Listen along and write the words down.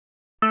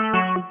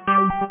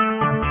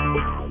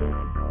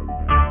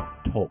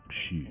Talk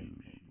Shoe.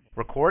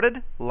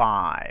 Recorded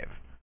live.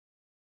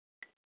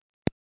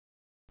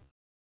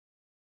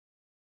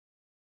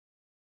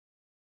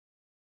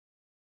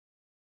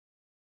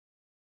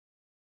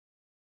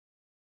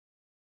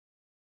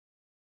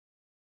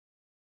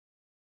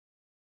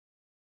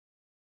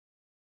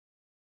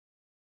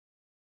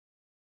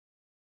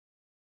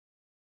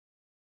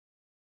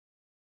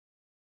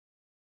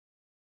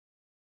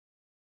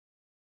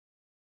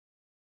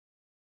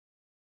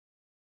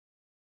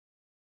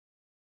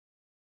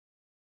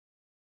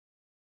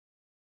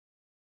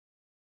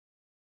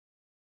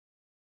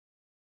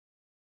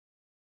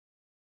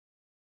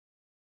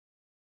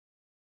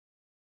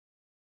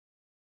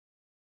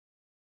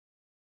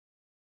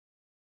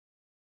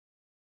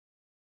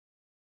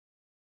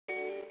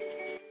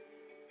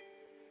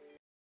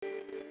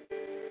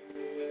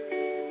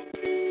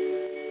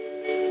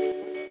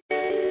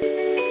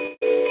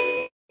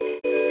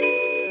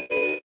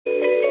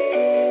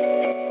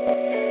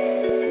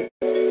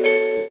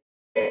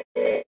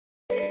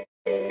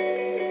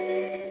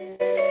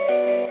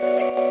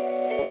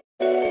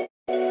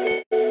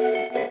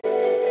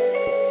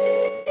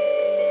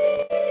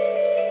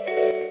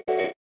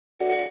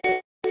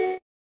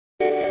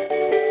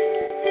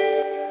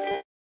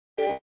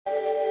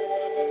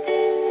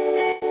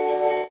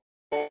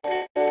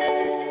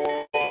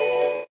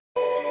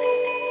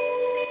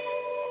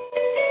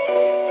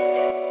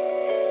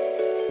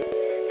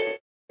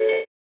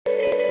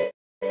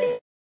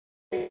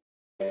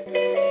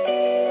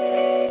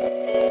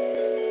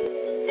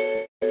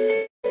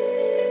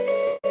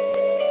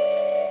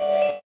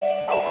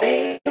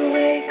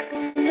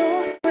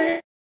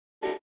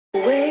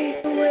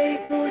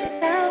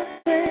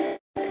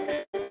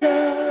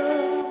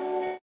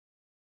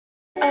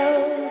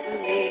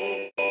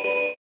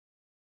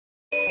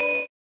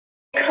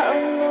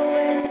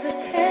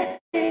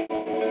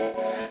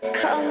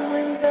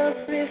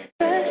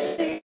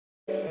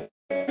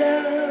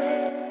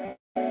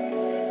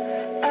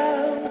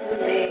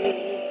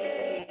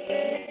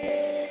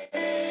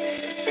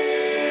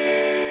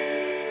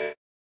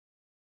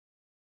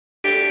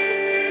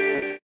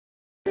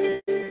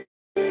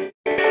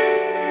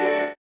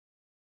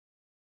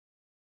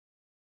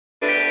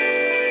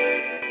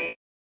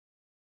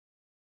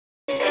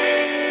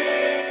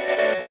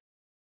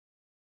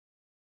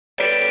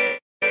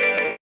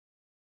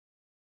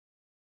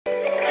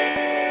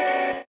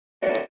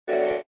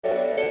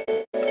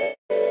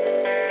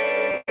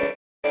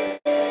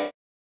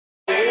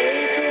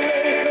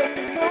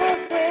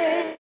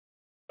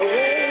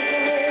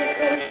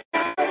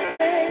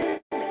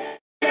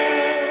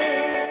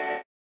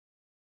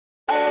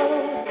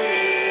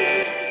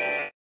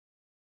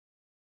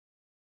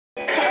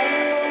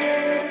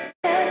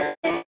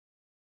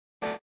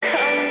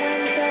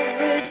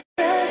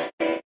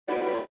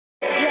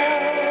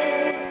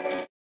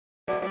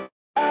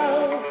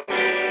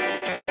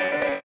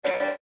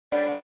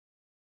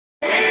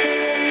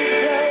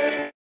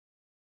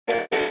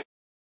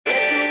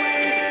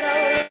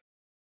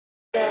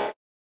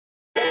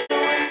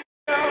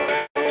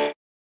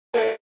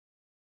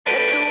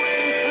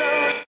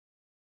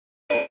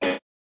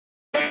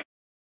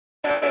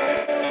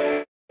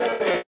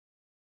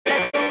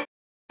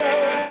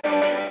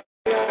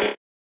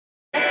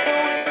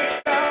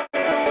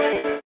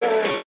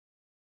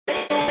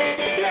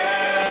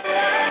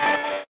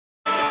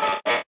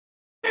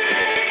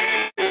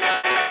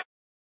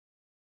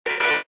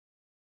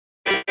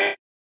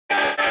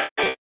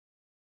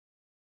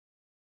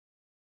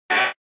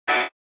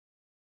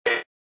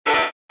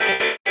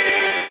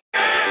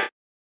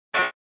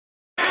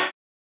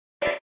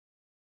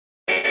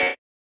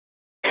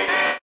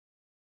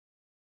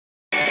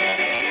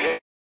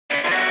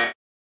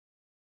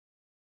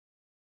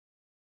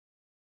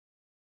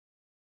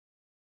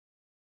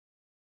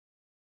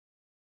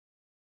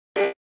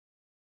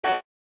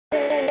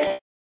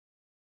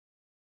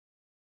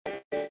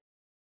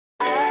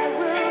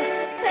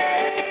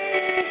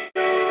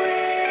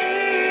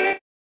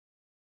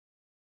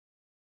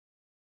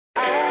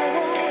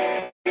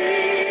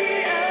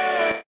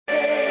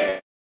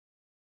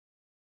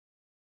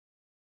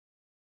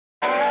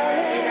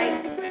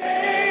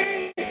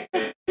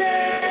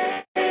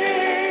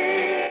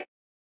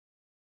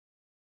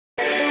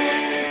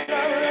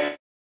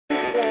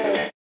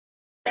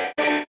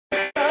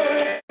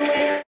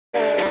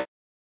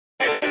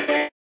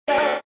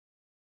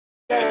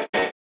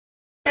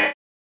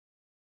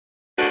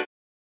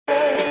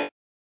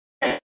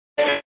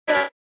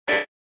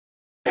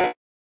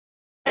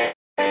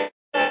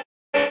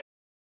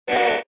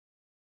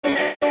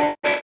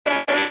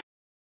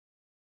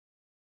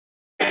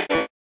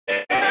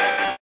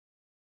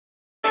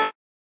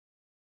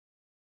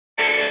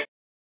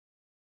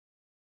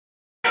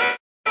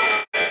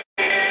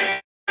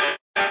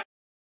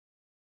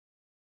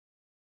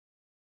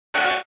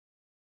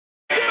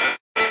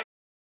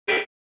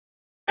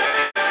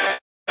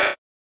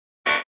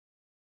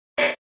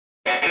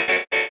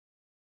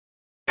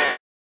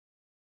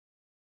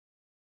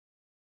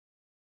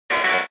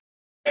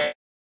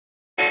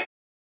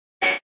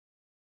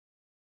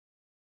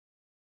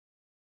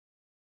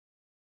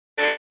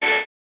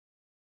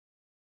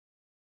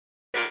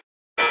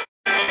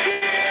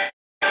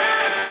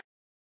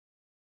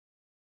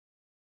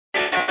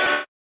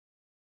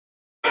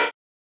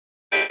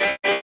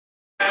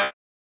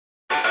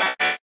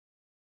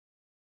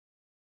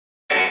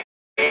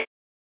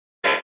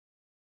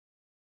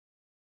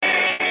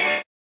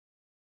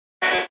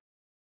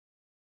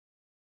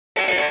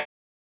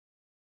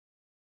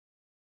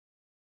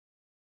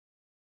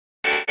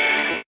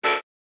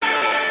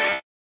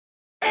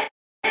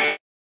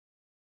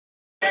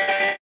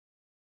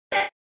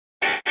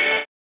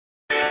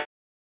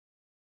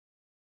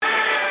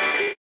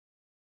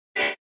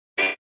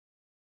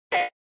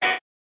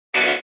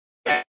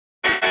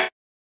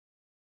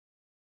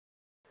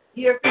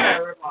 Here,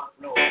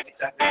 no,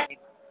 exactly.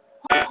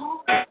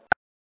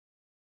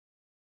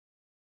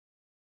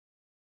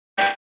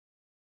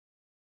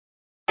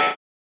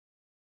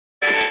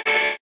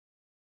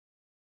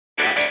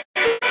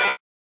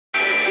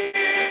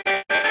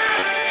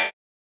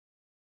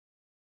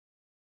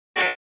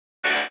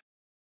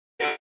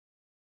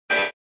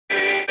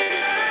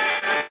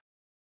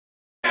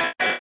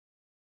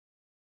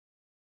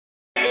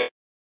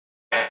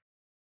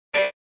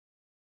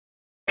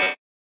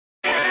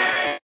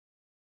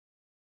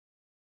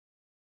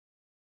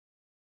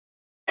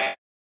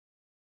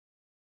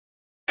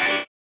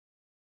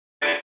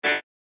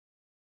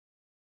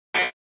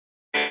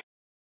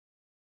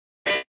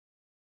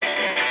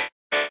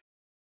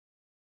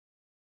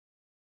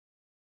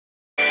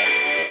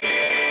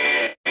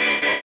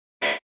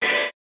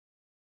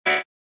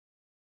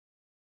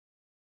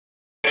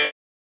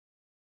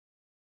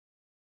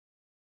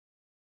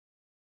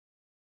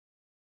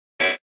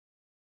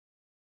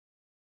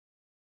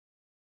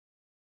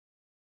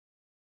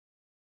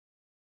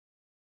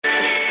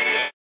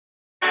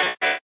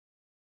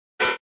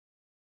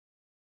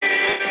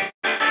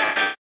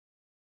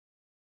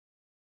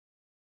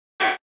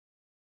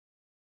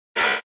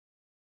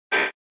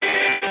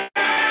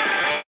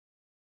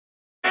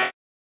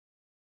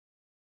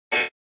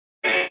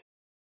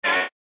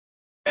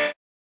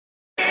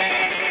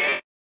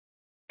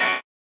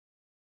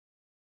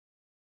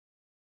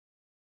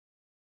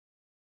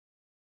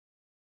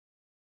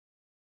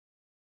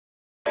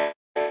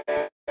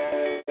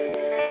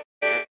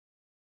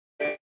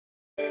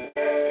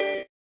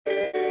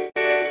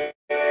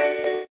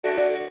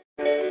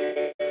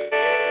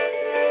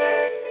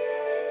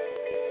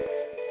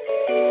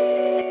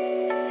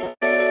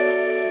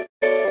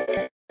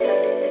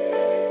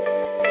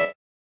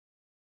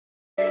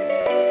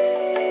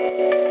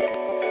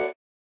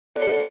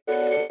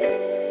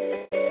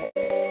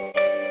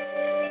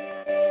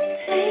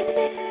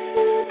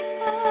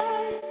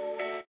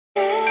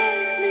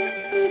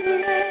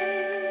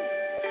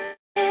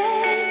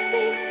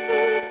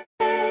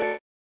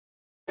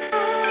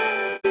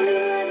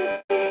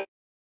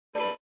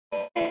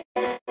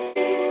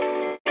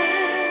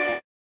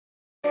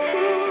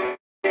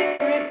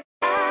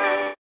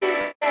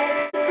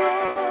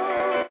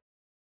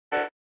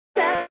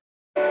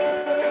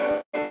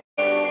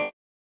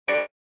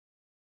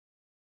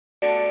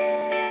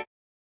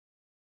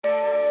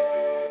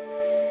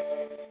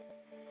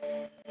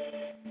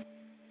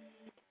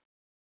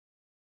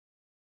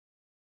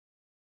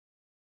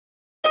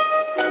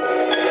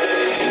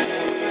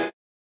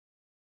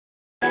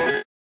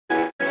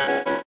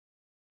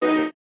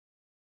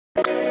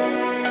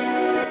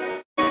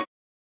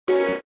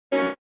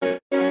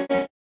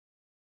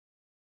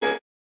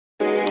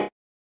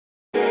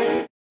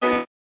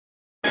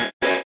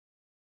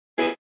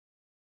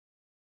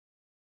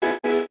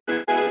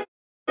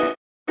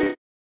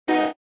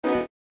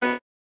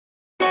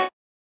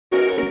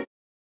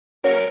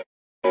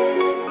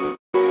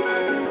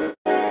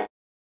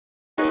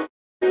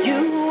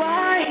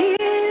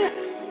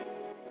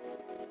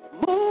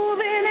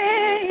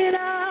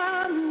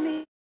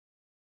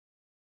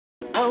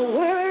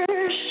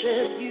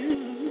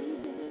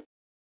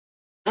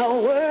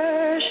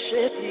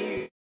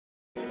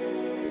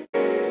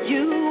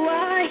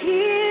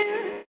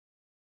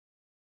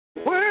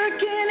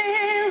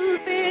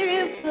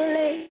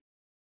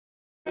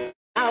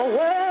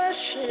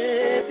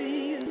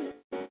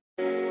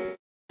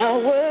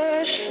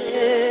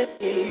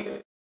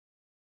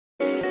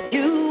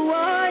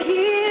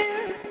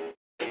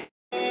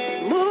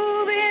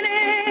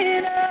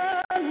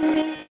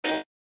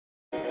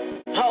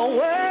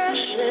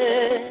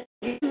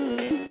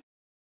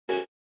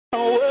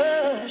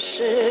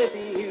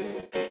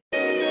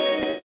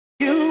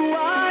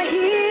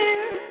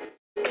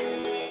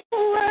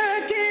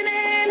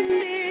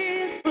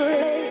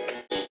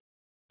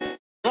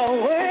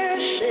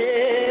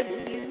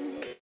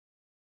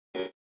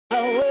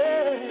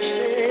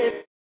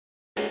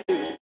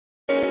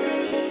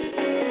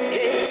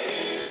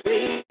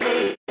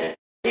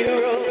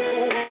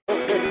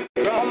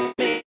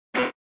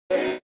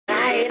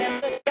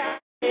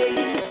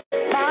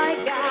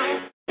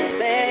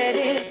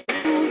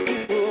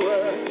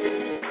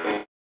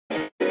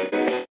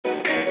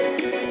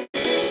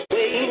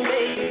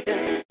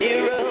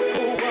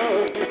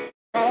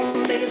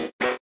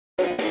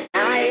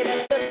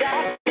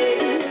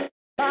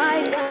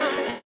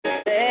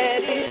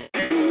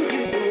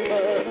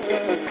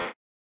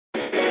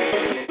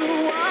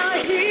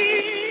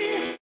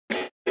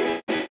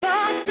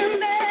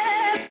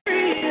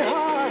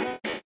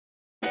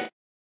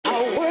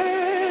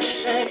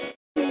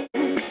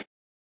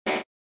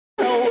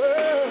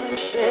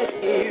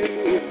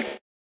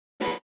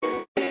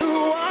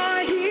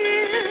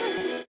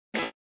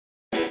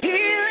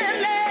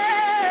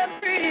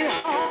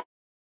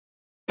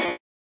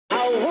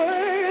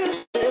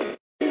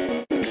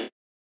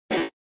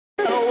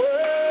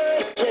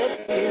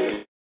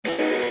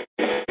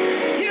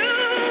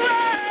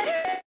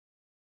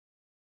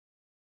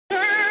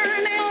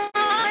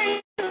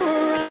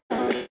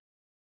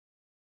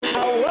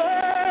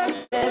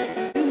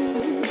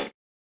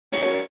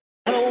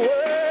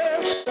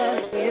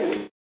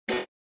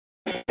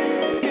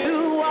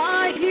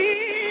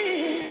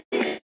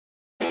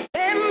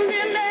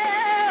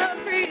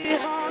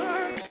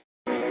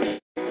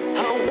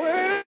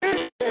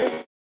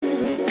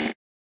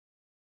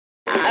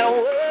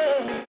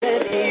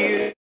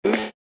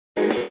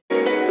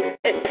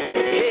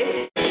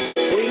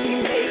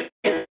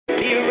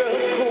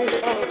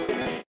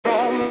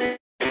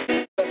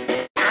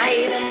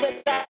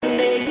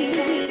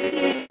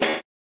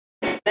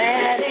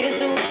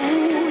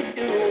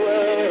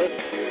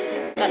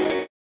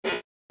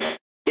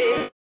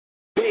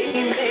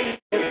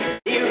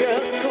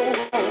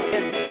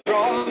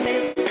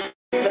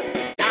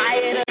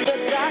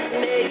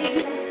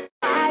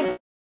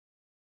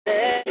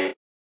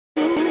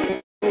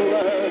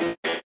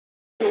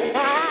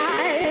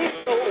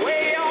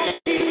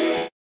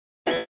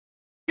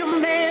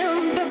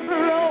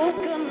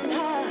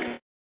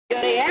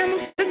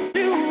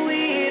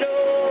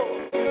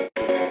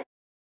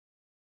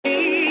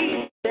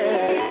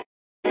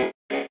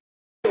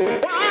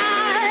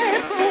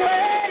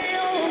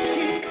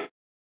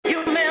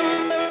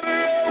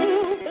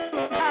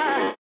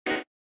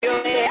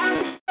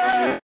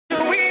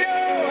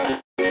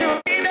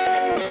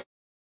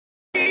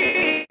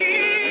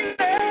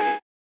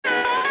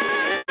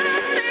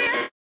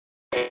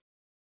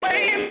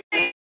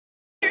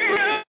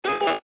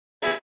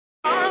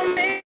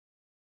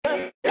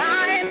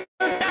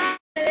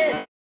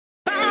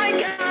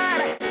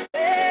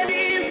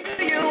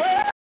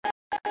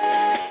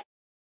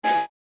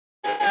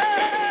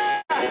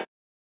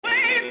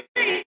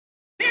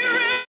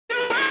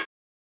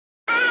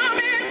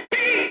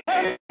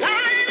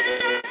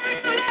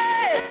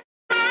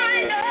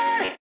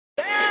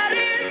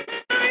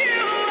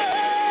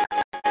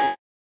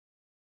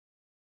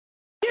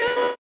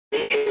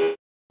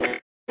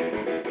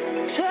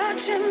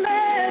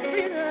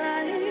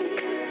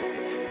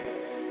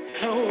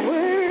 I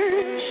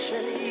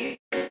worship you.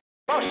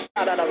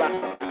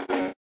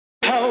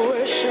 I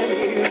worship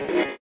you.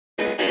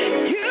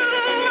 You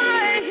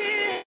are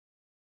here,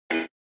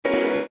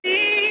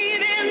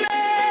 meeting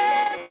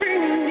every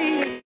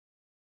need.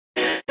 I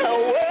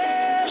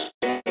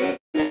worship you.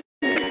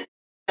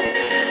 I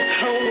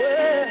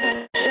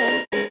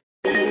worship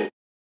you.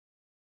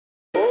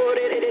 Oh,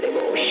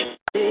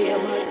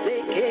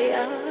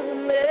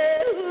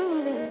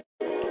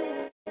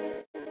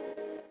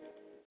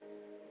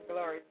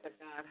 glory to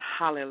God.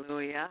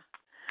 Hallelujah.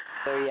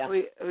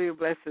 We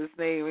bless his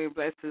name. We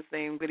bless his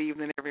name. Good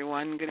evening,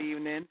 everyone. Good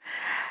evening.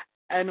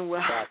 And, and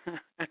welcome.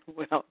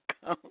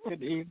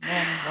 Good evening,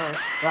 Lord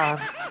God.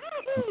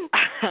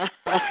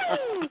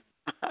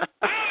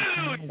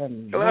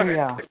 Glory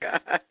to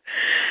God.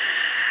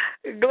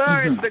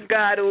 Glory to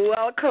God.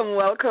 Welcome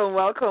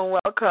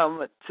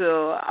to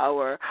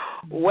our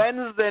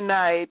Wednesday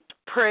night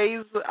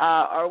praise,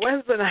 our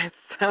Wednesday night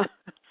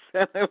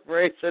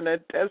celebration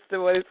and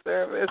testimony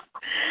service.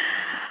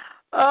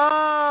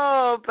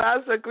 Oh,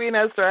 Pastor Queen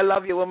Esther, I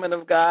love you, woman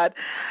of God.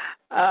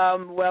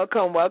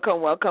 Welcome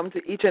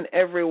to each and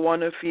every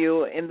one of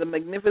you in the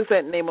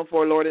magnificent name of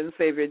our Lord and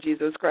Savior,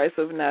 Jesus Christ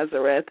of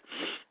Nazareth.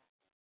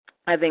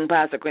 I think,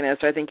 Pastor Queen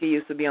Esther, I think he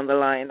used to be on the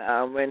line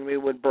when we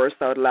would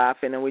burst out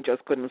laughing and we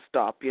just couldn't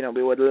stop. You know,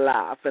 we would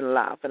laugh and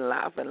laugh and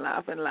laugh and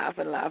laugh and laugh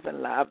and laugh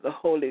and laugh. The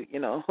Holy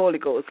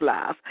Ghost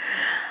laugh.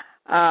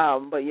 But,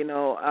 I'm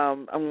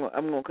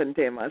going to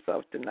contain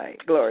myself tonight.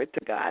 Glory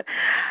to God.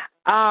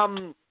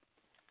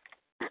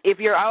 If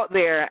you're out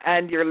there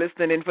and you're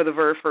listening in for the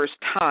very first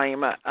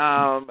time,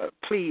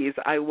 please,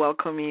 I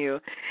welcome you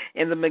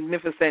in the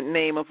magnificent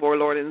name of our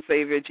Lord and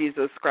Savior,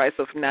 Jesus Christ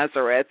of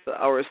Nazareth,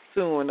 our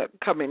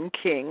soon-coming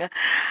King.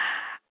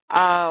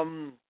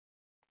 Glory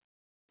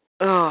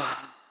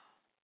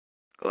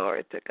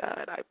to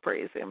God. I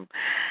praise him.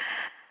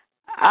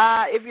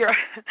 If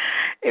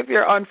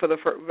you're on for the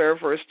very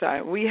first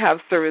time, we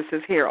have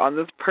services here on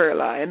this prayer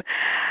line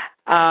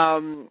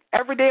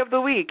every day of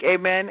the week.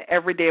 Amen.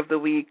 Every day of the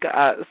week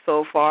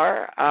so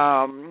far.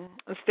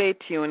 Stay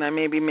tuned. I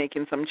may be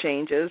making some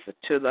changes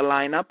to the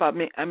lineup.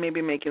 I may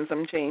be making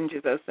some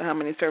changes as to how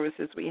many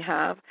services we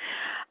have.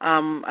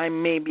 I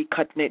may be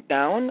cutting it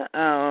down.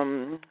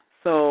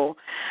 So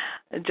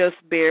just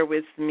bear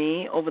with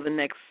me over the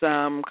next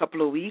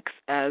couple of weeks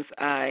as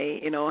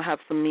I, have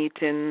some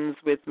meetings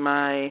with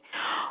my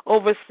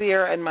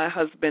overseer and my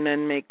husband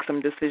and make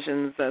some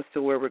decisions as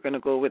to where we're going to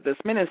go with this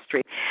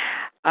ministry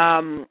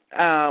for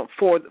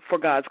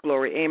God's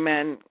glory.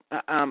 Amen.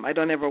 I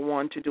don't ever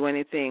want to do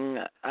anything,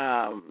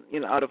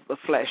 out of the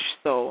flesh.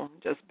 So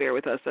just bear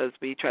with us as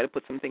we try to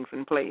put some things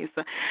in place.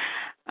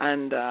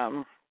 And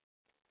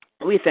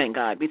we thank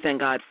God. We thank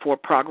God for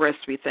progress.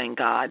 We thank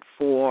God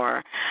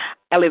for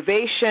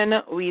elevation.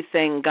 We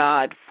thank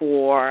God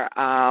for,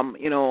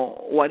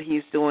 what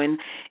he's doing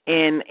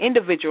in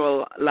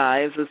individual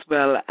lives as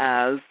well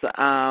as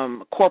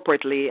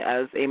corporately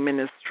as a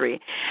ministry.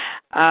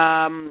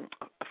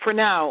 For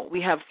now,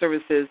 we have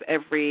services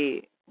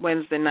every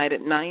Wednesday night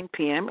at 9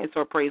 p.m. It's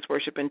our praise,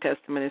 worship, and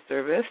testimony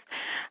service.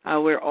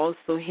 We're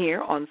also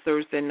here on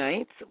Thursday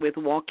nights with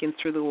Walking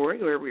Through the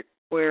Word, where we're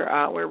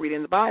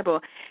reading the Bible.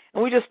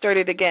 And we just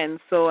started again,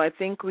 so I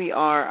think we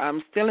are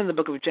still in the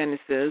book of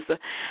Genesis.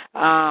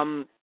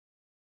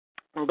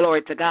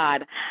 Glory to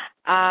God.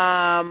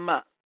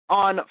 On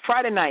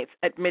Friday nights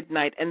at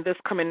midnight, and this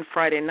coming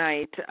Friday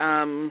night,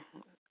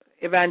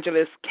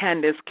 Evangelist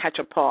Candace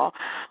Catchapau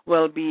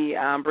will be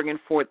bringing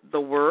forth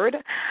the word.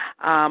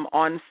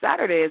 On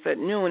Saturdays at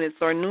noon, it's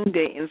our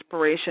noonday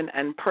inspiration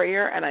and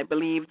prayer, and I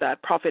believe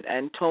that Prophet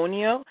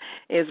Antonio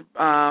is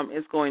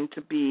going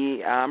to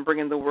be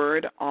bringing the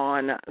word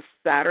on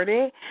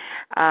Saturday.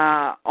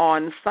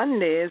 On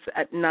Sundays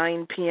at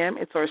 9 p.m.,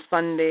 it's our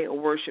Sunday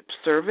worship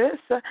service.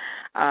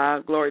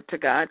 Glory to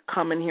God.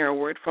 Come and hear a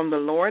word from the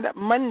Lord.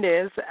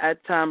 Mondays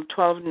at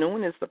 12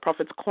 noon is the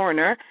Prophet's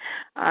Corner,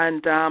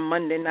 and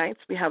Monday nights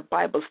we have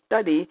Bible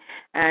study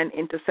and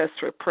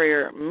intercessory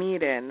prayer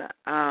meeting.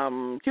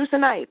 Tuesday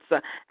nights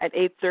at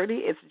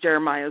 8:30 it's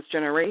Jeremiah's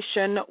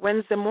Generation.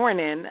 Wednesday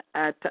morning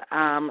at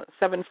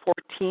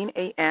 7:14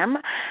 a.m.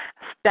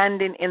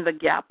 Standing in the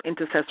Gap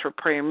intercessory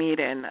prayer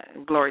meeting.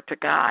 Glory to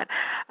God.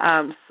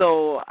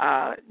 So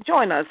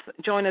join us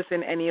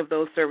in any of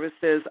those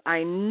services.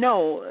 I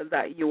know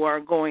that you are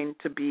going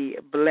to be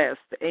blessed.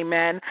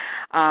 Amen.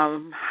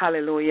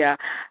 Hallelujah.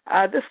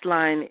 This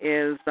line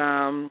is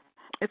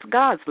it's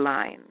God's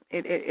line.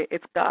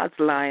 It's God's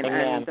line.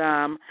 Amen.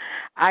 And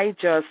I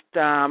just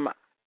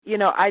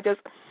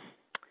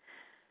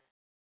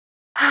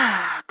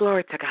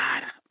glory to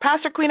God.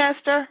 Pastor Queen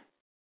Esther,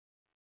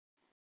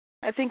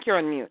 I think you're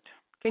on mute.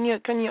 Can you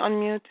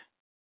unmute?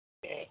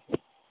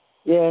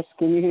 Yes,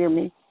 can you hear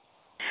me?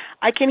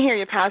 I can hear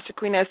you, Pastor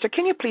Queen Esther.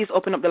 Can you please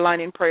open up the line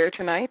in prayer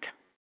tonight?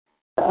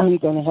 I'm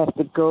going to have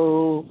to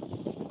go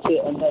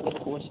to another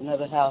portion of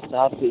the house.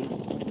 I'll be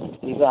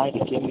right.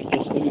 Give me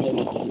just a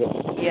minute.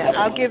 Yeah,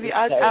 I'll give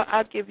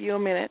you a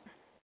minute.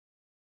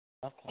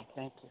 Okay,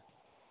 thank you.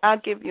 I'll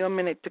give you a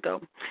minute to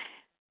go.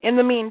 in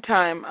the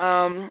meantime,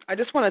 I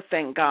just want to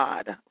thank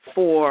God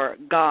for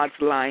God's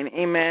line.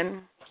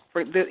 Amen.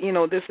 For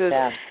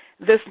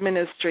this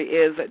ministry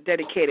is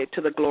dedicated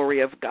to the glory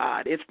of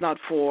God. It's not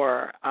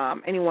for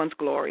anyone's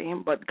glory,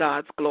 but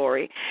God's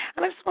glory.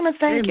 And I just want to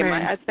thank Him.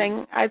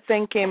 I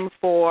thank Him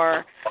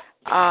for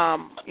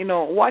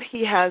what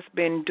He has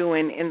been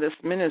doing in this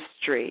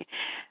ministry,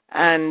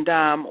 and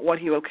what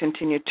He will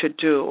continue to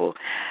do.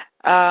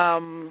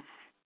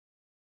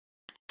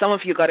 Some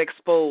of you got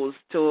exposed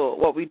to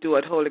what we do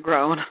at Holy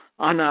Ground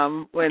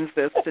on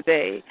Wednesdays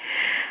today.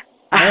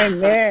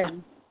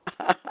 Amen.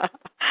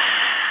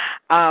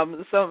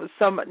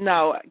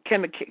 Now,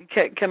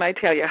 can I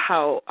tell you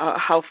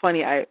how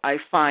funny I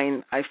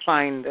find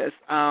this?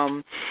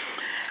 I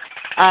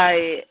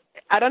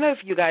don't know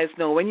if you guys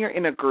know, when you're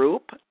in a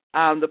group,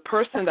 the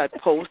person that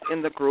posts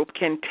in the group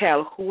can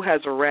tell who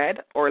has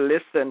read or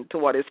listened to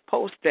what is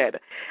posted.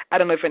 I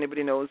don't know if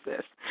anybody knows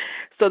this.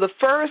 So the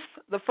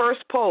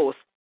first post,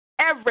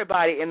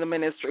 everybody in the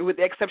ministry, with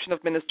the exception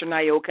of Minister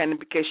Nayoka, and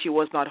because she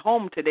was not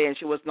home today and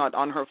she was not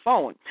on her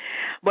phone,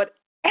 but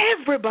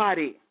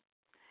everybody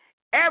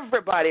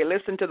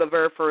listened to the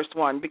very first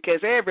one,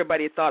 because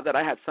everybody thought that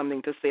I had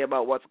something to say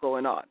about what's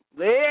going on.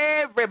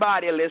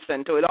 Everybody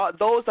listened to it. All,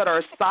 those that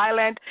are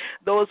silent,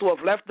 those who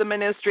have left the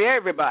ministry,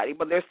 everybody,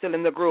 but they're still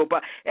in the group.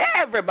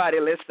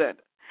 Everybody listened.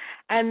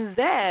 And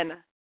then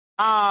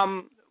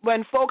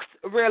when folks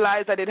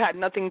realized that it had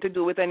nothing to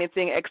do with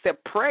anything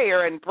except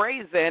prayer and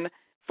praising,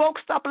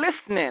 folks stopped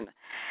listening.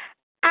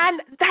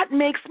 And that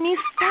makes me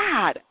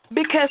sad,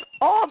 because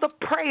all the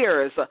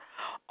prayers,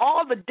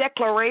 all the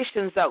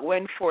declarations that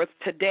went forth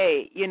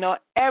today,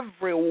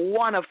 every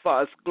one of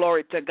us,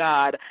 glory to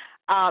God,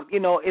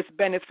 it's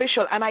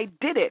beneficial, and I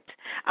did it.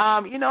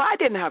 I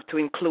didn't have to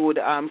include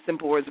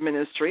Simple Words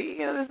Ministry.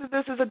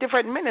 This is a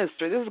different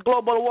ministry. This is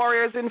Global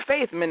Warriors in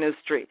Faith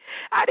Ministry.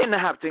 I didn't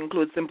have to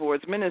include Simple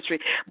Words Ministry,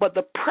 but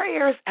the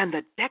prayers and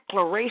the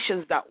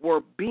declarations that were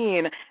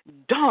being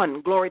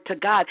done, glory to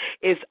God,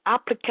 is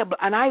applicable,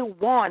 and I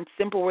want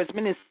Simple Words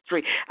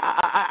Ministry.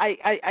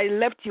 I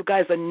left you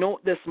guys a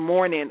note this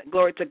morning,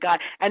 glory to God,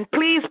 and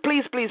please,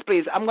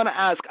 I'm going to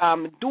ask,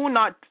 do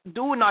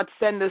not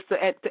send this to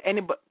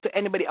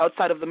anybody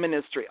outside of the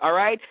ministry. All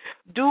right,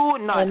 do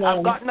not. Amen.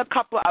 I've gotten a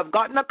couple.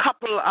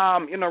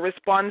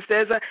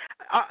 Responses.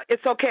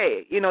 It's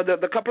okay.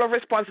 The couple of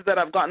responses that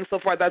I've gotten so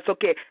far, that's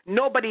okay.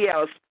 Nobody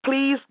else.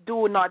 Please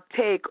do not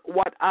take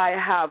what I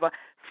have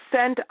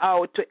sent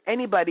out to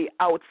anybody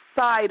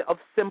outside of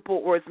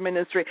Simple Words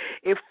Ministry.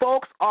 If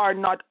folks are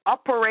not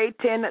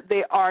operating,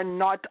 they are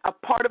not a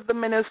part of the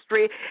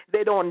ministry,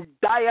 they don't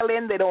dial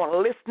in, they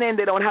don't listen in,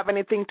 they don't have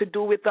anything to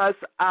do with us,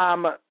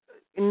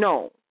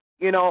 no.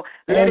 Let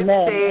it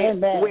stay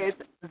with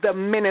the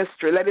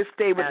ministry. Let it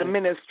stay with the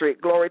ministry.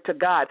 Glory to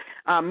God.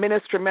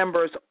 Ministry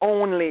members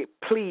only,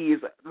 please.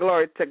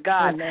 Glory to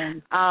God.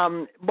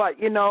 But,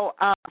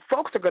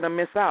 folks are going to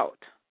miss out.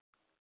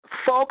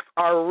 Folks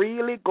are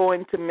really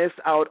going to miss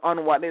out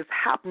on what is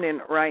happening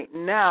right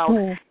now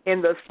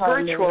in the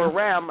spiritual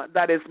realm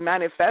that is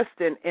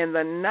manifesting in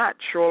the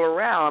natural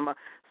realm.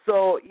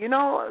 So,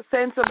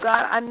 saints of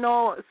God, I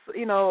know,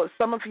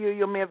 some of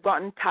you may have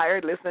gotten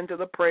tired listening to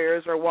the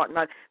prayers or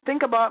whatnot.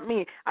 Think about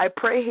me. I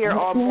pray here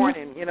all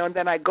morning, and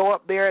then I go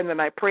up there and then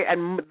I pray,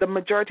 and the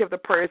majority of the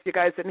prayers you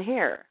guys didn't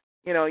hear.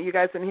 You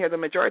guys didn't hear the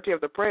majority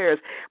of the prayers,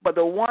 but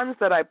the ones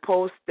that I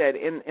posted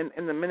in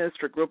the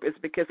ministry group is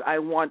because I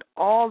want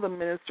all the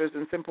ministers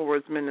in Simple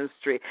Words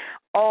Ministry,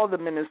 all the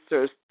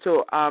ministers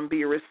to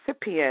be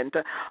recipient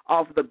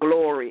of the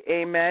glory.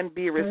 Amen.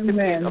 Be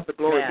recipient of the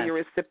glory. Be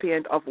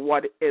recipient of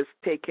what is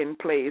taking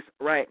place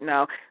right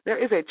now. There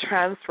is a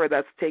transfer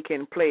that's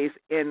taking place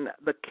in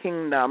the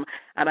kingdom,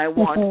 and I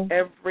want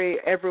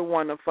every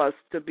one of us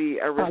to be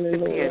a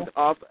recipient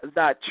of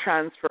that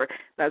transfer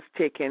that's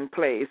taking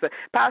place.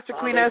 Pastor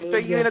Queen Esther,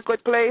 you in a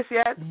good place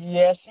yet?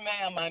 Yes,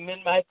 ma'am. I'm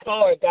in my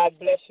car. God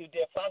bless you,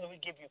 dear Father. We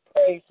give you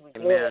praise. We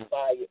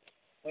glorify you.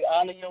 We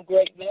honor your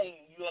great name.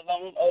 You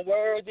alone are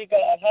worthy,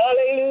 God.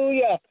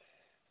 Hallelujah.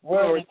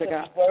 Worthy to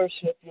be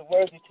worshipped. You're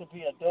worthy to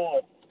be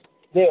adored.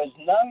 There is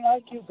none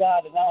like you,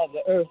 God, in all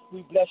the earth.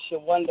 We bless your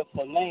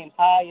wonderful name.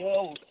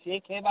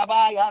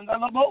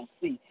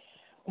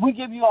 We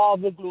give you all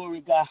the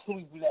glory, God.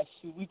 We bless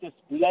you. We just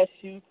bless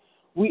you.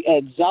 We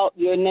exalt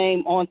your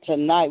name on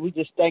tonight. We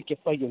just thank you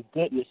for your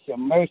goodness, your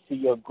mercy,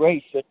 your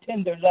grace, your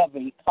tender love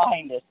and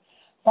kindness.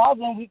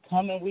 Father, we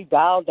come and we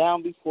bow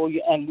down before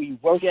you and we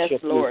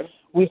worship you.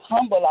 We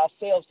humble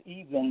ourselves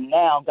even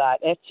now, God,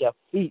 at your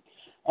feet.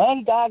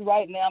 And God,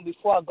 right now,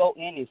 before I go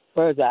any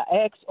further,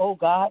 I ask, oh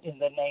God, in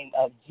the name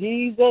of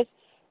Jesus,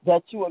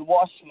 that you would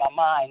wash my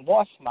mind,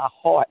 wash my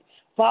heart.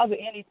 Father,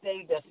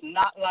 anything that's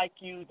not like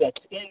you,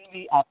 that's in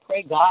me, I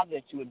pray, God,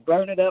 that you would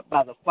burn it up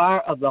by the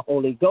fire of the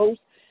Holy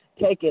Ghost.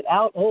 Take it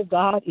out, oh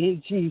God,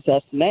 in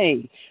Jesus'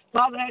 name.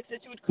 Father, I ask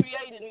that you would create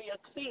in me a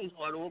clean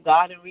heart, oh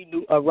God, and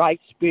renew a right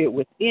spirit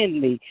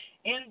within me.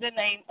 in the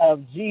name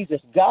of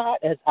Jesus. God,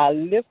 as I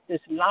lift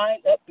this line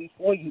up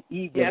before you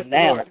even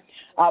now, Lord.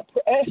 I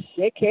pray,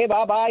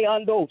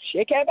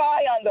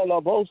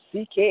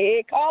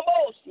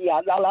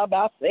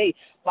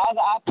 Father,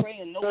 I pray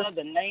in no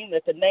other name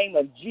than the name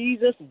of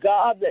Jesus,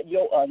 God, that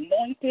your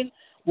anointing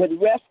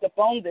would rest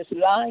upon this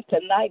line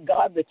tonight,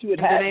 God, that you would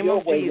have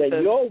your way,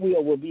 that your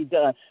will be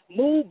done.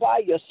 Move by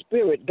your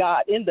spirit,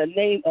 God, in the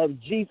name of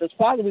Jesus.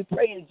 Father, we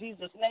pray in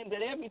Jesus' name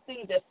that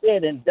everything that's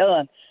said and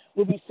done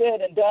will be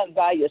said and done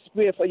by your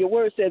spirit. For your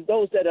word says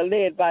those that are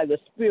led by the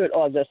spirit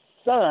are the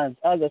sons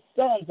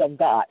of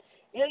God.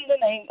 In the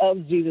name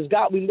of Jesus,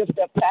 God, we lift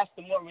up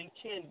Pastor Maureen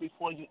Chin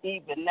before you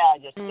even now,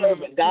 your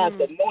servant, God's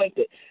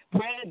anointed.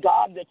 Praying,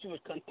 God, that you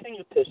would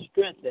continue to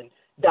strengthen,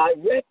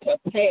 direct her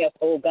path,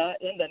 oh God,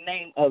 in the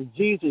name of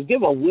Jesus.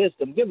 Give her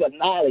wisdom, give her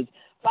knowledge.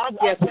 Father,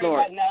 I pray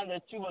right now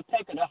that you will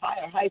take her to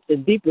higher heights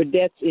and deeper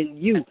depths in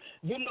you.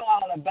 You know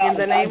all about it. In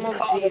the name of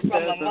Jesus.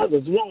 From her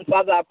mother's womb.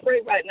 Father, I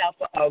pray right now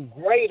for a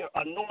greater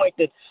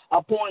anointing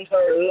upon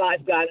her life,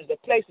 God, in the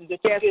places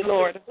that you give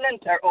to send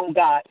her, oh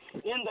God,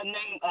 in the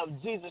name of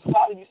Jesus.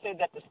 Father, you said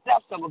that the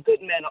steps of a good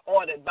man are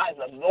ordered by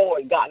the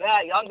Lord, God.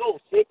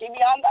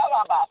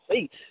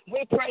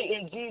 We pray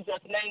in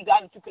Jesus' name,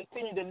 God, that you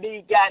continue to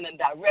lead, guide,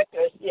 and direct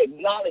her as she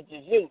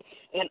acknowledges you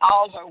in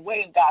all her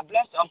ways, God.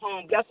 Bless her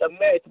home, bless her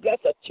marriage, bless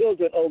her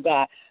children, oh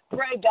God.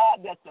 Pray,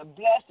 God, that the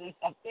blessings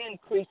of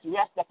increase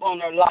rest upon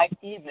her life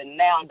even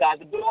now, God.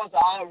 The doors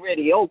are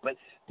already open.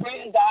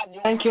 Praying, God,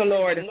 thank you,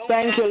 Lord.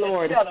 Thank you,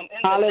 Lord.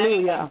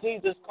 Hallelujah.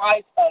 Jesus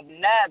Christ of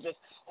Nazareth.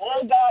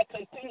 Oh, God,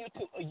 continue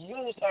to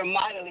use her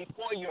mightily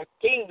for your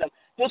kingdom.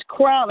 Just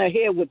crown her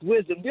head with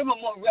wisdom. Give her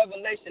more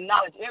revelation,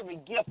 knowledge, every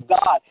gift,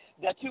 God,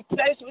 that you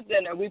place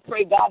within her. We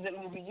pray, God, that it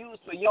will be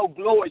used for your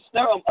glory.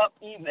 Stir them up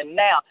even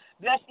now.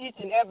 Bless each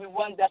and every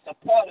one that's a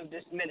part of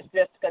this ministry,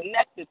 that's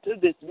connected to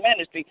this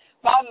ministry.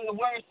 Father, the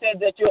word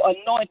said that your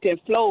anointing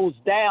flows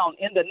down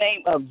in the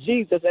name of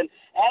Jesus. And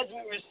as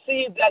we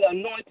receive that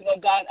anointing, oh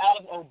God,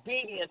 out of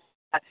obedience,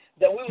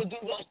 that we will do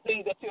those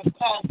things that you have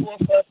called for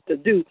us to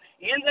do.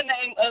 In the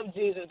name of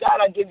Jesus, God,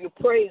 I give you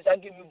praise, I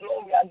give you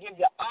glory, I give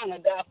you honor,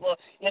 God, for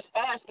it's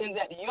asking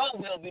that your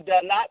will be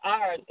done, not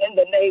ours, in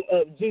the name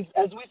of Jesus,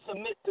 as we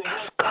submit to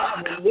your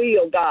sovereign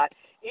will, God.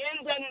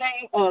 In the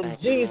name of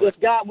Jesus,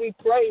 God, we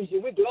praise you,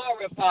 we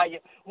glorify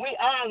you, we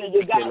honor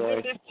you, God,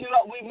 we lift you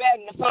up, we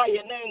magnify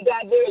your name,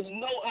 God. There is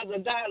no other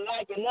God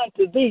like and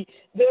unto thee.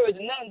 There is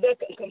none that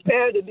can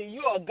compare to thee.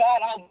 You are God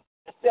all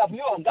yourself. You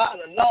are God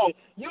alone.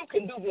 You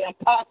can do the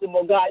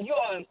impossible, God. You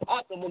are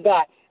impossible,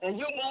 God. And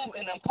you move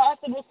in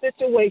impossible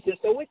situations.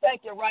 So we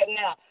thank you right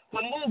now for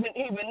moving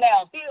even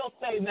now. Heal,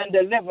 save, and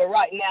deliver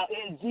right now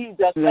in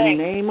Jesus' name.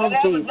 In the name of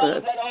Jesus.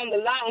 Those that are on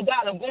the line,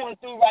 God, are going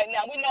through right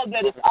now, we know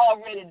that it's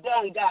already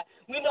done, God.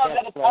 We know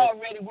that it's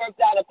already worked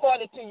out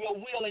according to your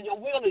will, and your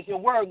will is your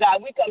word,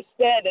 God. We come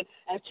standing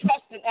and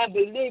trusting and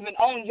believing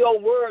on your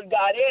word,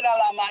 God. You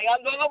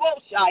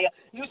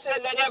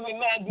said let every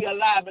man be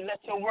alive and let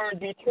your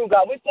word be true,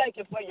 God. We thank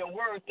you for your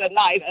word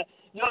tonight.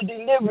 Your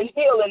delivering,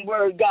 healing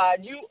word, God.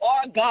 You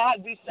are God.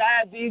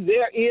 Besides thee,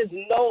 there is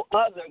no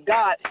other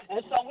God.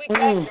 And so we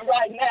thank you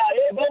right now.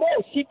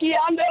 Glory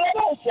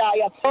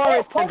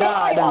to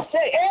God.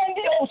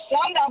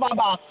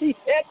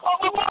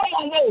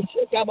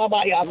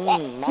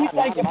 We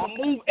thank you for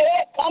moving.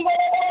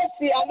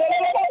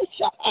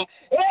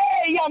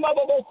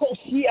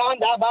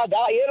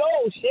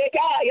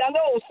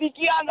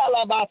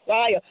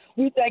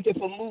 We thank you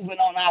for moving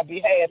on our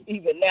behalf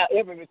even now.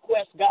 Every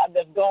request, God,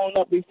 that's gone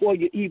up before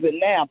you even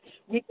now.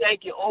 We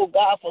thank you, oh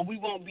God, for we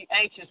won't be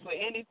anxious for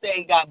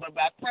anything, God, but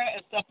by prayer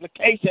and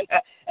supplication,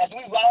 as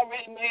we've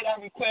already made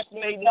our request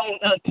made known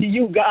unto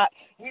you, God,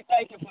 we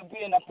thank you for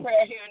being a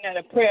prayer hearing and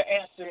a prayer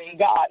answering,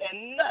 God.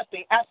 And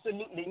nothing,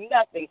 absolutely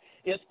nothing,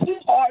 is too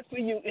hard for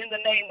you in the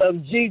name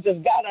of Jesus.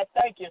 God, I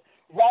thank you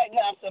right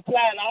now,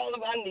 supplying all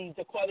of our needs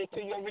according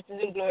to your riches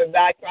and glory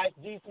by Christ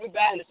Jesus. We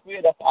bind the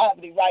spirit of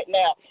poverty right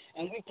now,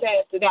 and we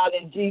cast it out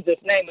in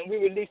Jesus' name, and we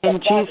release in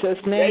Jesus'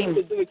 name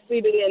to do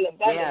exceedingly and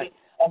abundantly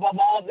above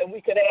all that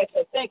we could ask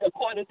or think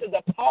according to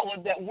the power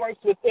that works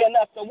within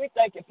us. So we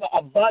thank you for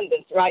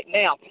abundance right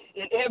now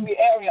in every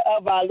area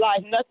of our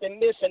life, nothing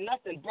missing,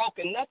 nothing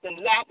broken, nothing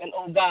lacking,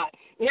 oh God,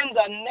 in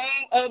the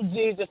name of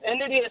Jesus.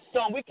 And it is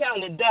so. We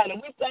count it done,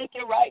 and we thank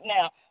you right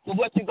now for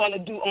what you're going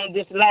to do on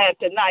this line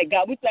tonight,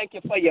 God. We thank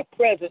you for your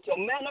presence, your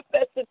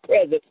manifested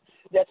presence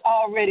that's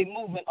already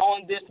moving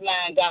on this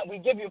line, God.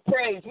 We give you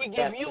praise. We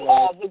give you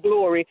all the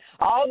glory.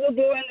 All the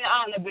glory and the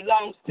honor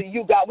belongs to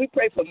you, God. We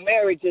pray for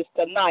marriages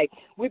tonight.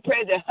 We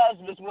pray that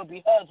husbands will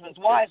be husbands,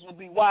 wives will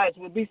be wives,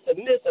 will be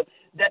submissive,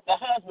 that the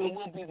husband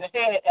will be the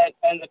head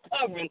and the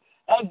covering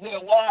of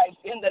their wives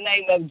in the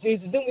name of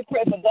Jesus. Then we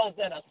pray for those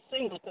that are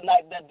single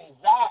tonight that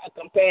desire a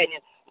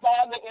companion.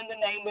 Father, in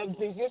the name of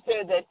Jesus, you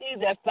said that he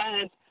that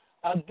finds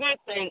a good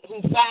thing,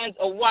 who finds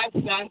a wife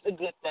finds a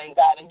good thing,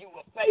 God, and you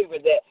will favor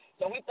that.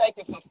 So we thank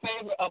you for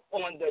favor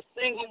upon the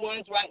single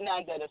ones right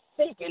now that are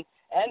seeking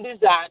and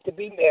desire to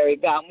be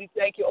married, God. We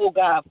thank you, oh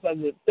God, for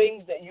the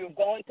things that you're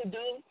going to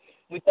do,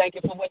 We thank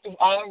you for what you've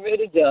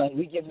already done.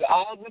 We give you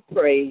all the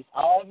praise,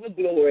 all the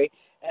glory,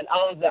 and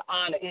all the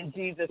honor in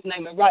Jesus'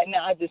 name. And right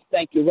now, I just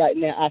thank you right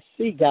now. I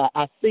see, God,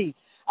 I see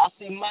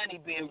money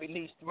being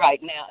released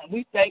right now. And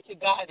we thank you,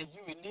 God, as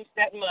you release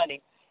that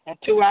money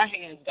into our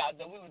hands, God,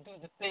 that we will do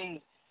the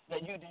things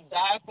that you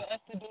desire for us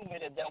to do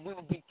with it, that we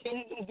will be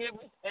kingdom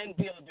givers and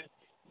builders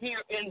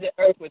here in the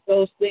earth with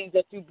those things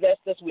that you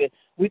blessed us with.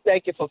 We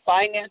thank you for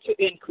financial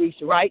increase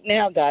right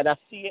now, God. I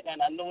see it,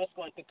 and I know it's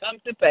going to come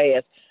to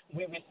pass.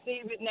 We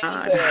receive it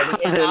now,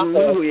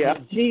 hallelujah.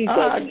 In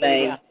Jesus'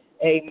 name,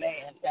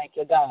 amen. Thank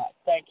you, God.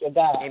 Thank you,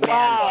 God. Amen.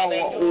 Wow.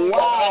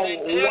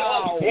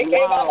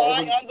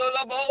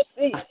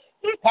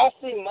 I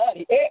see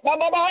money.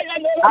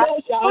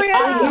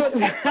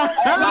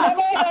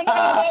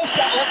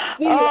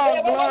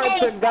 Oh, glory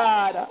to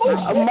God.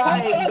 My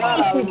God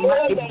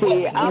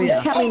Almighty. I'm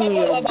telling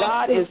you,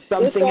 God is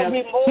something else.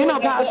 You know,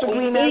 Pastor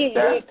Green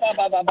Esther,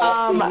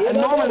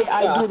 normally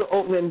I do the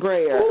opening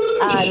prayer.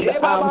 And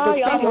for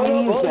some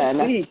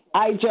reason,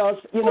 I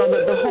just,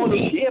 the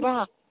Holy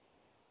Spirit,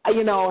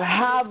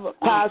 have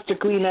Pastor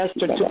Queen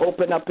Esther to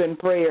open up in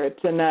prayer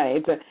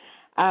tonight.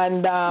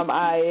 And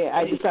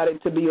I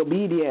decided to be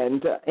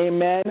obedient.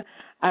 Amen.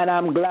 And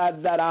I'm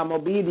glad that I'm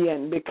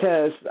obedient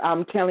because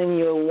I'm telling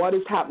you what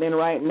is happening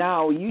right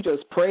now. You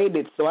just prayed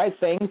it. So I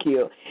thank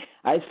you.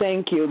 I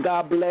thank you.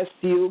 God bless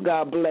you.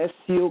 God bless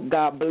you.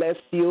 God bless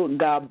you.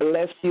 God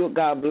bless you.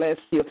 God bless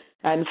you.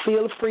 And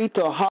feel free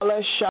to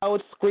holler,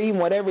 shout, scream,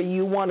 whatever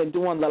you want to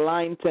do on the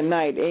line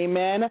tonight.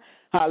 Amen.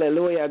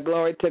 Hallelujah.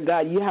 Glory to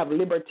God. You have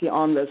liberty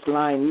on this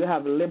line. You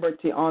have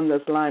liberty on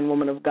this line,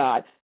 woman of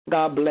God.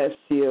 God bless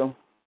you.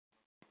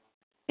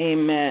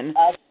 Amen.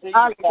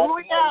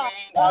 Hallelujah.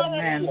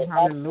 Amen.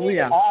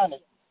 Hallelujah.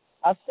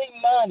 I see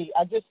money.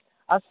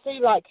 I see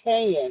like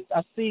hands.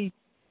 I see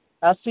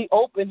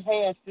open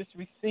hands just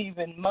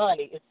receiving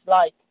money. It's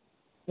like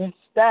in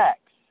stacks.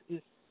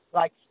 It's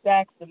like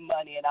stacks of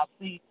money, and I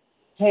see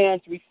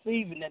hands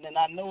receiving it, and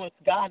I know it's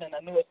God, and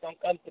I know it's going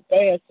to come to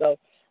pass. So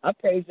I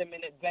praise him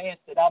in advance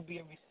that I'll be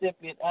a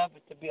recipient of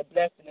it to be a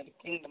blessing in the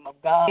kingdom of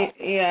God.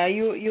 Yeah,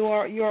 you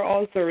are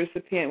also a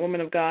recipient, woman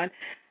of God.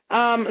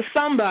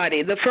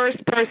 Somebody, the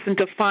first person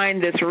to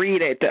find this,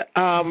 read it.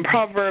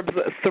 Proverbs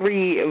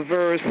 3,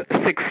 verse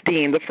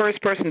 16. The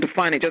first person to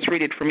find it, just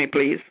read it for me,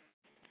 please.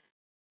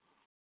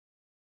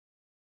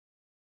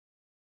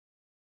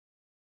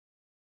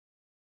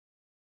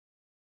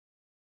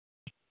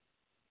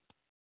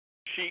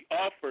 She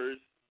offers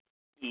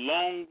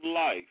long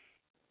life.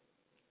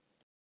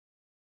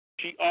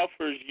 She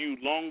offers you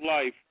long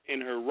life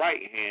in her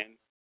right hand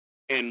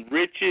and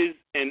riches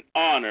and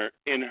honor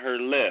in her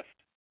left.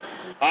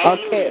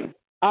 Okay.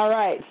 All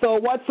right. So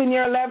what's in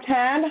your left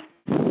hand?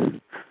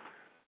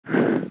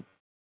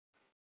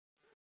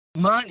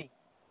 Money.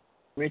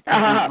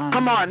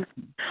 Come on.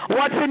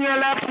 What's in your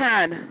left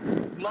hand?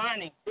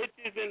 Money.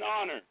 Riches and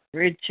honor.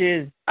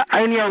 Riches.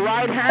 In your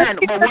right hand.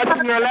 But what's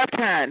in your left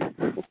hand?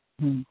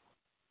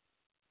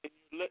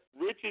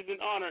 Riches and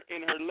honor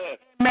in her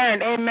left.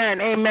 Amen,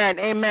 amen, amen,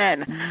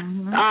 amen.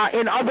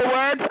 In other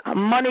words,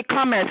 money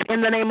cometh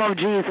in the name of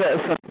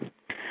Jesus.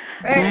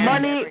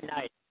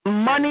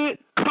 Money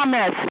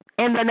cometh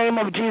in the name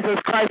of Jesus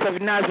Christ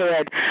of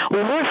Nazareth.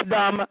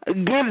 Wisdom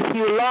gives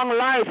you long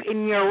life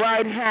in your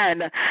right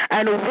hand,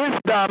 and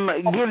wisdom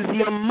gives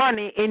you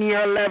money in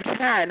your left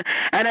hand.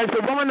 And as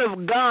the woman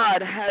of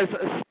God has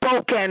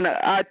spoken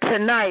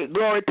tonight,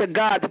 glory to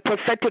God, the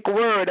prophetic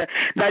word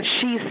that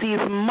she sees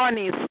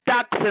money,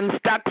 stacks and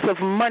stacks of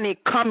money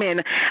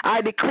coming,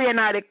 I decree and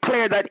I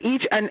declare that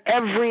each and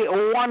every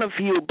one of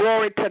you,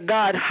 glory to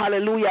God,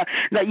 hallelujah,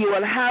 that you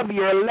will have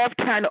your left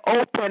hand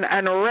open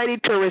and ready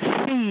to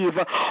receive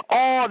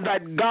all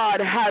that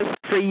God has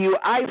for you.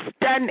 I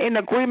stand in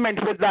agreement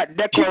with that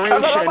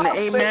declaration.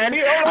 Amen.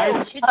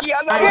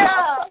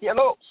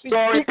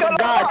 Glory to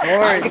God.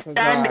 I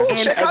stand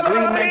in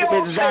agreement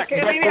with that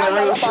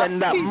declaration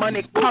that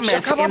money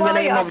cometh in the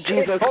name of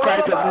Jesus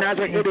Christ of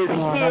Nazareth. It is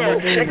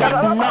here.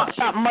 Not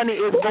that money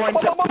is going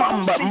to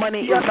come, but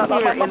money is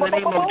here in the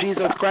name of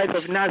Jesus Christ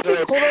of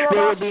Nazareth.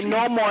 There will be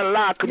no more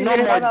lack, no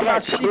more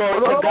debts. Glory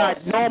to God.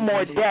 No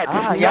more debts.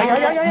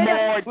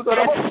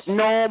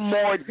 No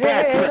more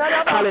debts.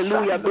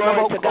 Hallelujah.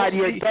 Glory to God.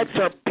 Your debts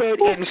are paid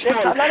in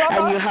full,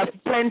 and you have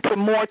plenty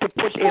more to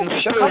put in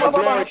store.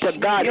 Glory to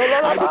God.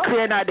 I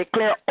declare and I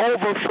declare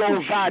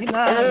overflow vats,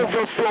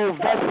 overflow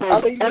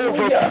vessels,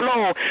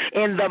 overflow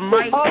in the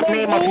mighty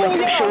name of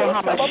Yeshua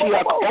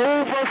HaMashiach.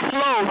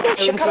 Overflow,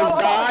 saints of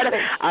God.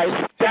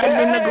 I stand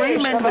in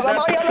agreement with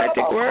that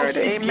prophetic word.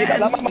 Amen.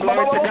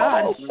 Glory to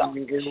God.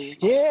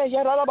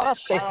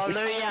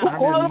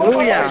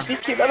 Hallelujah.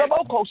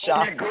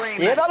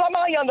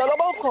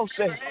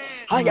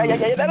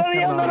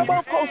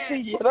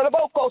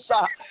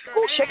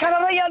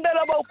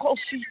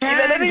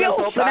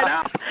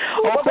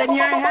 Open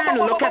your hand.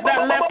 Look at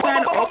that left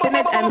hand. Open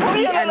it and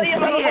see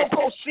it.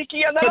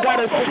 You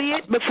gotta see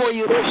it before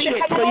you see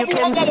it, so you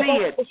can see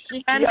it.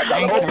 And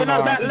open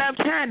up that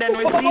left hand and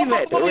receive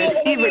it.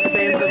 Receive it,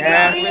 saints of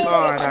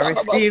God. Lord. I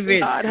receive it.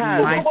 God In the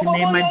has. mighty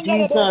name of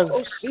Jesus.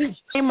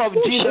 Name of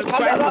Jesus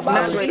Christ of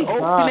Nazareth.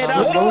 Open it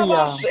up.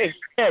 Hallelujah.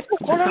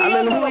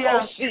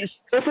 Hallelujah.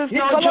 This is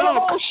no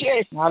joke.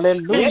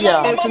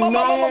 Hallelujah. This is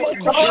no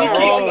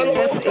joke.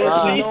 This is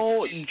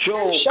no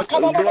joke.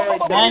 Glory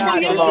to Thank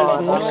God. you, This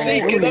Lord. is no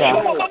Hallelujah.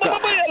 joke.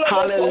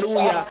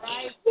 Hallelujah.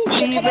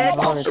 Receive it,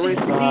 Glory to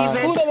receive God.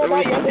 it,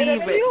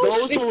 receive it.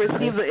 Those who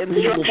receive the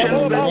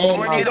instructions this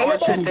morning or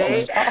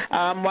today,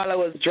 while I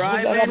was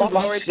driving,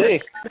 glory to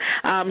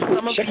some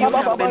of you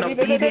have been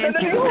obedient.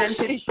 You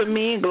sent it to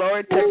me.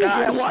 Glory to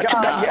God. Watch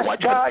God.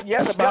 Watch what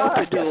He's about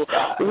to do.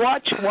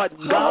 Watch what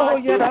God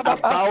is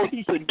about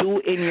to do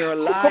in your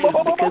lives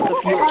because of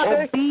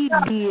your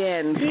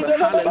obedience.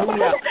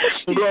 Hallelujah.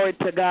 Glory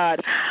to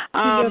God.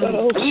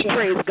 We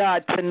praise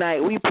God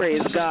tonight. We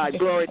praise God.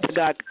 Glory to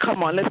God.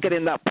 Come on, let's get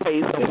in that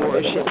place of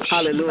worship.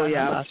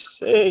 Hallelujah.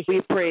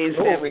 We praise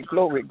Him.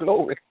 Glory,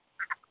 glory.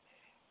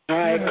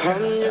 I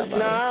come just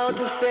now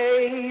to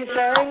say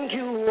thank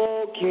you,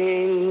 O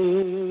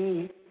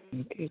King.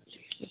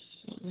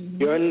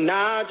 You're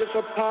not just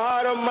a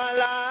part of my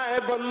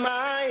life, but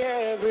my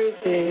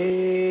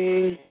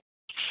everything.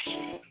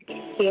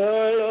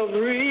 Your love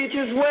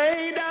reaches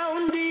way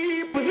down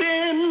deep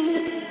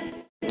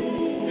within,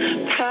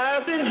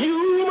 passes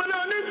human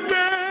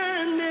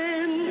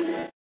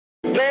understanding.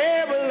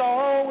 There will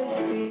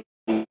always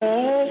be a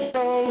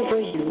song for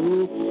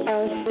you I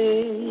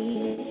sing.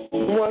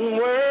 One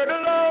word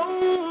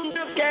alone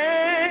just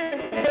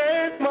can't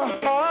break my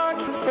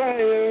heart's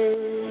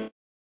desire.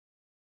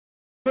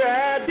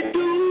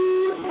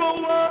 Gratitude for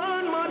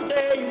one more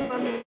day,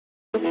 one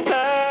more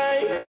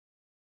time.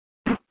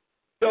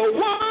 The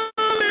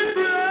one is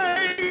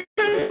right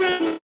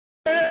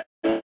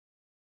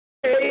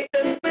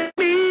and with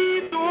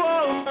me through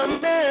all my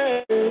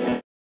mess.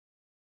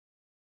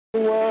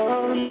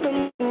 One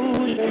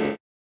conclusion,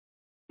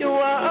 you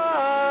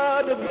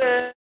are the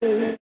best.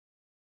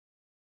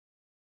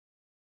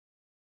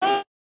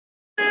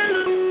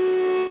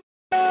 Hallelujah.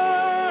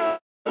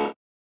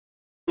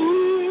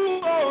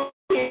 Ooh, oh,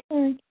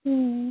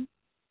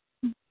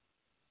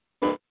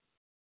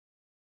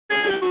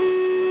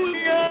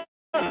 hallelujah.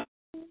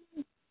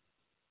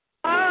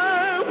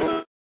 I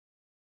will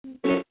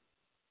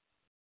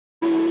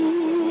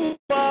ooh,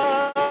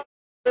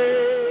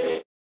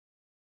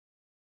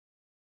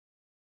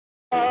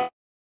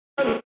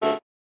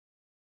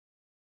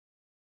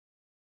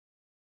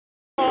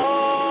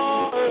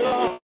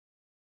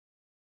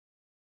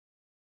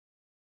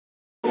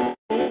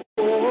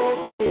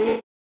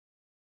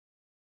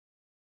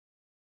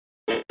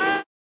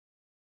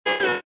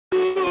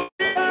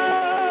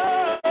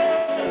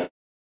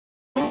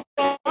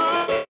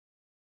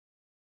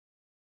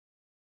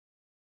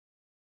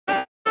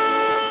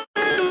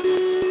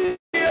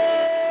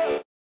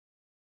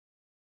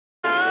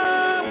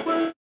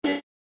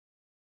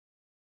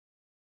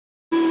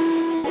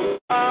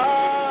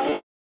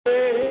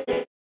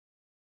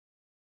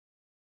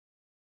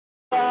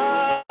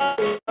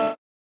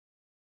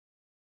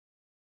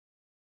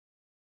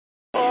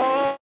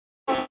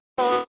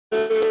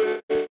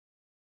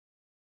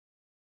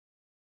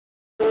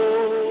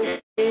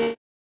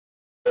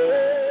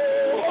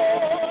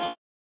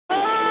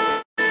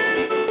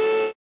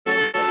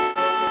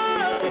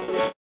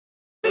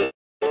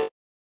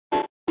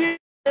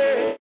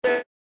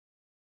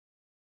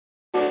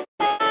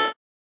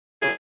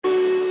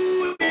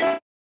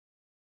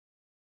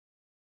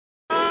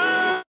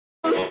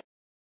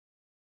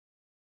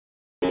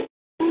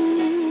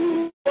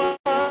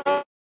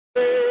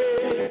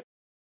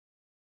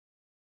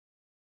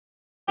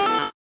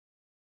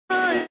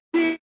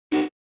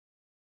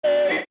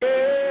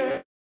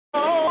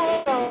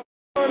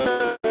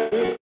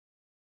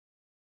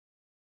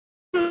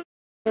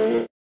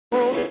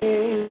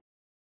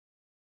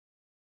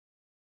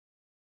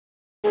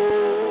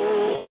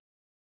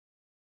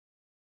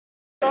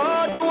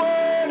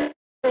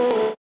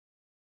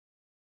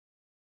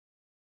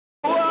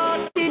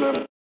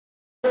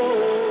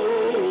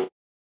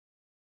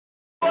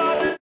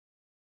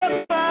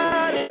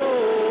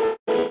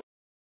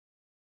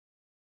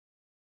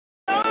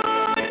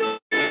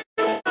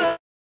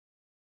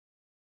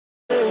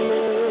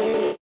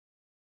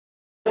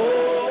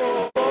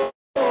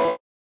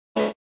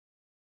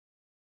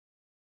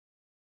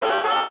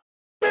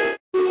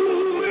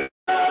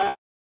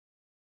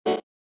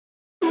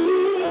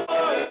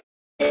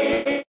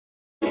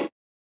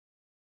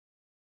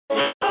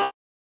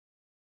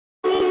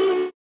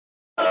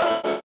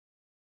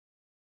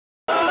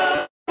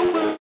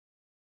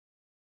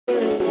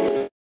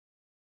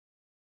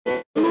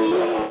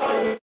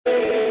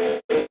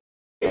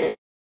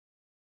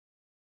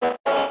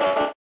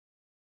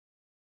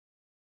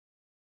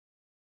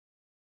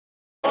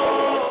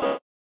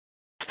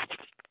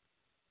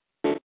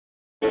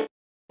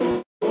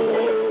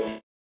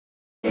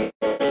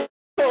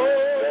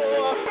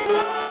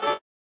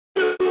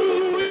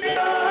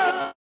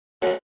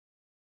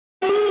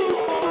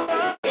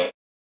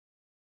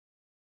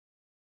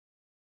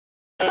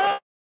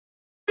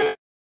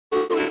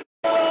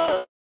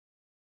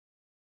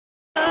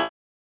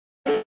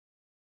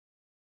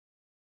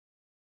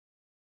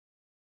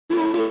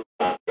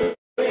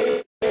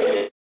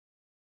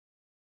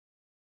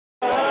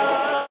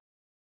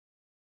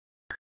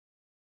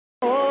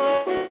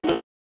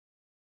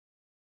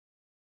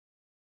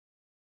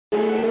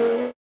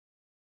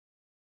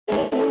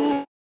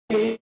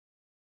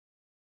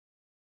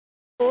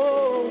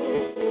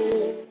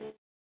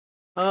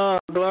 Oh,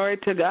 glory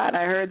to God.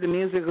 I heard the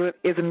music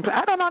isn't.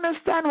 I don't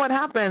understand what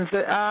happens.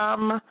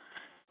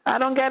 I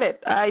don't get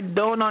it. I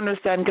don't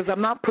understand because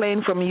I'm not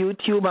playing from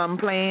YouTube. I'm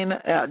playing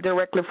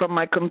directly from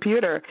my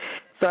computer.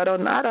 So I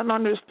don't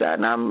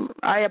understand.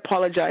 I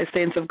apologize,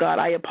 saints of God.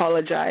 I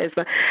apologize.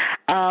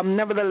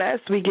 Nevertheless,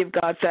 we give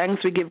God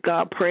thanks. We give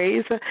God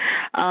praise.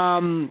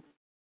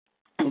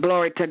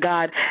 Glory to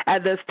God.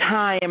 At this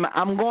time,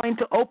 I'm going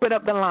to open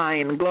up the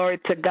line. Glory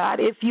to God.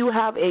 If you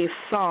have a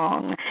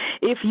song,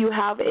 if you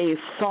have a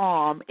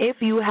psalm,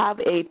 if you have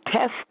a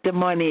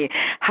testimony,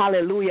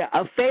 hallelujah,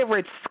 a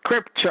favorite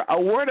scripture, a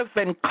word of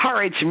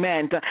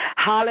encouragement,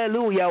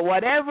 hallelujah,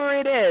 whatever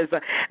it is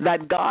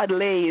that God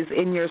lays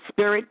in your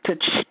spirit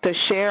to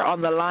share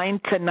on the line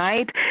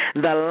tonight,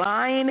 the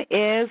line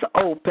is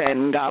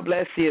open. God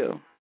bless you.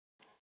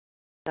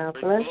 God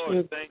bless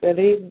you. Good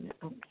evening.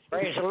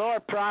 Praise the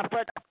Lord,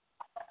 prophet.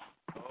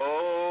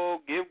 Oh,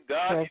 give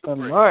God Praise the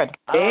praise. Lord.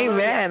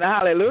 Amen.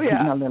 Hallelujah.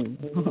 Hallelujah.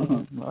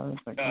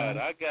 God,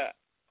 I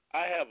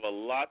have a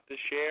lot to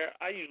share.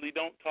 I usually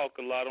don't talk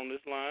a lot on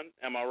this line.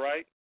 Am I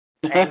right?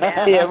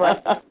 Yeah, right.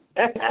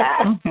 I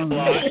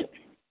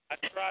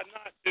try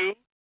not to.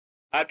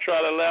 I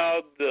try to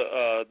allow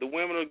the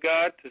women of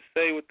God to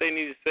say what they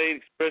need to say,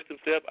 express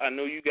themselves. I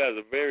know you guys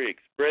are very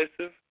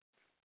expressive,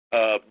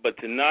 but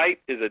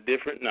tonight is a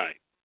different night.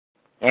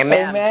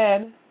 Amen.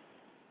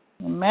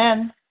 Amen.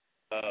 Amen.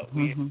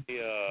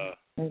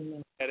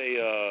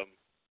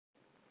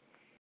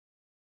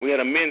 We had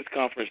a men's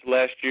conference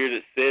last year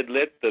that said,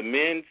 "Let the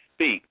men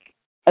speak."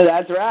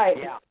 That's right.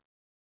 Yeah.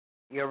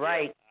 You're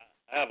right.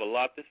 I have a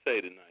lot to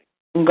say tonight.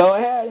 Go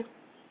ahead.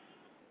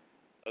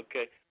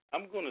 Okay,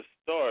 I'm going to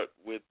start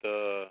with,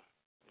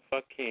 if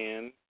I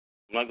can,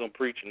 I'm not going to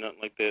preach or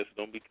nothing like that, so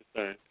don't be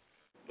concerned.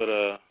 But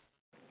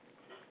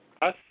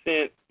I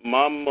sent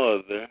my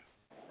mother,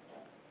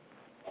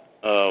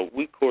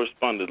 we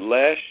corresponded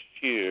last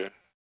year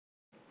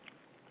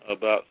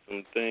about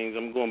some things.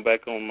 I'm going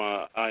back on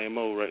my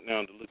IMO right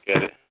now to look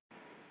at it.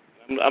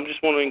 I'm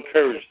just want to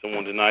encourage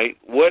someone tonight.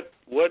 What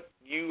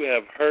you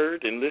have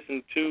heard and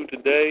listened to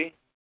today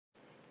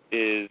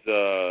is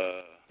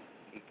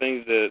some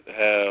things that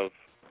have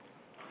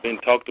been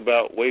talked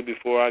about way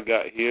before I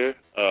got here.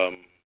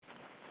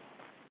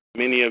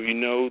 Many of you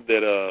know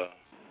that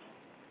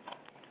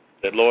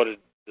the Lord has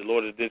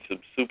did some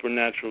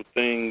supernatural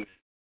things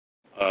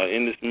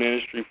in this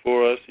ministry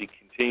for us. He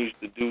continues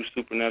to do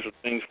supernatural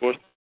things for us.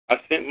 I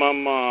sent my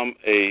mom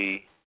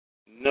a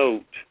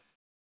note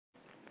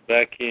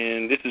back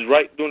in, this is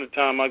right during the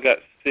time I got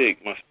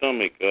sick. My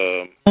stomach,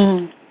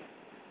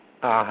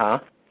 Uh-huh. I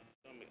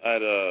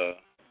had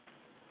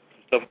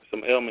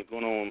some ailment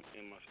going on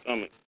in my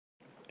stomach.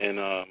 And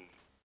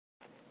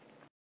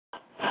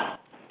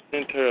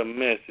sent her a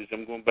message.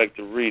 I'm going back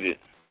to read it.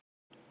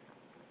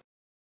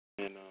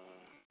 And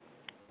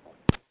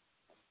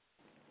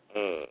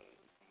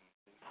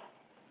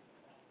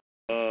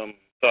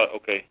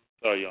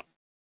sorry, y'all.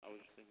 I was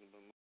thinking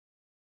about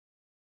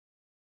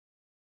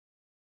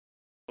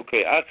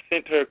okay, I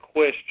sent her a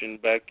question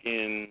back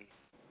in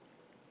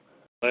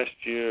last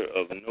year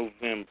of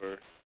November,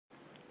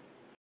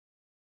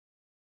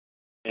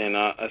 and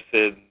I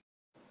said,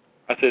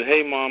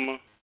 "Hey, Mama,"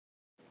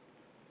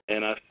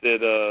 and I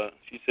said,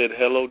 she said,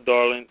 "Hello,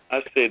 darling."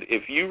 I said,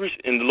 "If you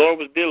and the Lord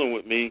was dealing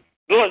with me,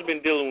 the Lord's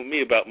been dealing with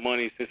me about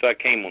money since I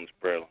came on this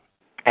prayer line."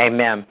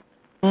 Amen.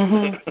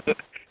 Mm-hmm.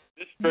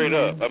 Just straight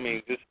up. I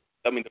mean,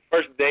 the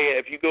first day,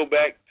 if you go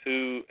back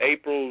to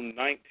April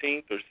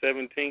 19th or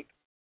 17th,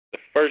 the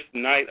first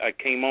night I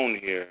came on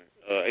here,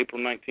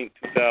 April 19th,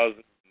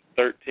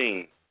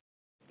 2013,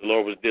 the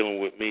Lord was dealing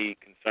with me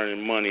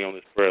concerning money on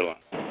this prayer line.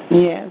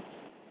 Yes.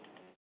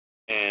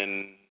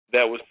 And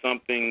that was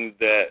something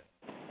that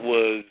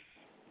was,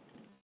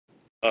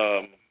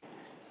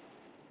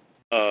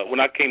 when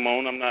I came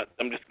on, I'm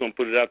just going to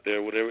put it out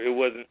there, whatever, it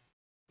wasn't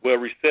well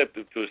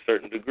receptive to a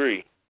certain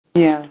degree.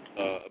 Yeah.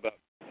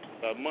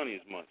 About money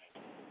as much.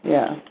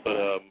 Yeah.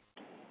 But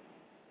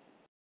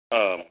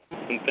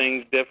some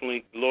things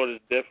definitely, the Lord has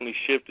definitely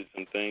shifted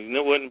some things. And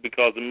it wasn't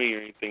because of me or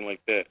anything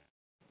like that,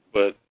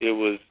 but it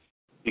was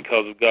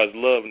because of God's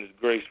love and His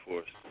grace for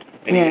us.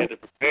 And He had to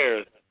prepare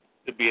us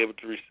to be able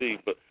to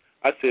receive. But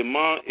I said,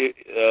 Mom,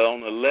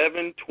 on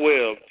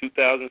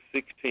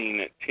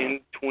 11/12/2016 at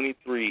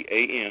 10:23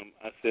 a.m.,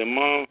 I said,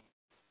 Mom,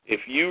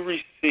 if you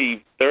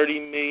received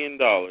 $30 million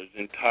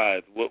in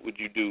tithes, what would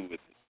you do with it?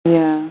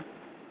 Yeah.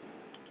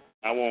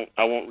 I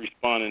won't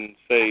respond and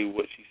say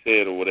what she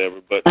said or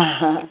whatever, but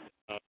I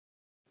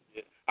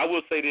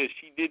will say this.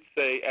 She did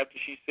say, after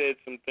she said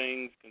some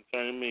things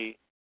concerning me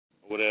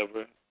or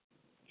whatever,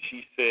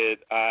 she said,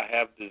 I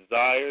have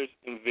desires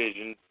and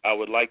visions. I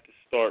would like to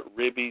start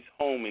Ribby's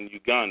home in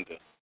Uganda.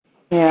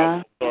 Yeah. I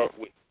would start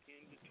with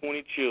 10 to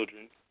 20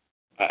 children.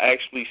 I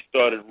actually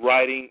started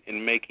writing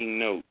and making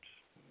notes.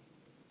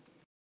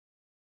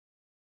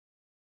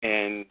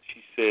 And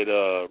she said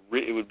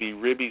it would be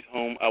Ribby's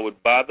home. I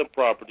would buy the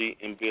property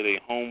and build a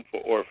home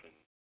for orphans.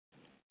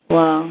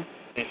 Wow.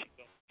 And she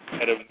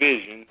had a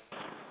vision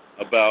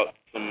about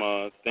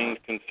some things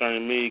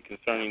concerning me,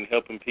 concerning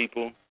helping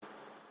people,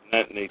 and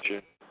that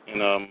nature.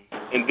 And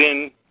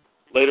then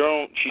later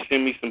on, she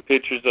sent me some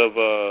pictures of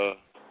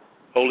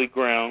holy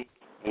ground,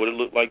 what it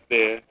looked like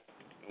there,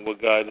 and what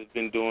God has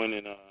been doing,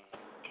 and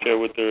share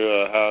with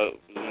her how it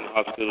was in the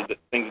hospital,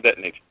 things of that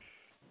nature.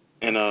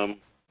 And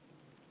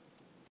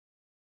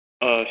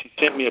she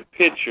sent me a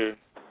picture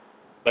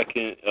back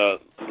in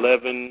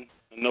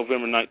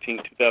November 19,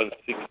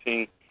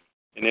 2016,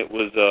 and it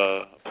was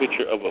a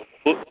picture of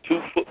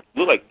looked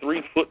like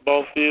 3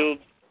 football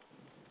fields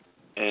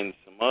and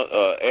some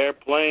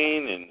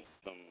airplane and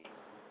some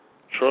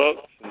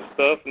trucks and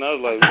stuff, and I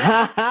was like,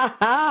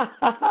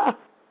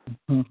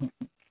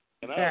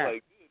 and I was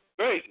like, good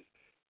gracious.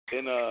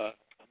 And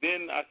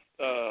then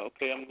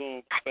okay, I'm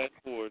going to fast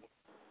forward.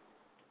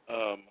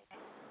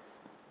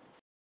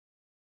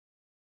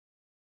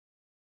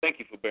 Thank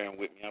you for bearing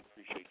with me. I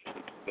appreciate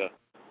you.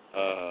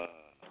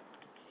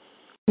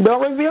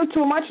 Don't reveal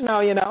too much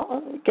now,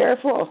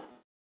 Careful.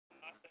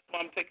 That's why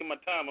I'm taking my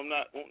time. I'm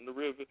not wanting to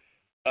reveal.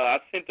 I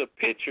sent a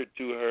picture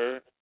to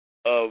her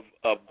of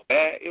a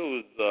bag. It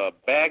was a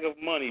bag of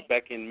money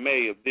back in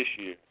May of this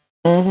year.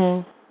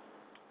 Mhm.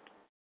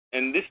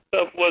 And this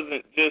stuff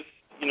wasn't just,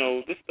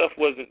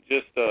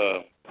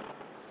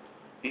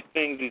 these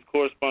things, these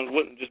correspondence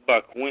wasn't just by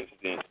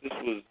coincidence. This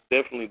was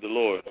definitely the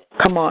Lord.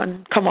 Come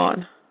on.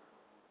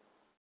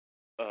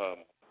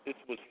 This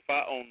was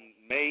on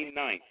May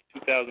 9th,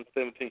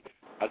 2017.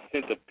 I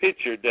sent a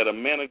picture that a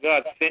man of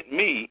God sent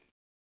me,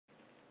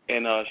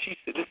 and she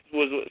said, this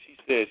was what she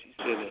said. She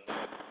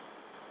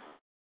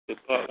said,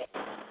 Pop,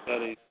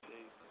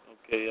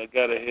 okay, I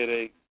got a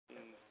headache.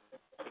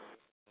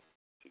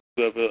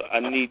 I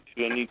need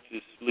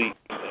to sleep.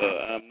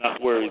 I'm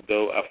not worried,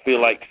 though. I feel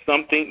like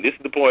something, this is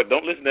the point,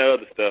 don't listen to that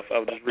other stuff. I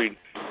was just reading.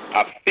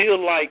 I feel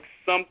like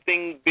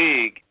something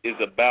big is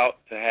about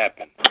to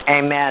happen.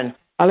 Amen.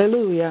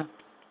 Hallelujah.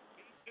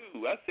 Me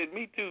too. I said,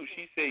 me too.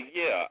 She said,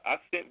 yeah. I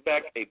sent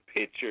back a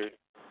picture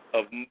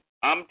of,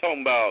 I'm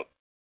talking about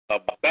a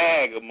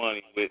bag of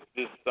money with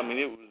this. I mean,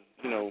 it was,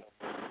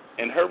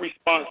 and her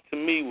response to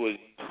me was,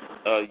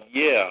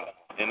 yeah.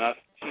 And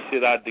she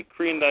said, I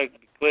decree and I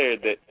declare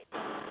that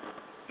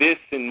this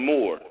and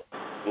more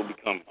will be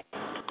coming.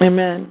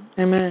 Amen.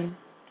 Amen.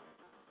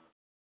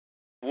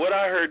 What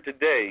I heard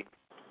today,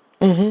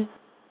 Mhm.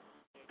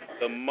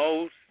 the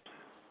most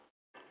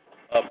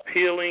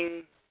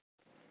appealing,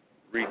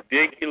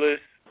 ridiculous,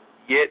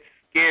 yet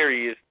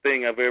scariest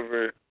thing I've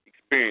ever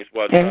experienced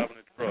while driving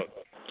a truck.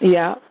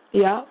 Yeah.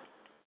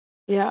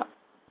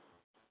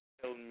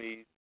 Telling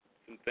me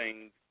some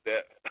things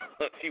that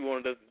she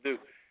wanted us to do.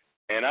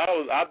 And I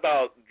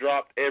about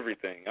dropped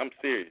everything. I'm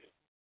serious.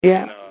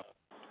 Yeah. And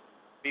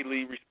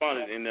immediately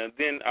responded, and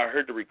then I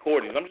heard the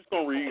recordings. I'm just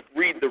going to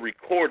read the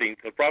recording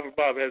because Prophet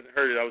Bob hasn't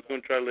heard it. I was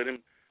going to try to let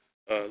him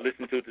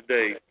listen to it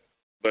today.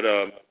 But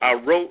I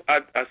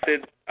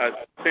sent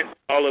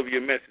all of you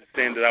a message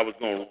saying that I was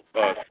going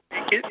to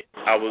speak it.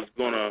 I was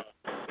going to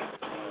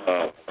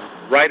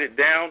write it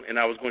down, and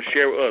I was going to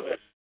share with others.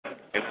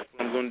 And that's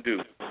what I'm going to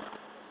do.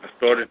 I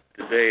started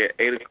today at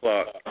 8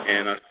 o'clock,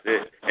 and I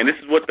said, and this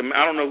is what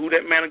I don't know who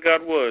that man of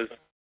God was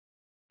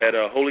at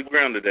Holy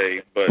Ground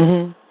today, but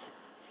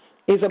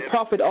he's a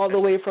prophet all the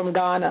way from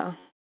Ghana.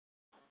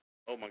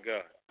 Oh, my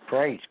God.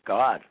 Praise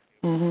God.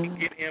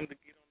 Get him to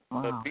get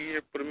on be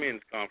here for the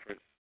men's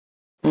conference.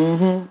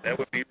 That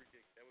would be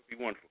ridiculous. That would be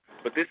wonderful.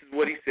 But this is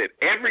what he said.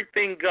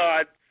 Everything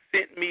God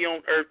sent me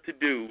on earth to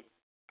do,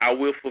 I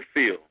will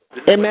fulfill.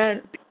 This is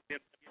Amen.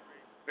 What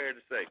fair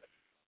to say.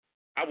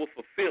 I will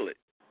fulfill it.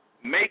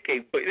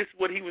 This is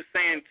what he was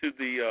saying to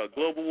the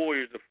global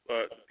warriors, of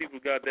the people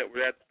of God that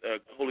were at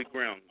Holy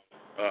Ground,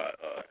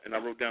 and I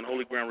wrote down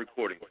Holy Ground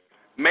recording.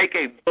 Make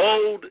a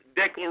bold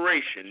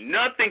declaration.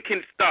 Nothing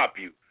can stop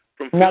you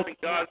from fulfilling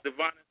God's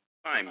divine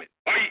assignment.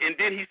 And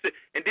then he said,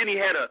 and then he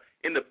had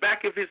in the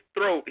back of his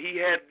throat, he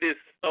had this.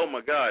 Oh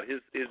my God,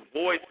 his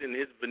voice and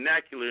his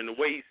vernacular and the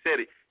way he said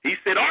it. He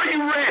said, "Are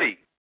you ready?"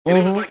 And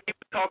it was like he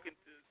was talking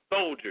to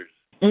soldiers.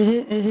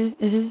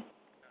 And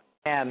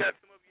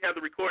Some of you have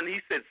the recording.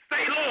 He said,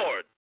 "Say,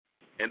 Lord,"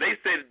 and they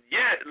said,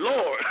 "Yeah,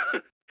 Lord."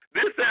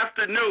 This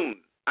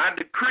afternoon, I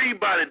decree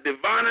by the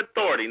divine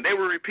authority, and they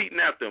were repeating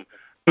after him.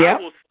 I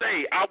will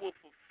say, I will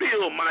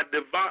fulfill my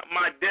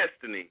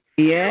destiny.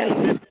 Yes.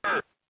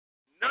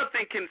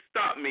 Nothing can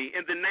stop me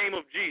in the name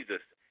of Jesus.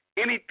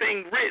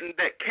 Anything written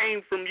that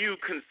came from you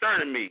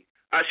concerning me,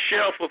 I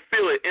shall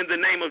fulfill it in the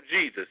name of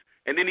Jesus.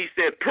 And then he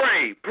said,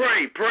 pray,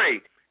 pray,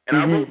 pray. And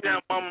I wrote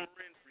down Mama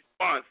Marin's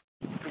response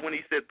to when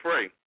he said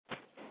pray.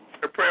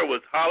 Her prayer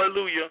was,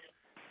 hallelujah,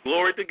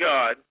 glory to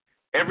God.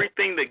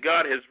 Everything that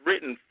God has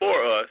written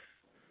for us,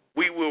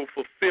 we will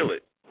fulfill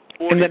it.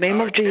 In the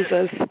name of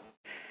Jesus.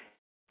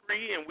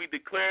 And we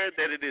declare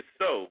that it is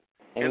so.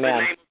 Amen. In the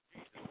name of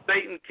Jesus,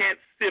 Satan can't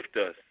sift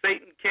us.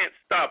 Satan can't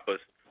stop us.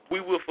 We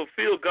will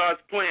fulfill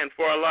God's plan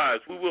for our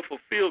lives. We will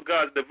fulfill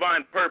God's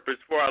divine purpose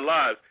for our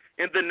lives.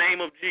 In the name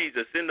of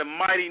Jesus, in the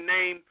mighty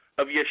name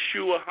of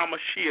Yeshua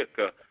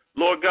HaMashiach.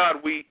 Lord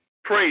God, we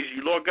praise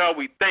you. Lord God,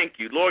 we thank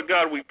you. Lord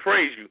God, we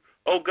praise you.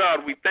 Oh,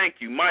 God, we thank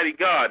you. Mighty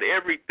God,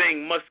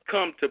 everything must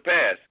come to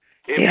pass.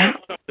 It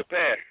must come to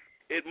pass.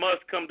 It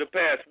must come to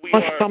pass.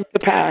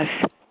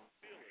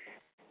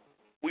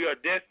 We are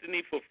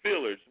destiny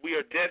fulfillers. We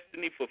are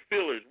destiny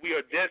fulfillers. We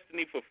are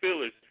destiny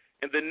fulfillers.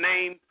 In the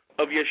name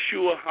of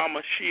Yeshua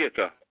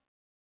HaMashiach.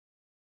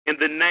 In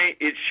the name,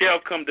 it shall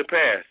come to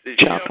pass. It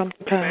shall come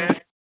to pass.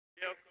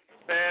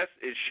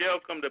 It shall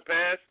come to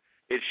pass.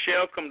 It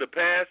shall come to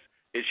pass.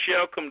 It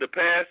shall come to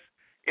pass.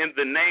 In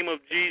the name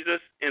of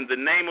Jesus. In the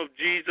name of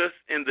Jesus.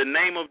 In the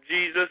name of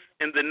Jesus.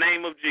 In the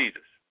name of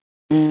Jesus.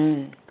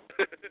 Mm.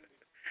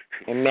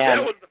 Amen.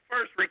 That was the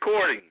first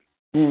recording.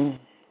 Mm.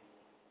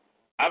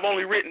 I've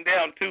only written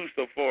down 2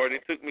 so far, and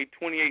it took me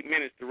 28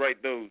 minutes to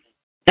write those.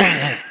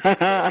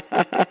 I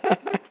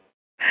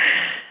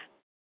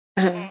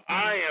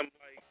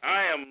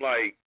am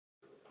like,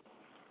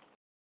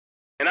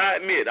 and I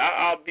admit,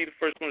 I'll be the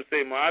first one to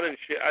say, I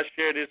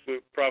shared this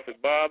with Prophet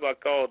Bob. I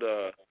called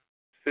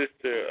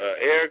Sister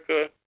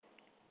Erica.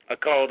 I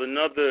called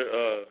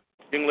another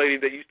young lady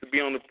that used to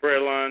be on the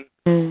prayer line,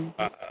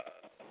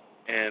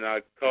 and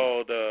I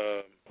called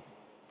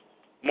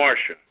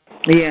Marsha.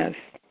 Yes.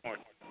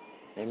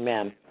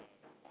 Amen.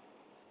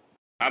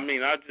 I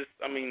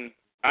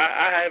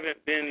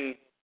haven't been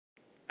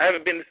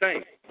the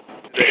same.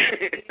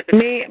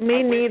 Me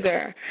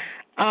neither.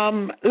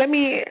 Let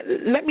me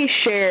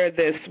share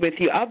this with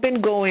you. I've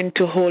been going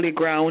to Holy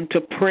Ground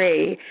to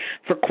pray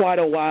for quite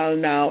a while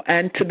now,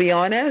 and to be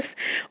honest,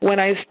 when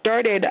I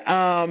started,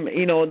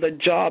 the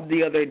job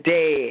the other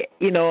day,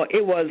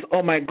 it was,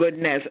 oh my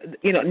goodness,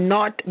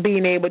 not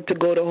being able to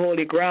go to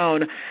Holy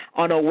Ground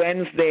on a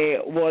Wednesday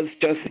was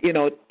just,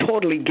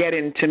 totally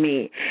getting to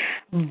me,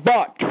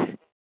 but.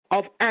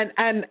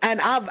 And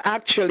I've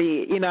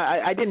actually,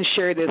 I didn't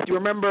share this. You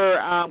remember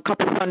a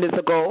couple of Sundays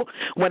ago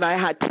when I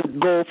had to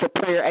go for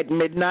prayer at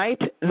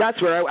midnight? That's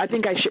where I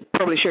think I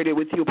probably shared it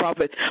with you,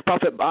 Prophet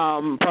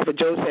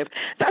Joseph.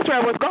 That's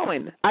where I was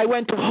going. I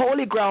went to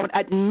Holy Ground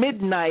at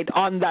midnight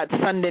on that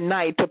Sunday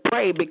night to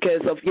pray because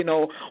of,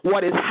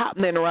 what is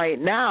happening right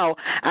now.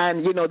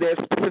 And, there's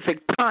specific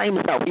times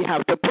that we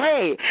have to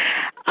pray.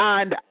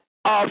 And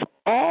of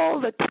all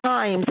the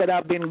times that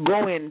I've been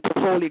going to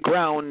Holy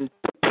Ground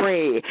to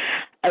pray,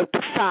 to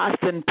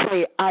fast and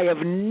pray, I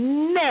have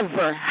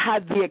never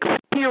had the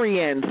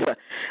experience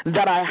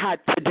that I had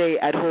today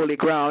at Holy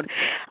Ground.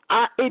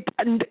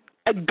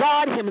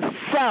 God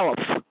himself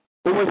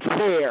was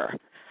there.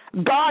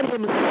 God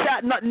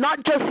himself,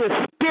 not just his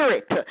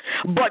spirit,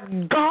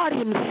 but God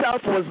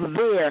himself was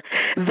there.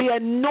 The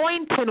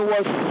anointing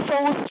was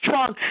so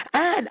strong,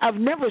 and I've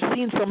never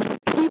seen so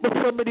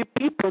many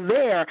people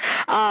there.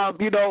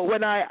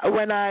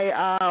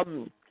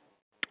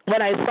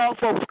 When I saw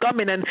folks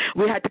coming and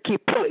we had to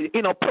keep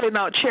pulling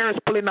out chairs,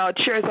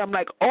 I'm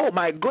like, oh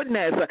my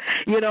goodness,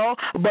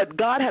 but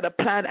God had a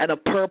plan and a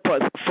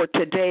purpose for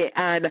today,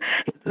 and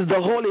the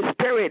Holy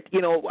Spirit,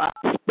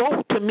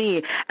 spoke to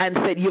me and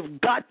said, you've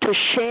got to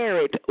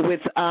share it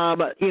with,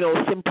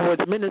 Simple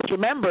Words Ministry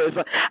members,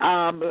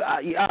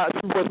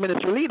 Simple Words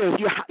Ministry leaders.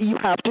 You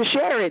have to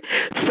share it.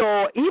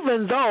 So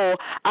even though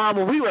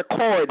we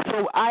record,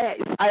 so I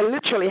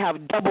literally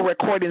have double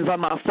recordings on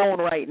my phone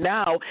right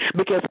now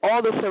because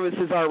all the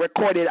services are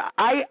recorded.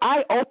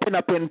 I open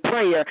up in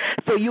prayer,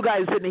 so you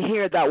guys didn't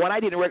hear that one. I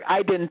didn't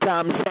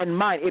send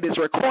mine. It is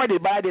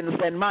recorded, but I didn't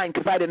send mine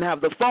because I didn't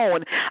have the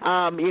phone.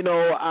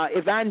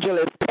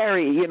 Evangelist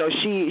Perry,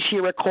 she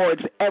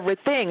records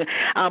everything,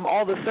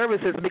 all the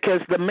services,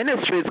 because the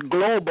ministry is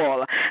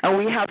global, and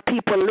we have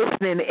people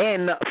listening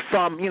in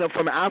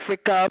from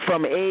Africa,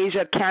 from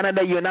Asia,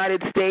 Canada,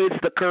 United States,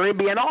 the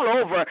Caribbean, all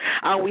over.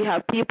 We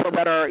have people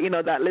that are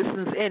that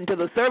listens in to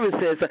the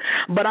services.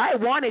 But I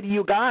wanted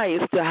you guys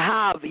to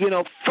have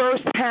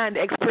first-hand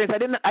experience.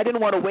 I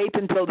didn't want to wait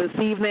until this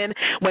evening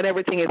when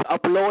everything is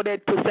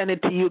uploaded to send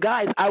it to you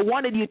guys. I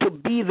wanted you to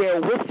be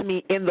there with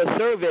me in the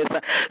service,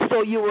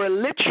 so you were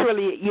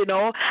literally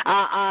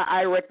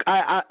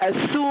as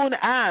soon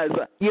as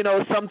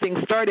something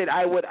started,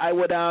 I would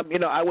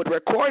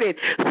record it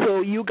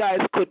so you guys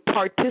could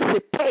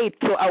participate.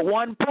 So at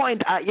one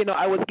point,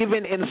 I was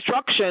given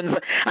instructions,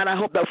 and I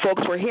hope that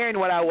folks were hearing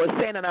what I was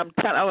saying. And I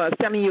was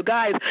telling you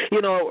guys,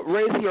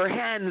 raise your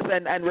hands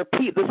and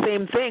repeat the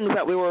same things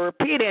that we were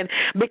repeating,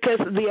 because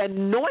the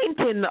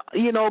anointing,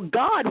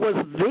 God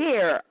was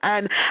there,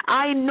 and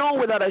I know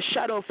without a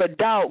shadow of a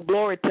doubt,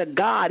 glory to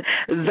God,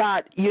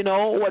 that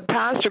what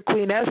Pastor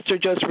Queen Esther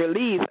just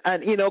released,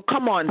 and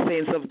come on,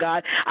 saints of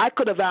God, I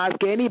could have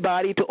asked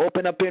anybody to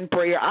open up in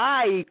prayer.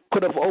 I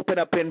could have opened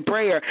up in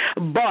prayer,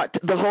 but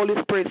the Holy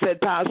Spirit said,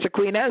 Pastor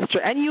Queen Esther,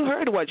 and you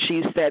heard what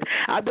she said.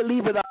 I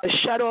believe without a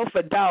shadow of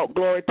a doubt,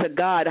 glory to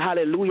God,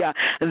 hallelujah,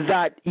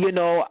 that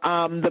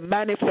the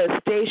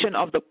manifestation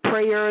of the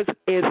prayers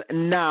is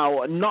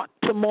now, not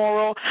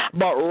tomorrow,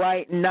 but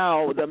right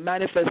now, the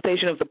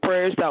manifestation of the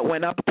prayers that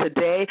went up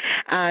today,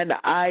 and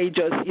I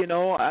just,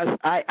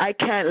 I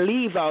can't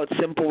leave out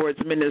Simple Words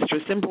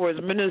Ministry. Simple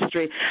Words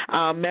Ministry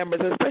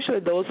members, especially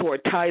those who are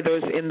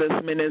tithers in this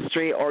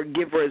ministry or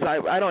givers.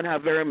 I don't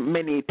have very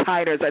many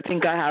tithers. I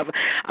think I have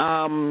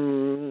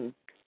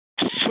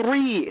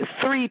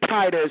three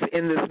tithers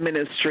in this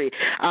ministry.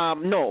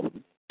 No,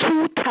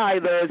 2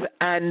 tithers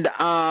and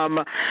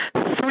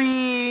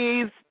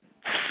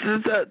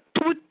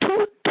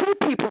two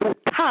people who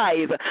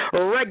tithe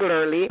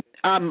regularly,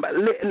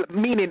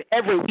 meaning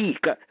every week.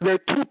 There are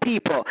 2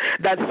 people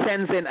that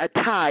sends in a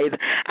tithe,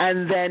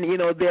 and then,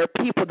 there are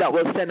people that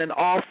will send an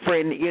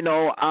offering,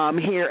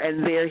 here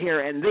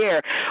and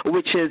there,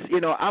 which is,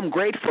 I'm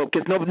grateful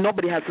because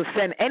nobody has to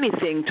send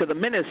anything to the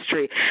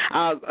ministry.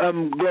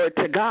 Glory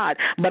to God.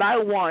 But I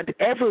want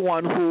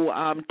everyone who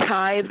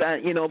tithe,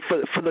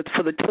 for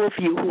the 2 of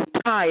you who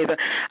tithe,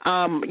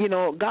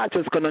 God's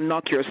just going to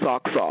knock your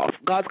socks off.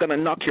 God's going to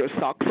knock your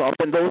socks off.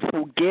 And those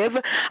who give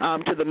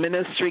to the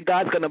ministry,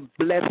 God's going to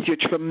bless you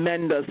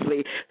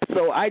tremendously.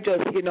 So I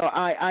just,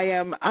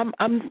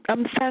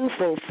 I'm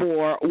thankful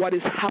for what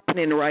is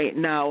happening right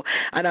now,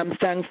 and I'm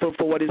thankful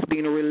for what is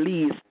being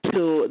released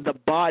to the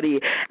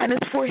body, and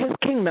it's for His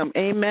kingdom,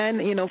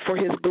 amen. For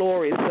His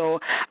glory. So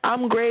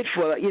I'm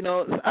grateful.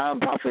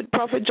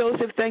 Prophet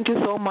Joseph, thank you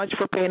so much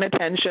for paying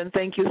attention.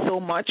 Thank you so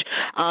much,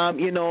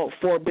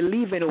 for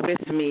believing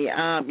with me.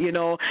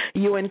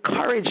 You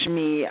encourage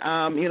me,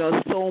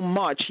 so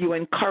much. You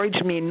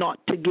encourage me not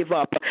to give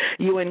up.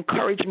 You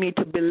encourage me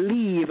to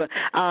believe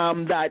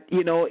that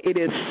it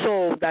is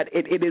so, that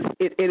it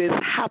is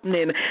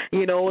happening.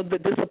 The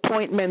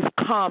disappointments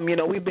come.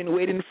 We've been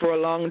waiting for a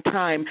long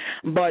time,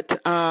 but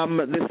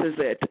this is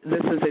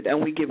it,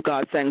 and we give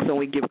God thanks and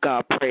we give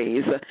God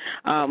praise.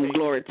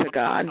 Glory to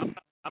God.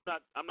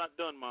 I'm not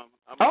done, Mom.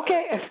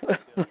 Okay.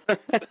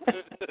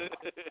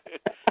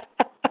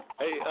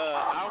 Hey,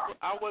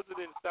 I wasn't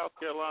in South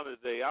Carolina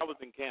today. I was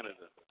in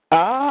Canada.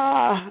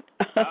 I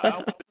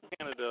was in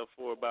Canada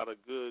for about a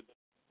good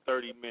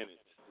 30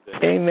 minutes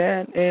today.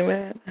 Amen.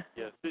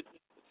 Yeah,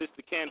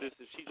 Sister Candace,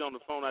 if she's on the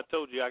phone, I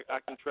told you I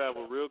can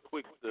travel real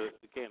quick to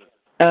Canada.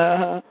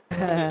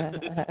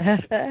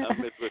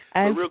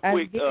 But real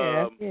quick,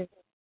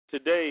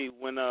 today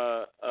when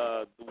the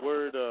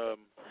word, the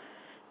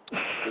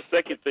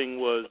second thing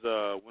was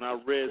when I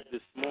read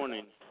this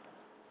morning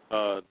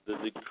the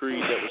decree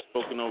that was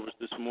spoken over us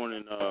this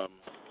morning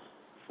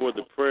for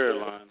the prayer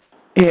line.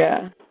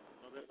 Yeah.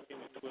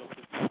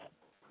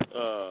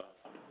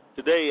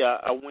 Today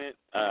I went.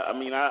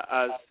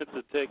 I sent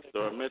a text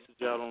or a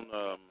message out on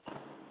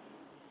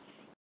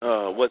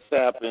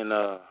WhatsApp, and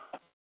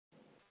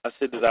I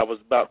said that I was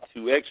about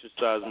to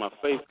exercise my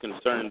faith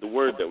concerning the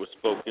word that was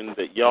spoken,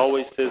 that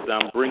Yahweh says that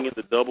I'm bringing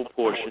the double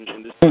portion.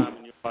 In this time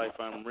in your life,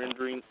 I'm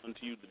rendering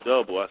unto you the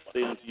double. I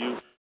say unto you,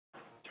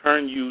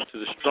 turn you to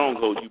the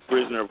stronghold, you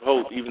prisoner of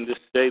hope. Even this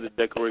day, the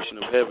declaration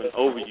of heaven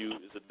over you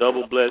is a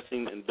double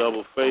blessing and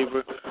double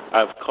favor.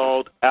 I've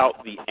called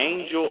out the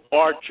angel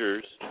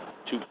archers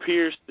to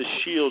pierce the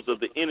shields of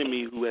the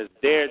enemy who has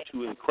dared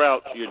to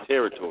encroach your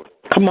territory.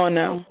 Come on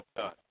now.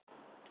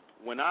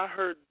 When I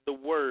heard the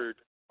word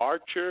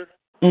archer,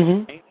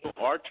 angel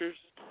archers,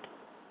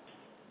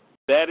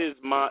 that is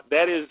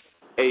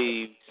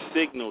a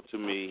signal to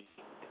me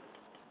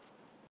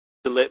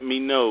to let me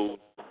know.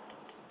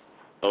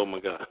 Oh my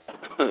God,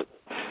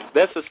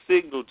 that's a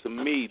signal to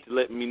me to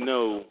let me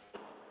know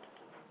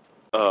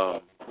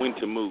when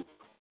to move.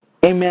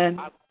 Amen.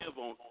 I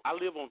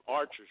live on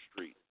Archer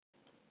Street.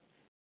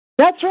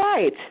 That's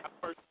right.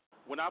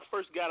 When I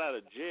first got out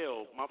of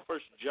jail, my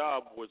first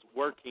job was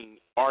working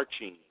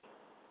arching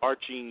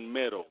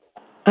metal.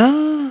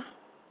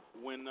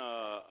 When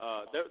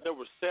there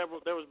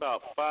was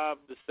about 5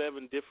 to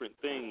 7 different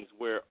things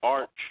where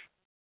arch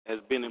has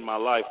been in my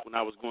life when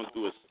I was going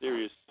through a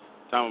serious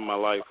time in my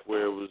life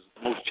where it was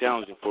most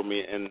challenging for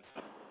me, and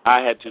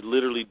I had to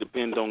literally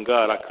depend on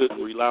God. I couldn't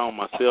rely on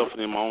myself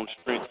and in my own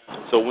strength.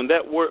 So when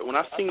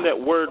I seen that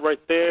word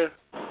right there,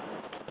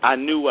 I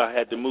knew I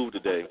had to move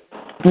today.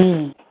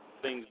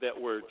 Things that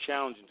were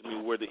challenging to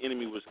me, where the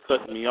enemy was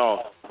cutting me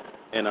off.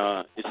 And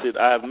it said,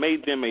 I have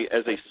made them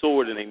as a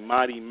sword and a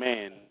mighty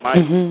man,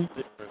 mighty to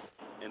deliver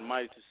and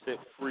mighty to set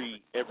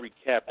free every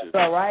captive.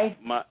 All right.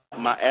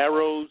 My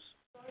arrows,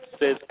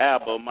 says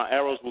Abba, my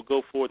arrows will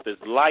go forth as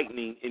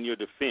lightning in your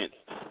defense.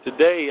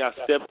 Today I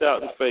stepped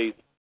out in faith.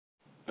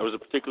 There was a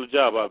particular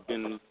job I've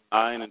been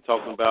eyeing and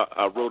talking about.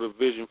 I wrote a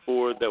vision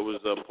for it that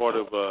was a part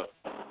of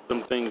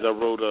some things I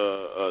wrote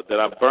that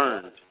I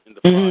burned in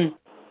the fire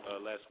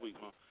last week.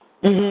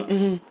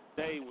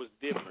 Today was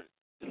different.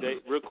 Today,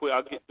 real quick,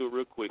 I'll get through it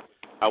real quick.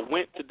 I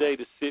went today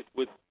to sit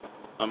with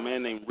a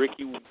man named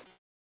Ricky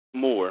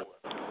Moore,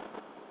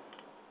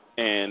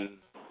 and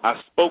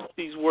I spoke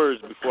these words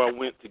before I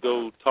went to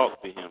go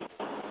talk to him.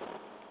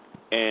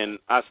 And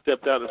I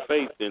stepped out of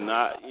faith, and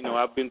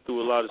I've been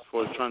through a lot as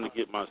far as trying to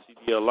get my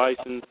CDL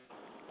license,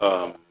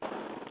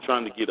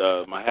 trying to get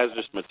my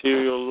hazardous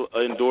material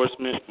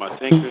endorsement, my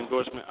tanker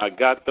endorsement. I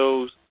got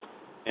those,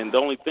 And the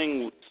only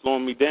thing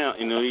slowing me down,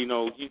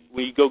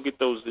 when you go get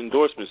those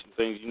endorsements and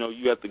things,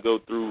 you have to go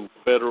through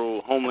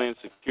federal Homeland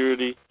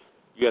Security.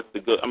 You have to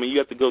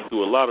go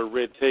through a lot of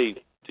red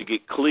tape to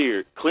get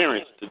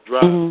clearance to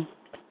drive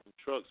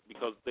trucks,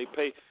 because they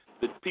pay.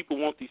 The people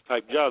want these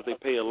type jobs. They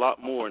pay a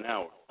lot more an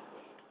hour.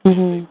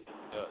 The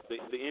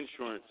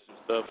insurance and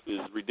stuff is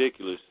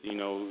ridiculous.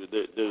 You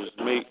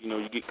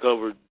get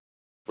covered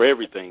for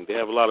everything. They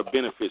have a lot of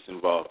benefits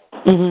involved.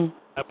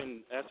 I've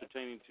been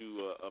ascertaining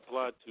to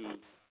apply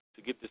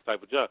to get this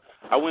type of job.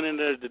 I went in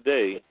there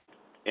today,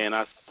 and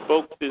I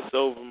spoke this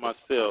over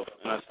myself,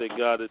 and I said,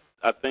 God,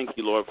 I thank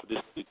you, Lord, for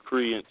this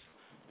decreance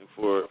and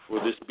for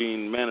this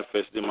being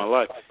manifested in my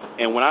life.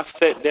 And when I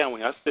sat down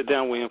with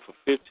him for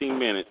 15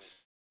 minutes,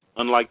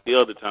 unlike the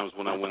other times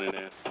when I went in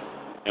there,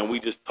 and we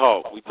just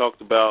talked. We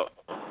talked about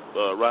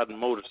riding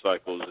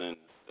motorcycles and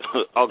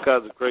all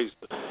kinds of crazy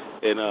stuff.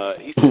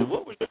 And he said,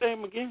 what was your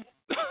name again?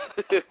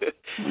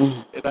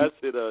 And I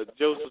said,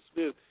 Joseph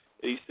Smith.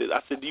 I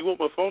said, do you want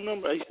my phone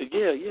number? He said,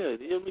 yeah,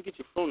 let me get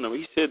your phone number.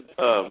 He said,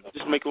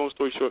 just make a long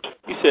story short,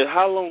 he said,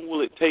 how long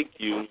will it take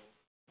you,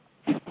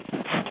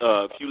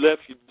 if you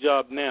left your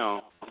job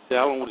now, he said,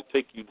 how long would it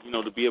take you,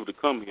 to be able to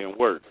come here and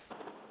work?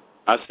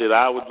 I said,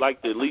 I would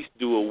like to at least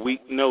do a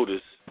week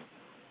notice,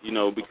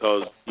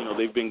 because,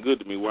 they've been good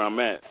to me where I'm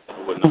at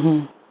or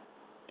whatnot.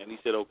 And he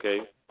said, okay.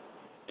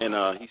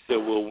 And he said,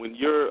 well, when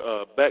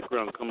your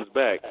background comes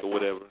back or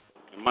whatever,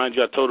 and mind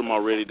you, I told him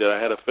already that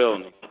I had a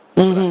felony,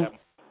 but I have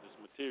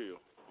this material,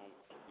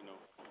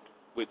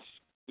 which,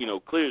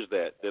 clears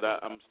that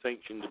I'm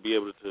sanctioned to be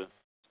able to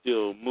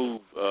still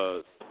move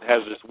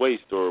hazardous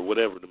waste or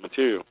whatever, the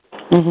material.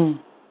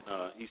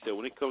 He said,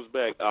 when it comes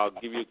back, I'll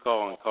give you a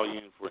call and call you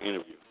in for an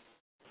interview.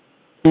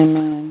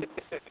 Amen.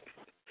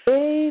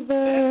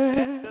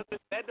 Favor.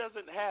 That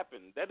doesn't happen.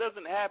 That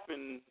doesn't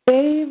happen.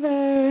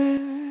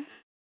 Favor.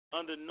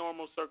 Under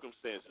normal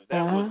circumstances.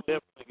 That was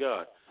definitely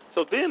God.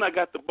 So then I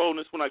got the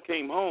bonus when I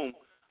came home.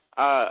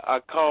 I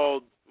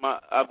called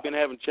I've been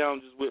having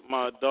challenges with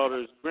my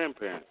daughter's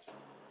grandparents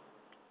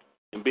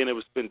and being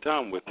able to spend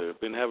time with her.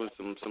 Been having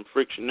some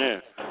friction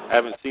there. I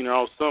haven't seen her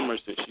all summer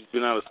since she's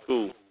been out of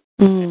school.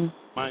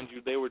 Mind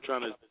you, they were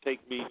trying to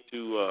take me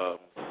to.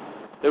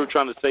 They were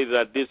trying to say that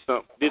I did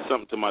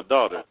something to my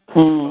daughter.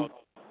 Called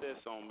this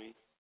on me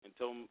and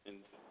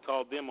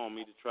called them on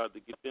me to try to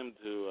get them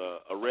to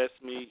arrest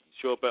me,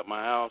 show up at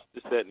my house,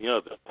 this, that, and the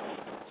other.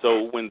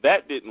 So when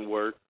that didn't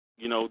work,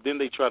 then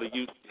they tried to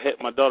use.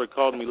 My daughter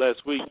called me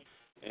last week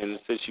and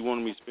said she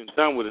wanted me to spend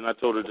time with her, and I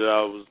told her that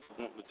I was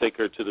wanting to take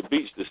her to the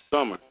beach this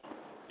summer.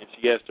 And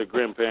she asked her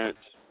grandparents,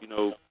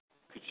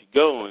 could she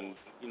go? And,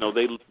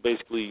 they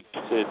basically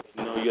said,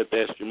 you have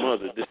to ask your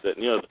mother, this, that,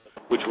 and the other,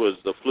 which was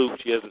a fluke.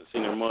 She hasn't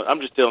seen her mother. I'm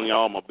just telling you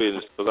all my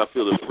business because I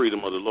feel the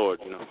freedom of the Lord,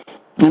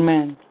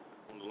 Amen.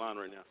 On the line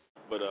right now.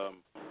 But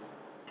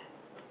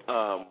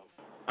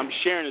I'm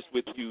sharing this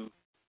with you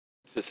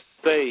to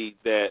say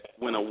that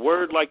when a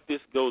word like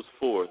this goes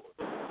forth,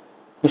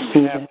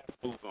 you have to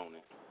move on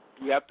it.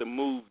 You have to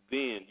move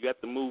then. You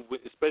have to move,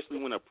 especially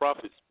when a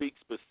prophet speaks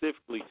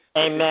specifically.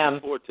 Amen.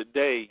 For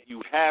today,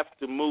 you have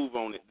to move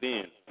on it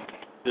then.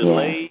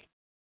 Delayed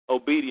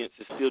obedience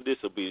is still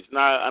disobedience.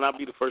 Now, and I'll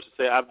be the first to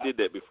say I've did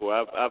that before.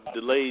 I've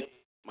delayed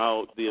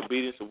the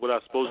obedience of what I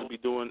was supposed to be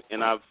doing,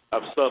 and I've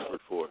suffered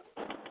for it.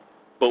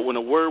 But when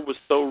a word was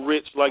so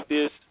rich like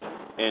this,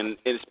 and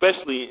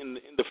especially in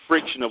the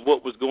friction of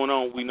what was going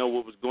on, we know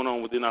what was going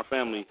on within our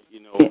family,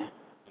 and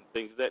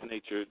things of that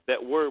nature.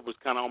 That word was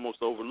kind of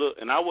almost overlooked,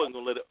 and I wasn't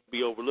going to let it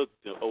be overlooked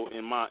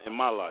in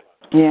my life.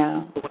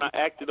 Yeah. So when I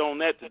acted on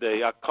that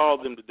today, I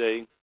called them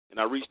today, and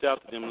I reached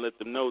out to them and let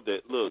them know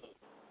that, look,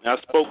 and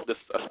I spoke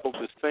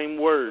the same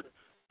word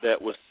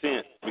that was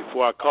sent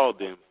before I called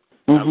them.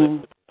 And I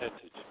left the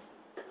message.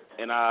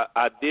 And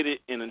I did it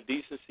in a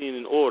decency and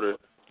in order.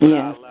 But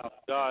I allowed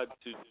God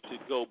to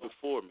go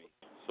before me,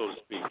 so to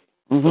speak.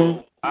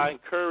 So I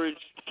encourage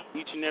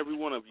each and every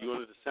one of you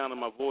under the sound of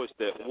my voice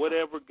that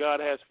whatever God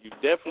has for you,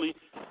 definitely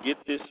get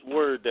this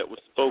word that was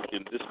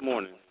spoken this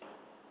morning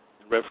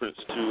in reference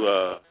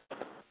to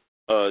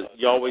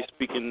Yahweh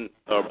speaking,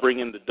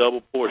 bringing the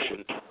double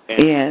portion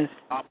and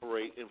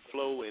operate and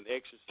flow and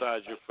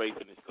exercise your faith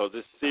in it because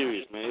it's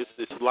serious, man.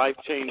 It's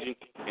life-changing,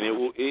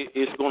 and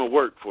it's going to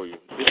work for you.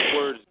 This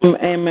word is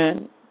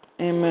Amen.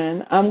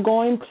 Amen. I'm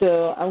going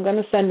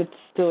to send it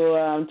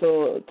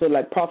to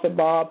like Prophet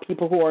Bob,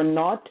 people who are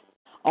not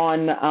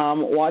on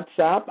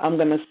WhatsApp. I'm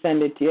going to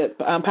send it to you.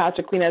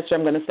 Pastor Queen Esther,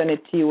 I'm going to send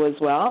it to you as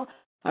well.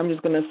 I'm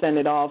just going to send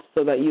it off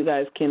so that you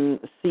guys can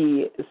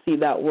see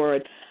that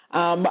word.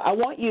 I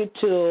want you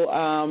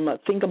to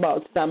think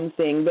about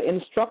something. The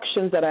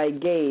instructions that I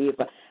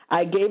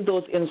gave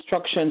those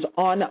instructions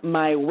on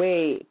my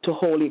way to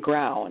holy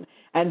ground.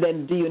 And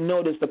then do you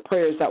notice the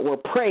prayers that were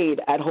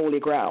prayed at holy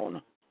ground?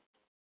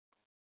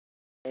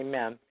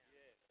 Amen.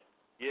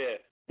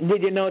 Yeah.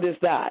 Did you notice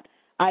that?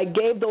 I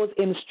gave those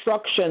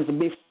instructions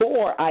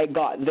before I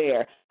got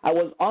there. I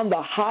was on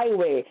the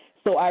highway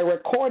So I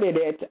recorded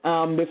it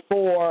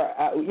before,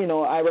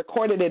 I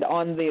recorded it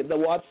on the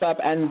WhatsApp,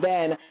 and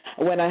then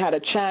when I had a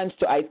chance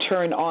to, I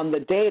turned on the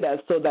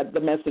data so that the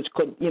message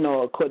could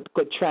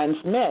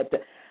transmit.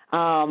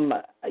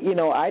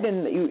 I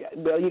didn't.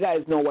 You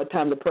guys know what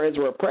time the prayers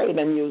were prayed,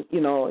 and you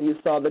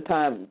saw the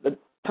time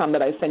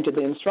that I sent you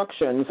the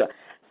instructions.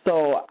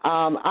 So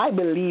I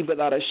believe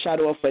without a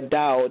shadow of a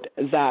doubt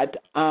that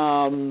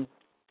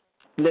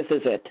this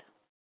is it.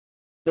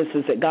 This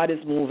is it. God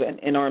is moving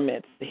in our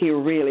midst. He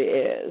really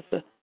is.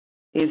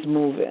 He's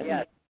moving.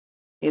 Yes.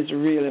 He's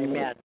really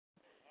moving.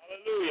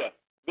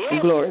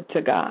 Hallelujah. Glory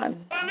to God.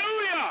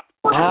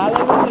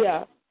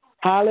 Hallelujah.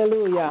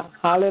 Hallelujah.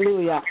 Hallelujah.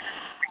 Hallelujah.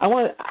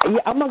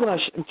 I'm not going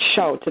to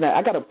shout tonight.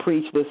 I got to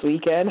preach this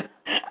weekend.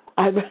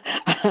 And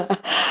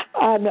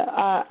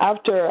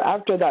after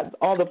that,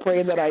 all the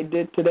praying that I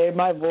did today,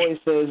 my voice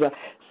is.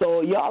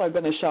 So y'all are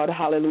going to shout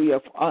hallelujah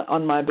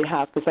on my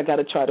behalf, because I got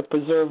to try to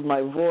preserve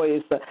my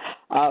voice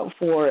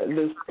for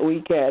this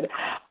weekend.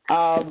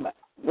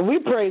 We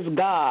praise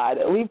God.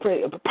 We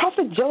pray.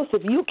 Prophet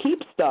Joseph, you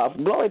keep stuff.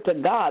 Glory to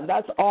God.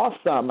 That's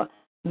awesome.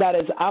 That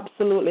is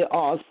absolutely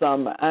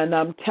awesome. And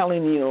I'm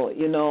telling you,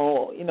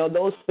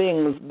 those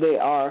things, they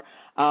are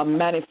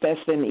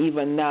manifesting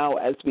even now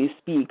as we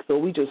speak. So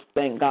we just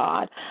thank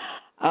God.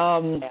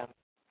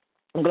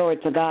 Glory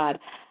to God.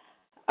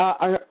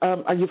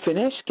 Are you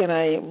finished? Can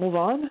I move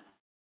on?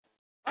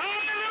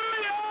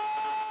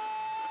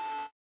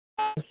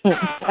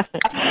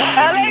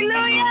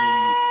 Hallelujah!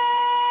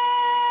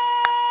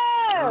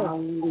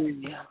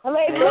 Hallelujah.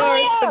 Hallelujah!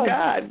 Glory to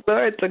God.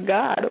 Glory to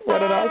God.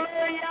 What an awesome.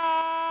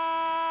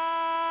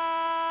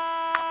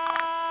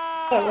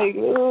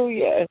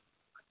 Hallelujah.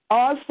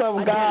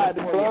 Awesome, God.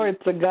 Glory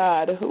to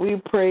God. We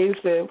praise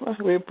Him.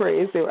 We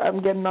praise Him.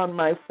 I'm getting on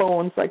my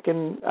phone so I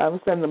can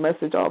send the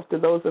message off to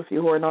those of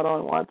you who are not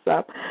on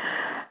WhatsApp.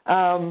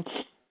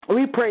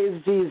 We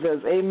praise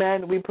Jesus.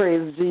 Amen. We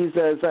praise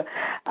Jesus.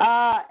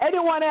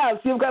 Anyone else?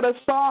 You've got a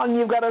song.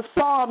 You've got a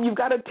psalm. You've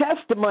got a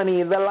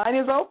testimony. The line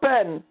is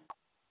open.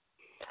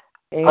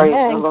 Amen. Praise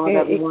the Lord,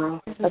 everyone.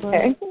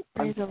 Okay.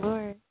 Praise the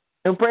Lord.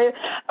 And praise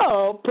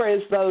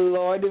the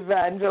Lord,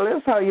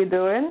 Evangelist. How you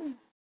doing?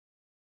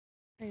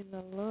 Praise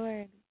the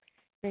Lord.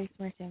 Grace,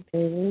 mercy, and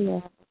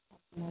Hallelujah.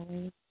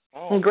 peace.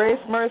 And grace,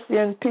 mercy,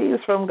 and peace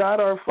from God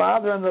our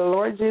Father and the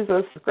Lord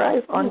Jesus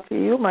Christ unto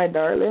you, my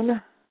darling.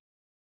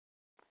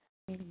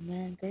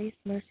 Amen. Grace,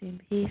 mercy,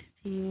 and peace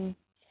to you,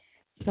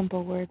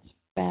 Simple Words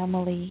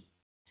family.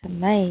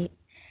 Tonight,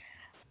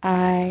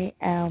 I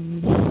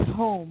am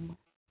home.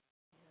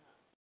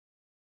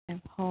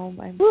 I'm home.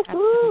 I'm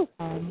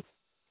home.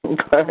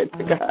 Glory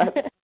to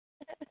God.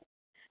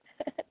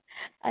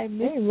 I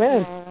miss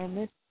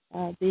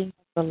being on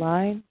the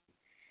line,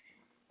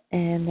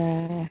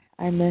 and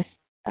I miss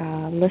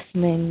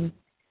listening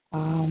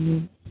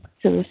to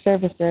the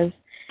services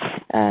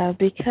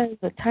because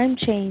the time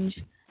change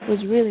was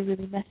really,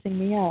 really messing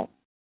me up.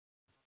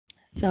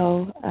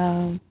 So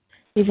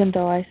even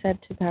though I said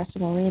to Pastor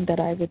Maureen that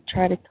I would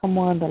try to come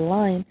on the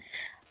line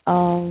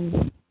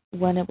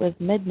when it was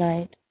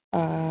midnight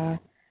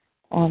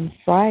on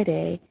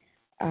Friday,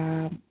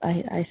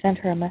 I sent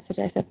her a message.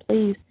 I said,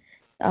 please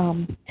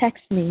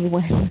text me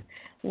when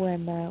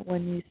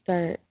you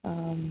start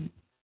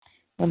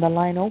when the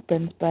line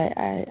opens. But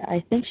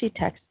I think she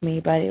texted me,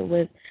 but it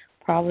was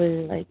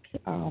probably like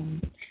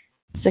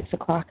 6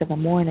 o'clock in the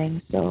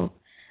morning, so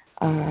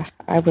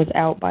I was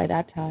out by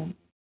that time.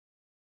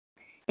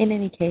 In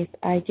any case,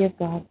 I give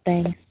God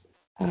thanks.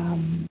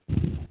 I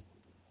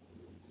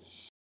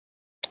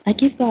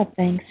give God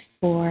thanks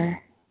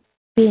for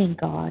being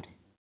God.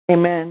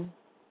 Amen.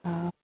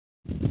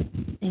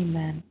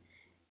 Amen.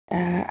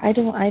 I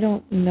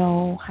don't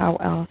know how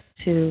else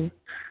to.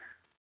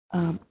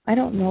 I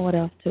don't know what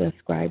else to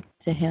ascribe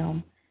to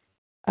Him,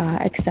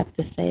 except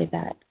to say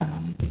that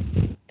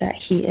that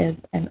He is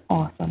an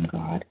awesome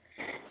God.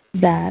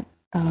 That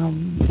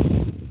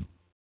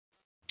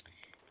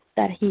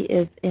He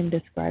is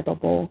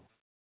indescribable,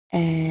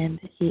 and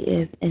He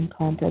is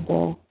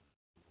incomparable,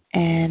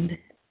 and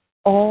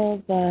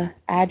all the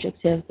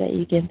adjectives that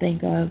you can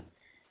think of,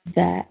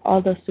 that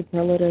all the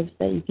superlatives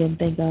that you can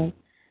think of,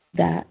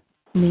 that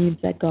means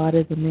that God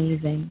is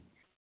amazing.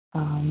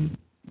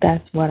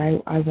 That's what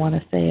I want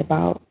to say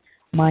about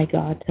my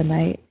God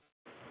tonight.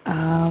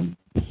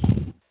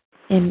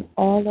 In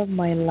all of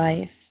my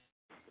life,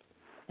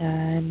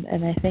 and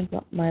I think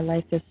my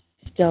life is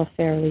still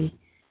fairly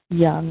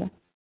young,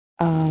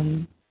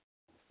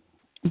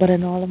 but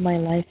in all of my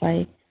life,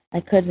 I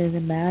couldn't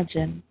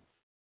imagine.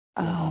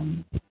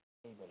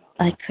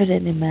 I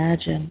couldn't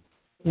imagine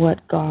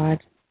what God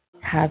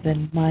has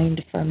in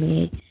mind for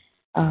me.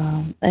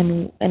 And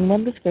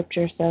when the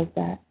scripture says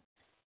that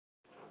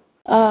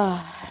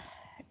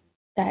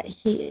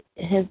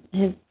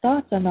his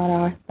thoughts are not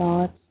our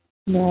thoughts,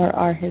 nor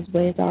are his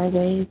ways our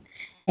ways,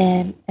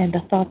 and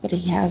the thoughts that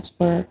he has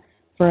for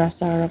us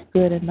are of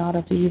good and not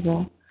of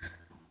evil,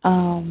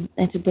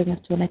 and to bring us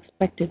to an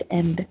expected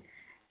end.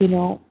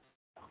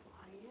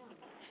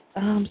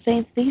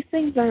 Saints, these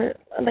things are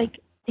like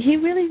he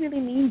really, really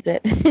means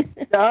it.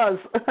 He does.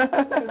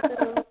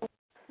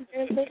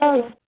 He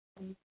does.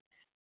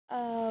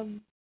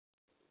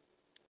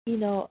 You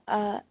know,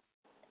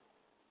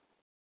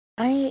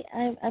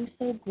 I'm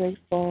so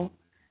grateful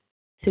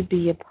to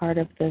be a part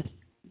of this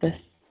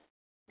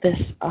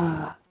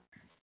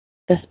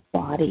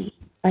body.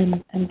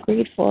 I'm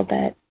grateful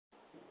that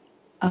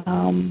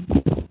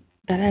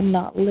that I'm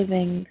not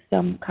living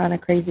some kind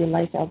of crazy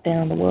life out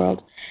there in the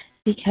world,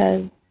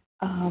 because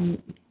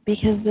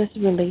this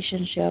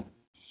relationship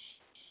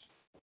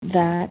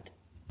that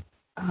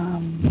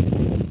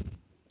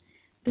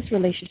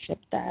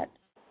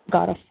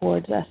God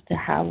affords us to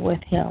have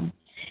with Him,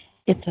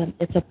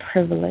 it's a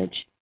privilege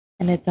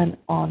and it's an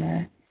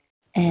honor,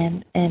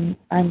 and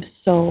I'm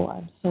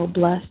so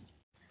blessed.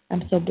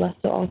 I'm so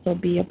blessed to also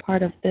be a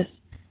part of this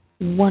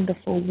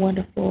wonderful,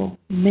 wonderful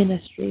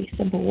ministry,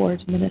 Simple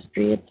Words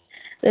Ministry.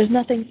 There's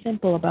nothing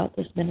simple about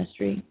this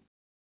ministry.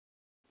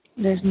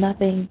 There's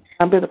nothing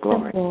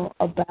simple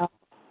about.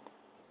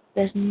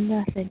 There's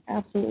nothing,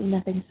 absolutely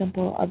nothing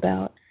simple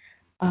about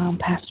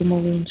Pastor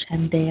Maureen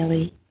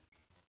Chandali.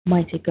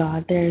 Mighty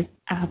God, there's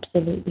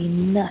absolutely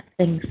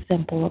nothing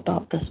simple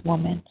about this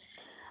woman.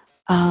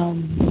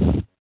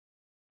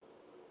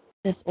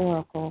 This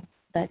oracle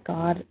that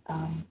God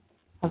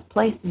has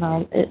placed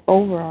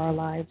over our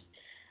lives.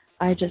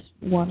 I just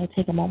want to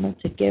take a moment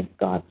to give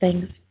God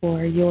thanks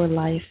for your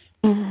life,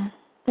 for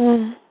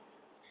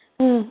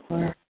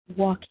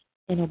walking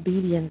in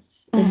obedience,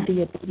 in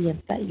the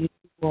obedience that you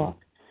walk,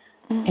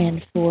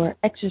 and for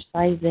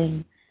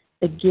exercising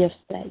the gifts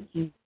that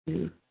you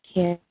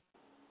carry.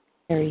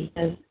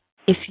 Because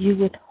if you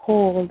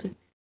withhold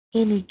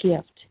any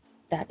gift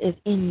that is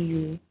in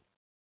you,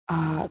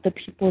 the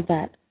people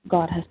that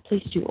God has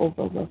placed you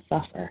over will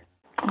suffer.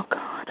 Oh,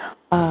 God.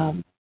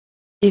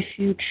 If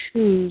you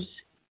choose,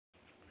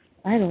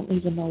 I don't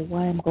even know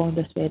why I'm going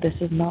this way. This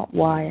is not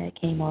why I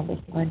came on this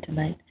line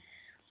tonight.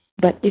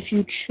 But if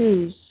you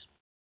choose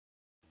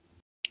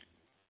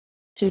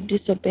to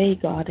disobey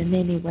God in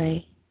any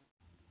way,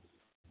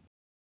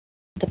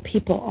 the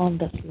people on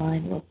this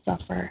line will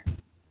suffer.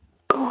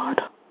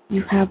 God.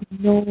 You have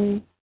no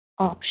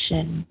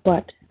option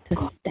but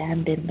to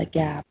stand in the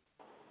gap.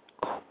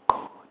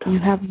 You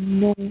have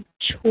no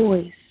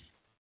choice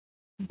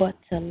but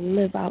to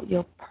live out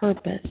your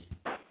purpose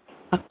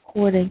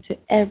according to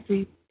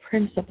every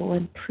principle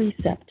and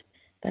precept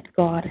that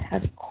God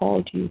has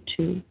called you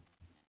to.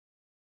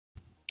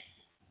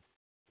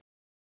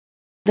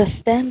 The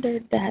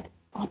standard that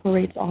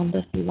operates on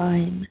this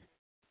line,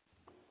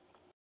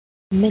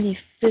 many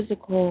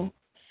physical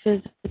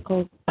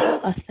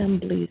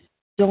assemblies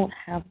don't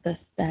have the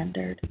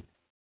standard.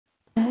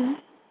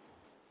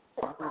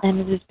 And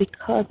it is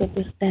because of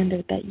the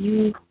standard that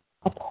you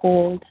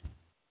uphold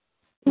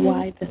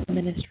why this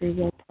ministry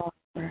will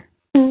prosper.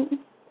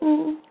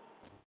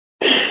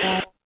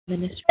 Why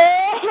ministry.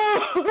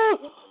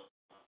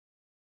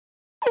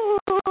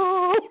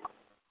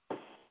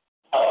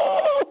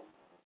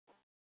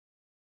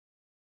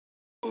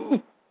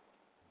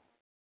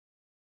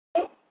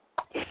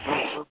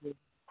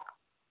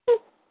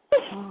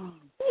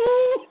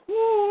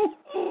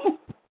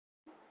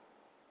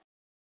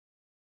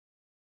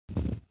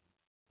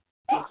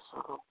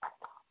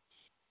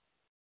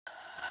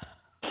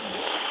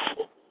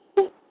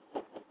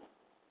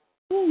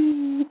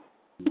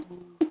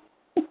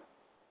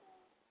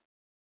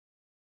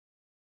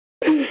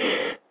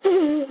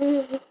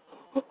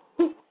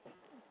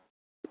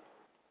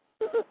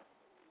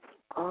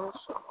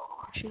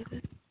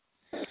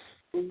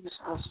 Jesus.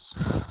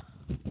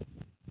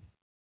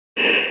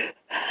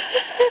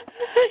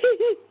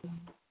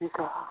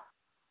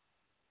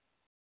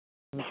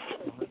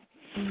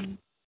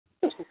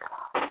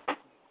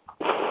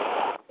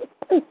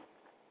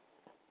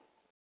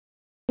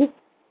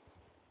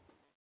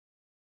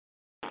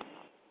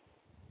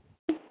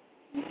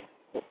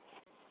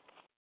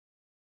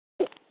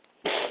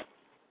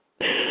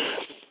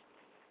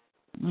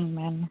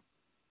 Amen.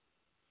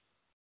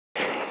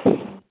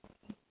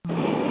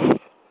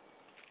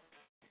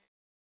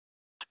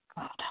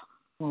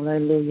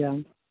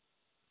 Hallelujah.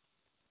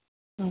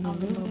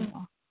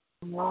 Hallelujah.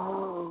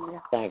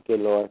 Hallelujah. Thank you,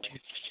 Lord.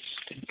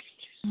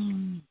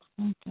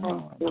 Thank you,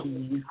 Lord.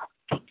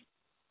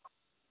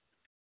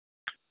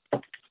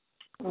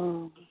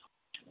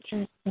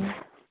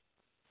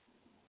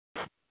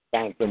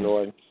 Thank you,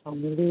 Lord.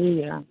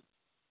 Hallelujah.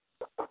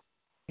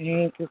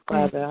 Thank you,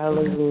 Father.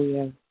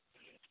 Hallelujah.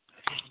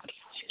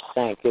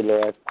 Thank you,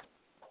 Lord.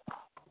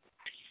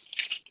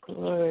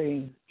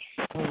 Glory.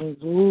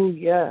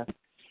 Hallelujah.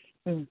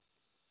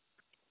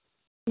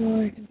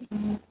 Lord.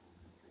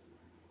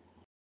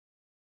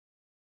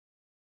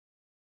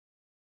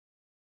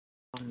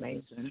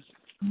 Amazing.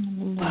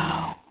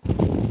 Wow.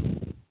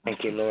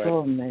 Thank you, Lord. So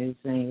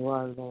amazing you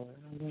are, Lord.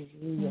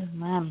 Hallelujah.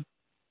 Amen.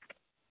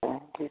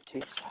 Thank you,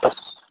 Jesus.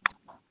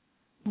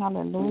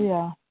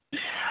 Hallelujah.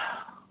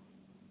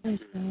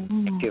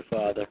 Thank you,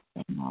 Father.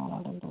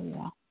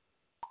 Hallelujah.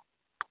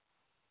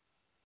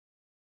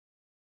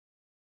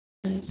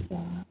 Praise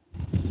God.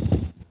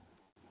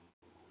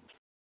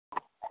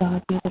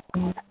 God be the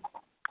glory.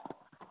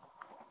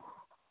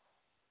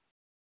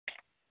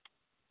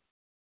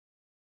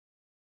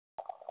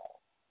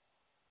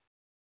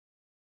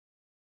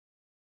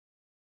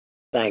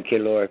 Thank you,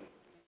 Lord.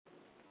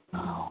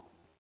 Oh.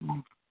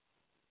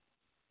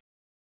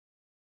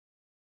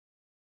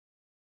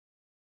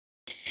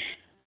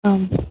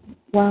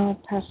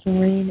 While Pastor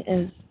Maureen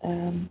is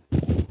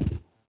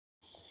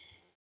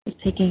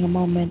taking a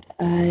moment,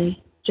 I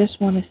just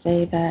want to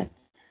say that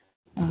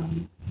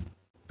I'm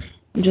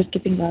just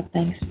giving God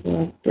thanks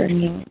for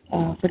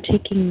for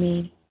taking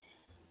me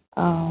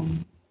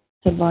to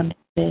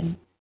London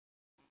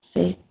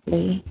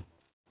safely,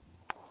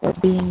 for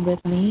being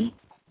with me,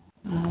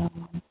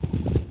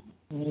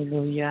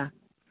 Hallelujah.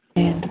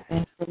 and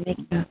for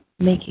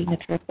making the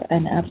trip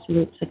an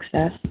absolute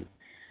success.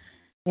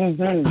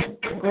 Glory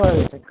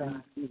to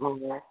God.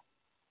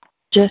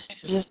 Just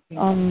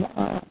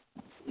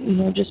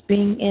just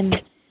being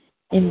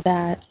in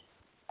that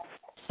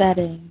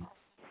setting,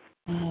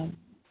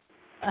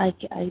 I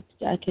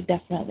could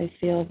definitely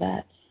feel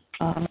that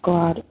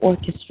God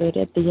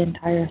orchestrated the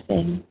entire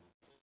thing.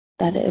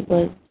 That it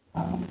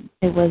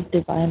was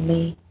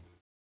divinely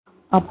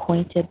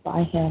appointed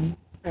by Him,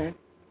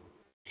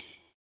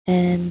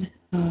 and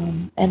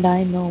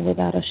I know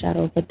without a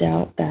shadow of a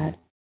doubt that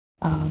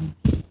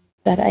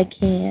that I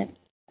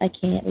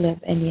can't live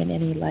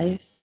any life,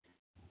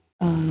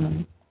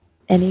 and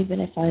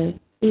even if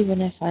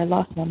I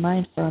lost my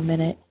mind for a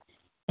minute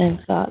and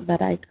thought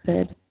that I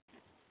could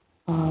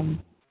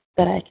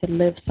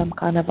live some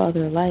kind of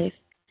other life,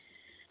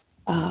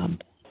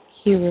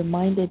 He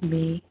reminded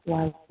me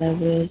while I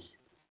was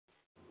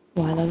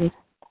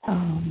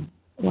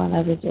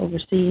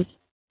overseas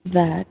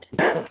that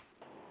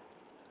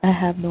I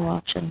have no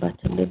option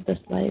but to live this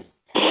life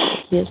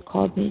He has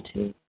called me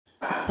to.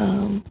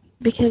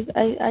 Because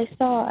I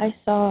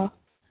saw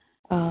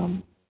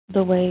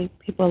the way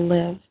people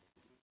live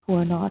who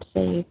are not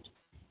saved,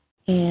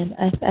 and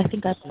I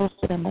think I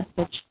posted a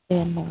message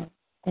in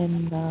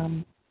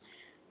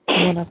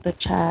one of the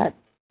chat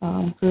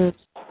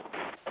groups,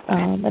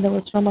 and it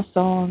was from a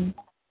song.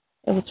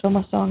 It was from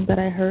a song that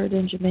I heard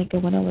in Jamaica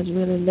when I was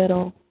really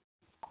little.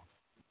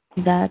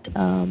 That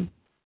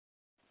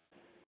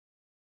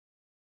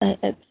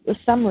the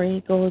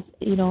summary goes,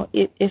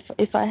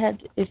 if I had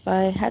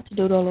to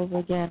do it all over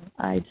again,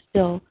 I'd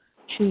still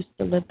choose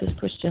to live this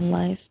Christian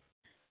life,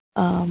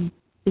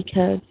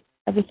 because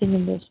everything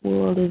in this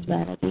world is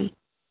vanity.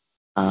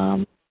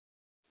 And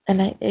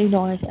I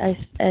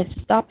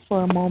stopped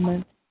for a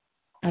moment.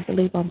 I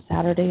believe on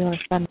Saturday or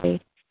Sunday,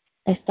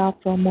 I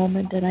stopped for a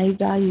moment and I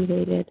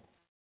evaluated.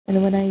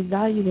 And when I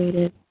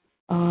evaluated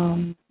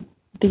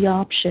the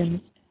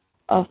options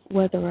of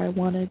whether I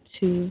wanted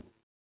to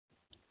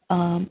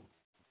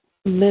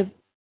live,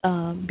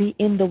 be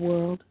in the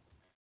world,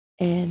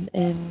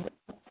 and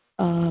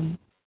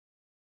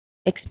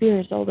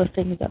experience all the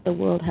things that the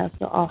world has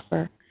to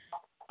offer,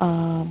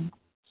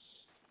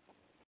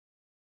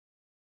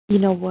 you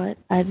know what?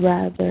 I'd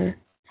rather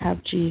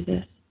have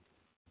Jesus.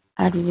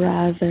 I'd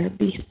rather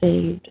be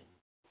saved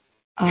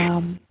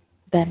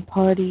than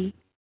party,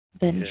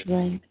 than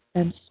drink,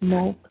 than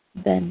smoke,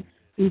 than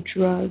do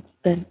drugs,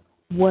 than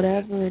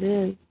whatever it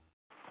is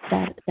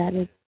that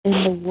is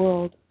in the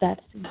world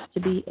that seems to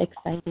be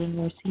exciting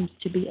or seems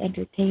to be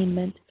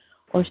entertainment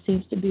or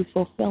seems to be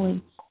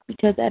fulfilling.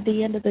 Because at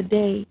the end of the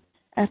day,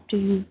 after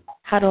you've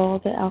had all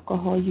the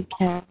alcohol you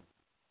can,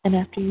 and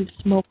after you've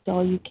smoked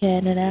all you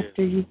can, and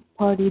after you've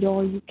partied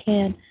all you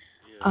can,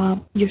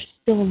 you're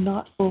still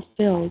not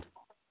fulfilled.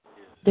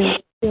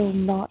 There's still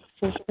not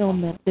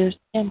fulfillment. There's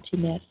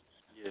emptiness.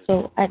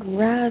 So I'd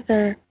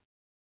rather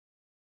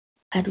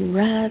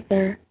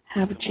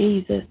have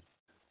Jesus,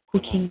 who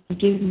can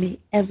give me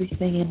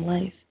everything in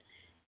life.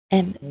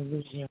 And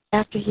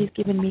after He's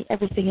given me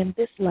everything in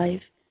this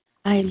life,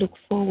 I look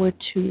forward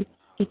to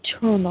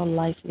eternal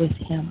life with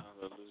Him.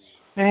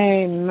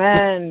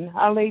 Amen.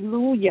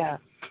 Hallelujah.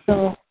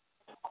 So,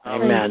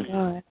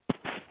 Amen.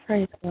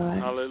 Praise God.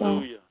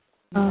 Hallelujah.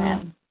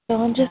 So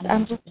I'm just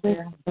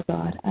grateful for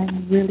God.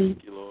 I'm really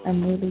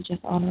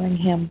just honoring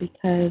Him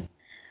because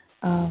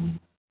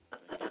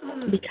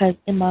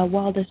in my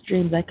wildest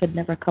dreams I could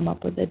never come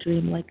up with a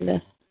dream like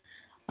this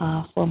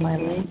for my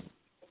life.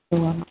 So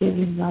I'm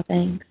giving God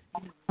thanks.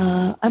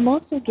 I'm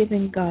also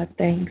giving God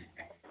thanks.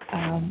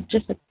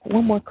 Just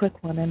one more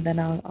quick one, and then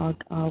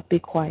I'll be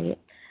quiet.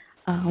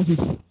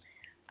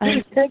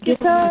 Take your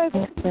time.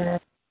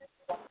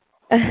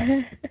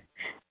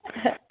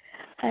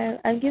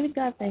 I'm giving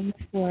God thanks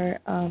for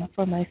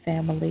my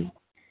family.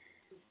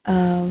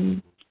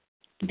 The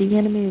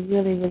enemy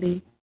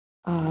really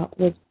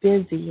was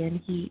busy, and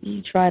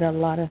he tried a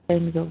lot of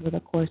things over the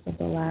course of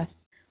the last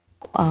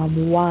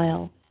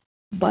while,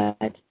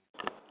 but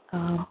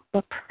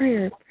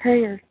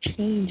prayer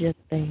changes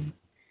things.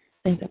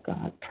 Thank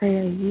God,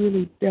 prayer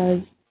really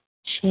does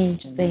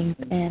change things,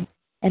 and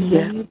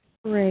when you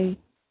pray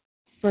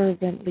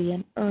fervently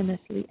and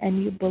earnestly,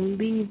 and you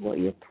believe what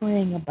you're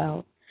praying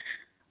about,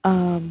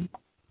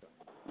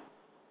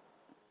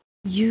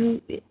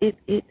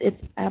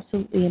 it's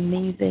absolutely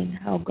amazing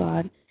how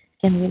God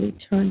can really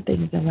turn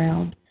things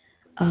around.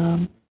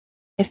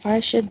 If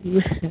I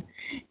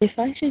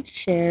should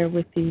share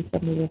with you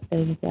some of the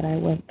things that I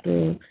went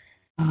through,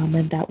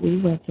 and that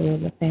we went through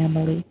as a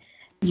family,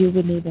 you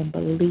wouldn't even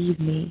believe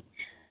me.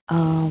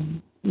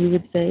 You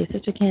would say,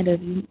 Sister Candace,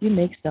 you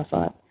make stuff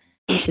up.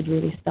 You should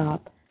really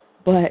stop.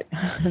 But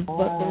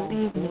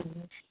believe me,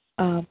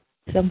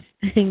 some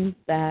things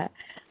that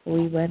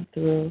we went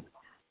through,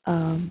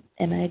 and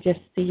I just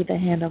see the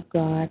hand of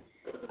God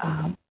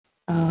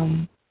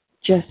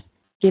just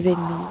giving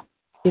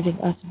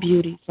us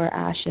beauty for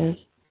ashes.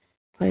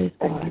 Praise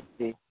God.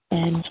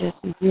 And just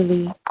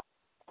really,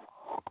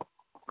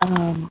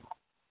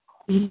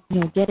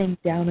 getting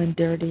down and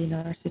dirty in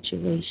our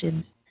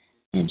situations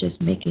and just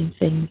making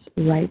things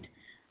right.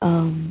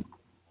 On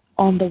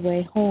the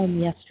way home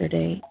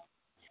yesterday,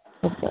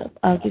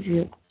 I'll give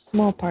you a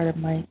small part of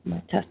my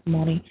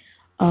testimony.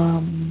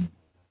 I'm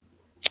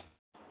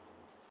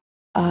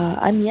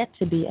yet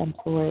to be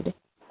employed.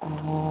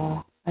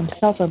 I'm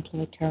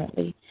self-employed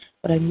currently,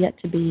 but I'm yet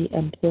to be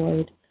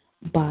employed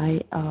by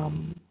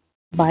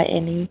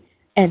any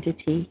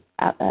entity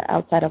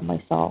outside of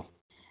myself.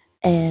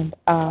 And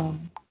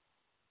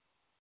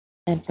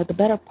for the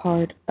better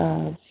part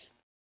of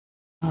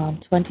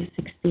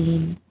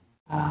 2016,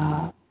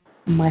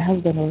 my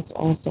husband was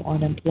also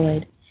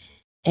unemployed,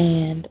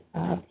 and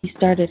he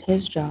started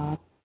his job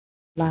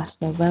last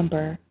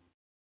November.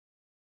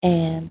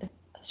 And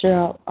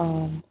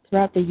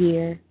throughout the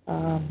year,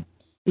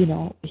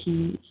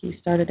 he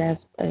started as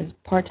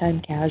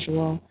part-time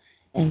casual,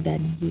 and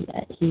then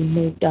he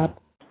moved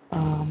up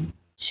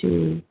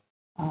to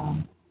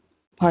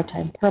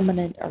part-time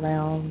permanent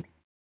around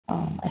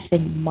I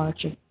think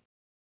March of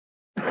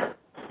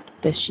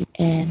this year.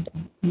 And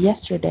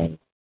yesterday,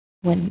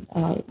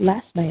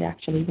 last night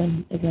actually,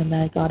 when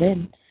I got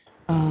in,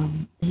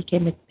 he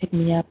came to pick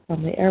me up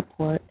from the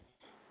airport,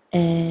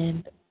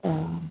 and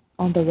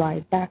on the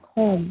ride back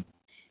home,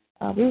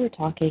 we were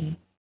talking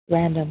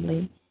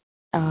randomly,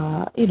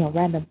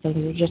 random things.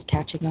 We were just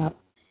catching up,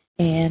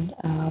 and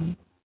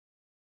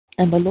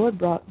the Lord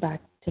brought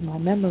back to my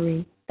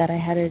memory that I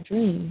had a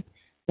dream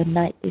the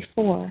night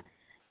before,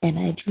 and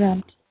I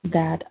dreamt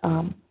that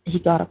he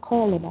got a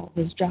call about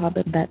his job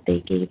and that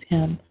they gave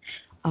him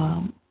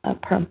a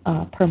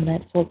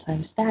permanent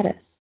full-time status.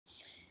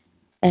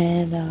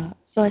 And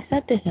so I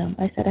said to him,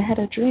 I had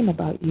a dream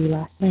about you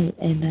last night,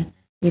 and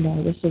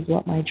this is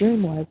what my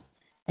dream was.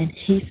 And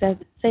he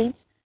said, Saints,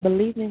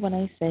 believe me when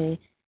I say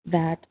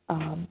that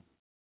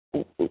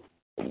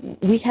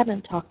we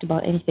haven't talked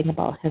about anything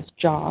about his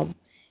job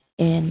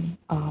in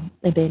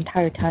the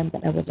entire time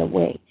that I was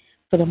away.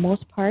 For the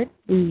most part,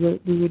 we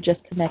would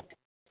just connect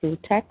through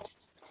text,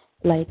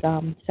 like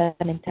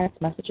sending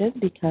text messages,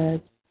 because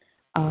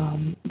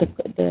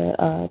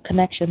the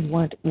connections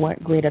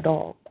weren't great at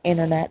all.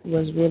 Internet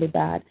was really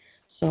bad,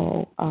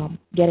 so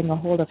getting a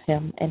hold of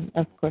him, and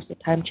of course the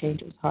time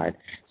change was hard.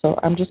 So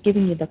I'm just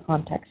giving you the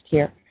context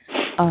here.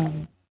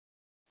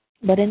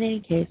 But in any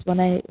case, when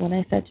I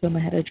said to him I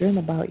had a dream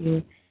about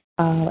you,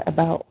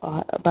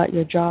 about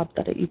your job,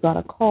 that you got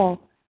a call,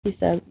 he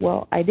said,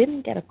 well, I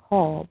didn't get a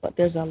call, but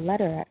there's a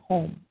letter at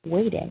home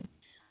waiting.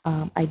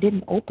 I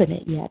didn't open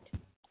it yet,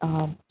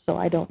 so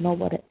I don't know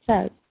what it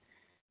says.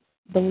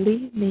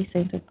 Believe me,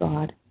 saints of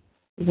God,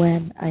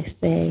 when I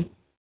say,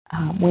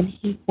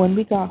 when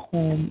we got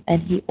home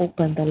and he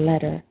opened the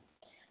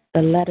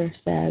letter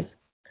says,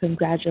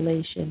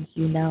 congratulations,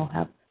 you now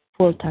have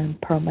full-time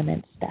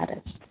permanent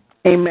status.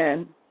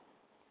 Amen.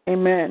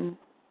 Amen.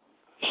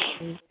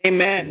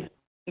 Amen.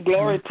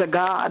 Glory to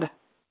God.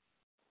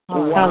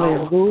 Wow.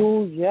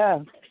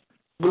 Hallelujah.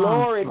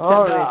 Glory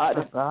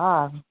to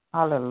God.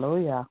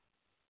 Hallelujah.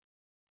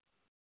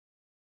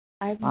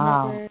 I've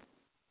never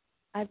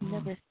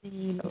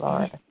seen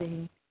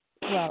anything.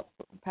 Well,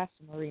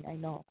 Pastor Maureen, I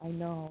know.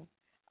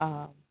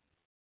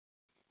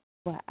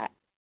 But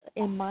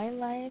in my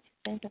life,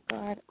 thank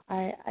God,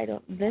 I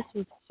don't. This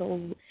was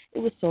it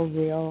was so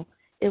real.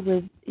 It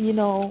was,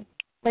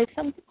 like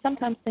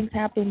sometimes things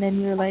happen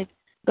and you're like,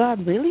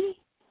 God, really?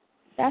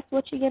 That's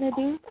what you're gonna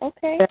do?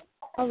 Okay,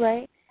 all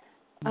right.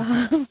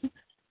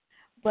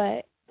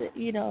 But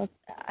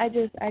I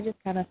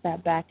just kind of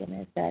sat back and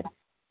I said,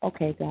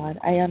 okay, God,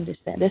 I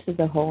understand. This is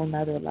a whole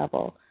nother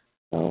level.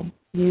 So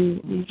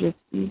you just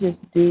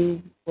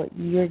do what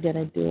you're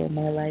gonna do in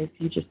my life.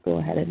 You just go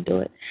ahead and do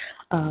it.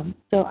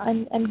 So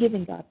I'm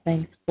giving God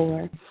thanks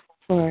for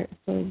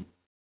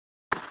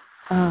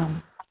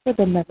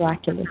the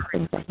miraculous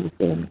things that He's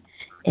doing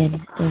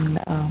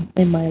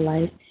in my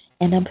life,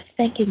 and I'm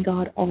thanking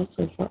God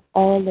also for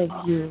all of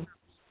you,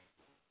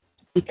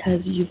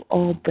 because you've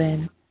all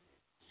been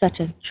such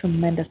a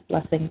tremendous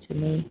blessing to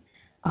me.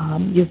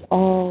 You've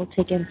all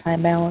taken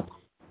time out,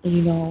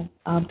 to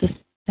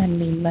send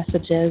me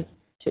messages,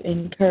 to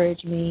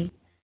encourage me,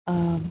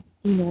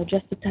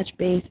 just to touch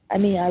base. I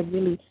mean, I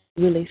really,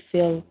 really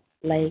feel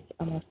like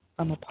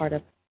I'm a part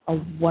of a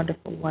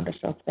wonderful,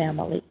 wonderful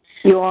family.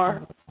 You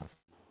are.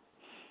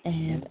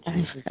 And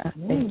I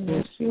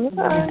thank you.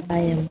 And I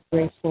am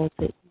grateful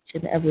to each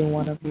and every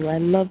one of you. I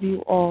love you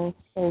all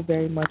so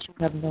very much. You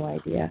have no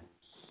idea.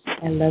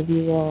 I love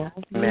you all.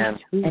 Amen.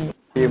 And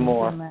you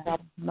more.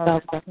 Love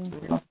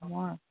you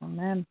more.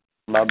 Amen.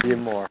 Love you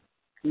more.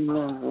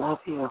 Love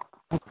you.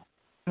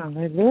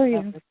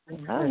 Hallelujah.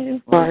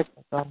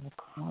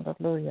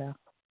 Hallelujah.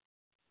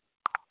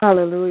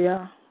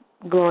 Hallelujah.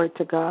 Glory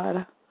to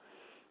God.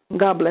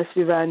 God bless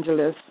you,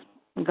 Evangelist.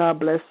 God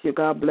bless you.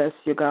 God bless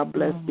you. God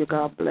bless you.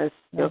 God bless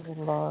you.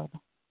 Lord.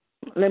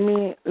 Let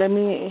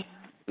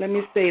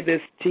me say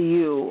this to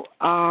you.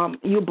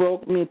 You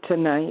broke me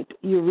tonight.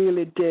 You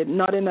really did.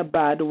 Not in a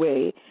bad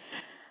way.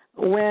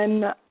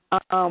 When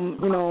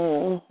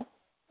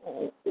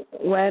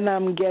when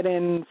I'm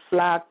getting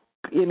flack,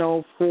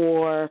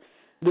 for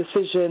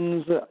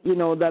decisions,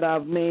 that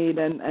I've made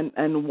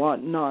and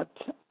whatnot,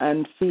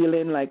 and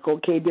feeling like,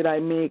 okay, did I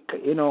make,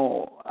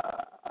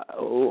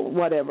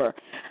 whatever.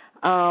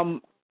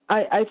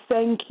 I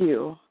thank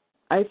you.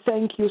 I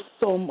thank you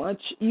so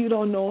much. You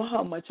don't know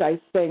how much I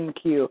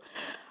thank you.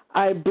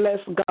 I bless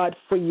God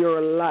for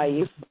your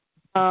life.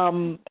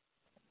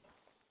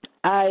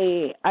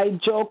 I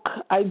joke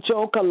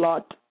a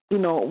lot,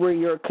 where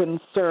you're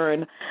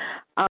concerned.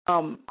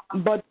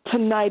 But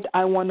tonight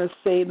I want to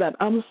say that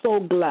I'm so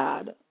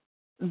glad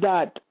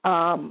that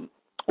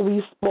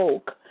we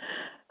spoke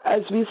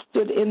as we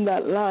stood in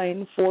that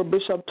line for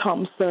Bishop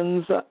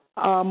Thompson's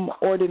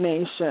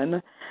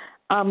ordination.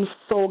 I'm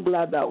so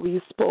glad that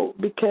we spoke,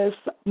 because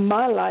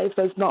my life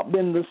has not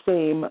been the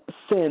same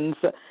since,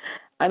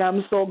 and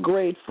I'm so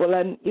grateful.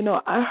 And,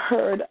 I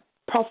heard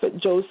Prophet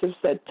Joseph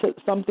said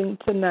something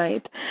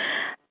tonight,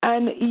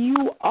 and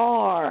you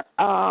are,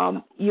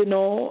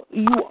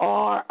 you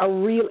are a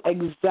real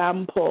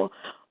example.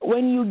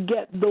 When you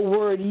get the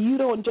word, you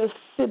don't just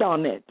sit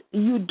on it.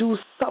 You do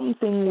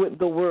something with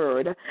the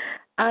word.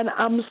 And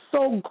I'm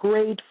so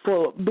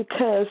grateful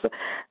because,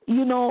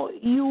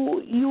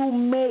 you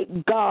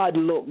make God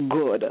look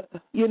good.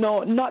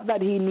 Not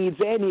that he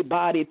needs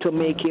anybody to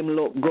make him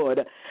look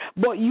good,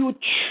 but you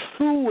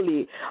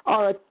truly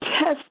are a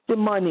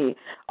testimony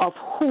of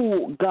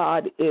who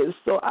God is.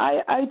 So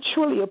I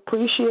truly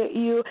appreciate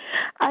you.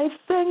 I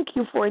thank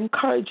you for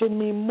encouraging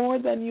me more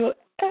than you'll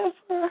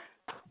ever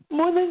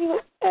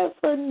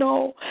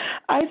know.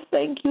 I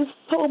thank you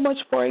so much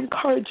for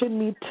encouraging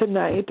me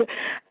tonight.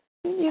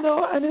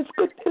 And it's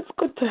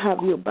good to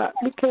have you back,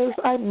 because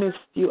I missed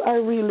you. I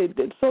really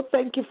did. So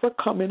thank you for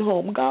coming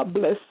home. God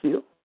bless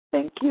you.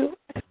 Thank you.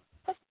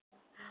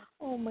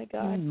 Oh my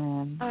God.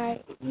 Amen.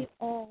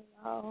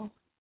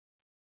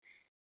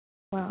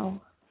 Wow.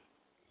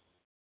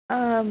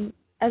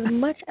 As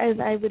much as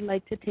I would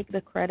like to take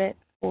the credit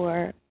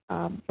for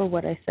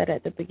what I said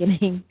at the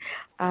beginning,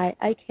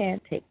 I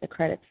can't take the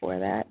credit for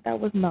that. That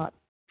was not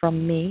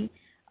from me.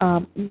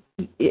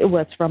 It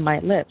was from my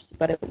lips,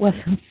 but it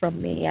wasn't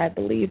from me. I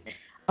believe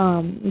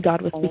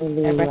God was speaking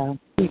directly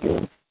to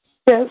you.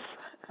 Yes.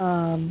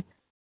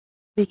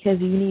 Because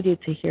you needed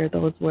to hear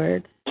those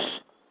words.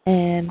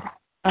 And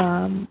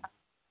I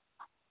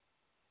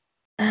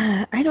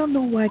don't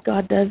know why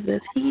God does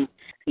this. He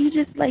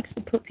just likes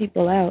to put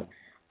people out.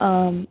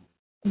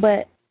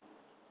 But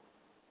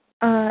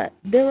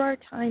there are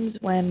times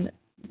when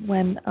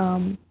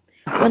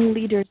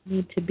leaders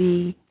need to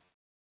be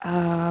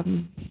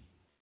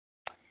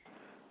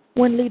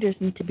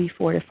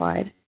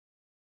fortified,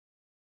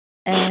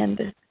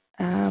 and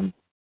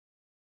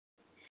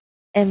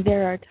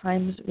there are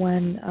times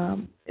when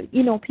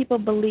people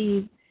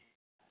believe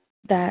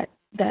that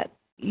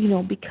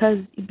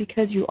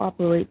because you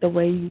operate the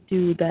way you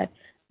do,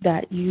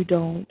 that you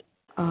don't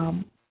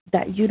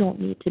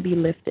need to be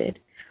lifted,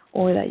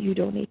 or that you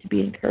don't need to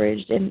be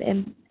encouraged.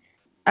 And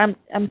I'm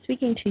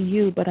speaking to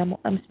you, but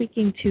I'm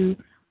speaking to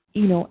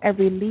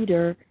every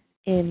leader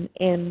in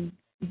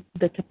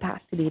the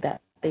capacity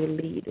that they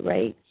lead,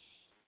 right?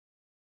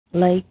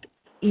 Like,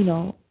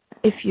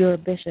 if you're a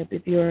bishop,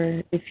 if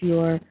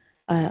you're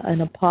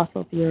an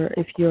apostle,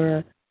 if you're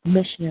a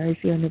missionary, if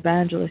you're an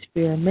evangelist, if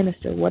you're a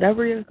minister,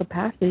 whatever your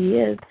capacity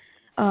is,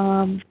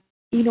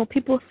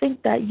 people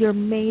think that you're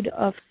made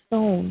of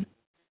stone.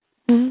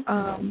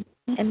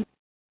 And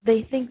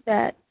they think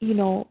that,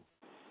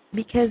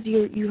 because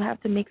you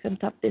have to make some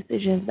tough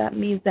decisions, that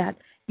means that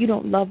you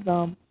don't love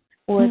them,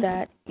 or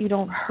that you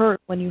don't hurt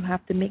when you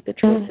have to make the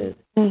choices.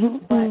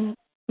 But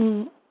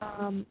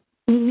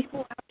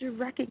people have to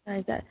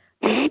recognize that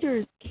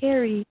leaders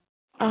carry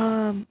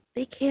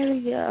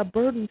a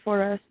burden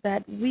for us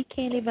that we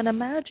can't even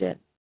imagine.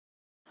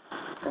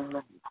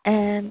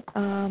 And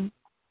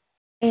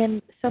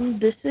some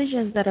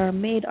decisions that are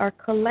made are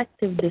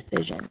collective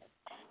decisions.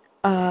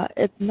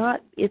 It's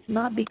not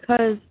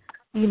because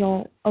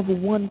of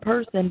one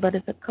person, but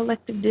it's a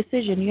collective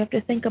decision. You have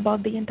to think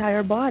about the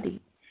entire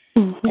body.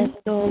 And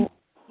so,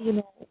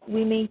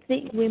 we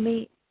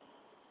may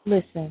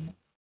listen.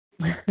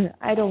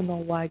 I don't know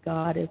why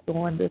God is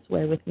going this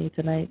way with me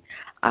tonight.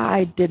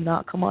 I did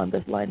not come on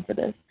this line for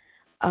this.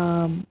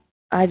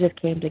 I just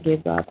came to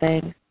give God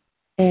thanks.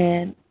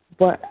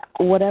 But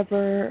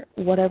whatever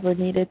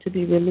needed to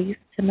be released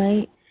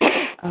tonight,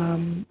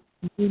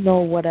 you know,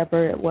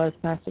 whatever it was,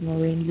 Pastor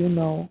Maureen, you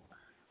know.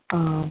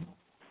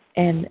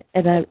 And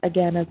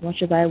again, as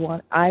much as I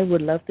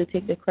would love to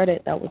take the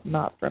credit. That was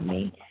not from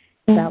me.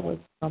 That was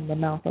from the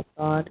mouth of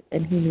God,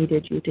 and He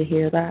needed you to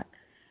hear that.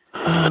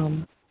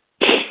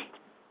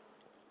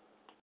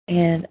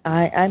 And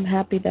I'm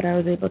happy that I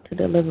was able to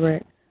deliver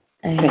it.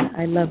 And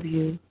I love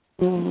you.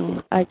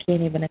 I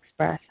can't even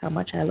express how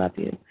much I love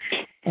you.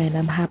 And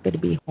I'm happy to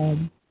be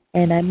home.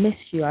 And I miss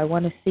you. I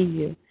want to see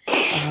you.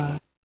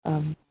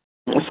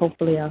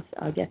 Hopefully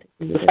I'll get to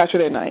see you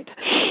Saturday night.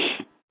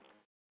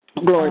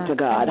 Glory to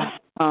God.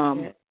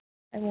 I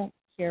won't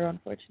hear,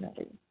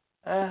 unfortunately.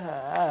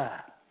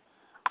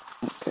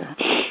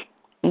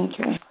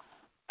 Okay.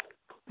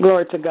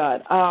 Glory to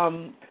God.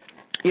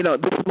 You know,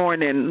 this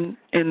morning,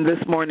 in this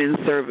morning's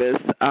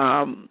service,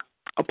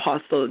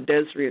 Apostle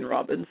Desiree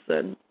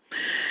Robinson,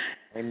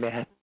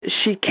 Amen.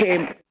 she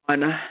came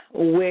on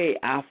way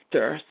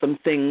after some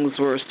things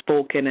were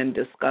spoken and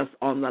discussed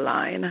on the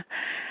line.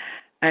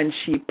 And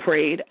she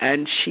prayed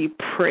and she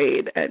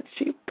prayed and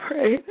she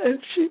prayed and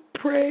she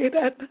prayed.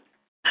 And,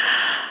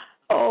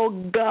 oh,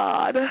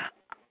 God,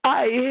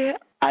 I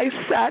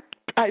sat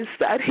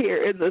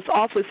here in this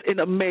office in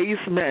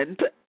amazement,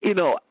 you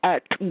know,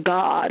 at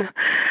God.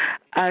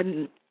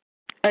 And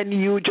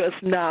you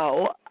just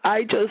now,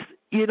 I told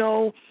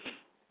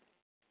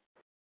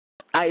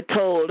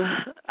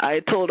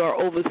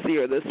our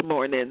overseer this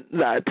morning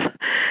that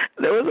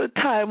there was a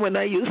time when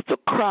I used to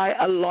cry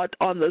a lot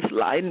on this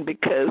line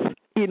because,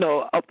 you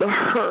know, of the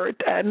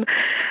hurt and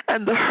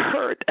the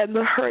hurt and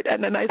the hurt,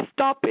 and then I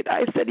stopped it.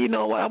 I said, you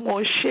know what, I'm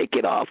going to shake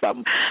it off.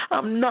 I'm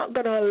not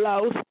going to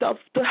allow stuff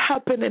to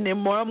happen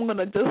anymore. I'm going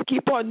to just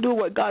keep on doing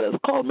what God has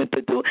called me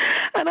to do.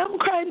 And I'm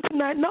crying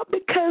tonight not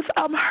because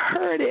I'm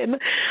hurting,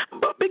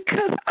 but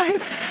because I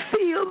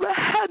feel the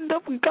hand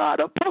of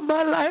God upon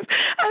my life.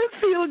 I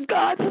feel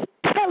God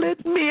telling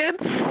me and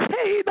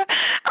saying,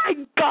 I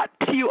got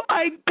you,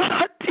 I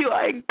got you,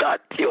 I got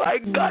you, I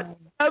got you.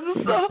 I'm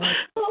so...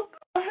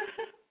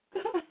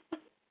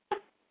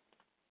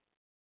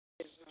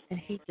 And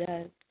He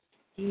does.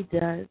 He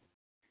does.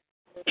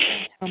 That's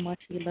how much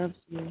He loves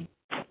you.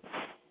 That's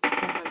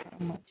how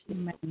much He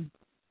meant.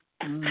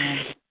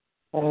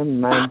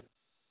 Amen.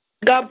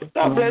 God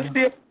bless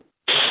you.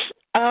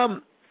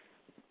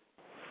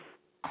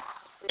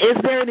 Is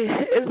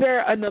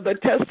there another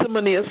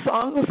testimony, a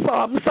song, a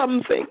psalm,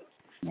 something?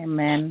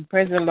 Amen.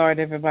 Praise the Lord,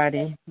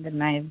 everybody. Good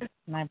night,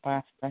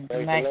 Pastor.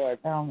 Good night. Glory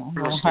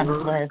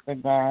to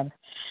God.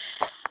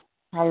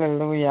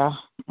 Hallelujah.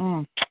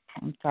 I'm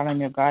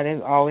telling you, God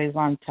is always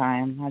on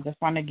time. I just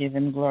want to give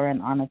Him glory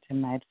and honor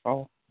tonight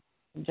for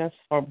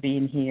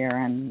being here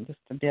and just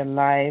to be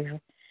alive.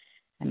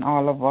 And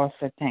all of us,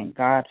 I thank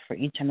God for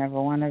each and every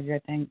one of you.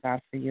 I thank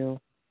God for you.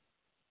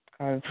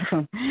 Because,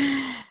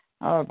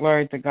 oh,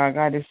 glory to God.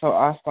 God is so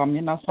awesome.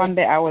 You know,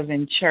 Sunday I was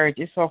in church.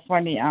 It's so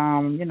funny.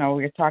 You know,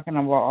 we're talking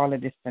about all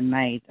of this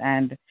tonight.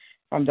 And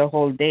from the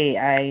whole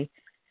day,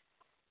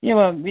 you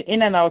know,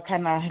 in and out,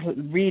 kind of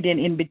reading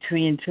in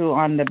between, too,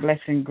 on the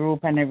blessing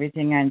group and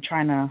everything and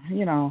trying to,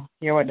 you know,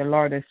 hear what the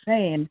Lord is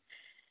saying.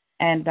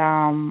 And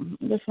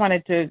just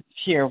wanted to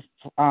share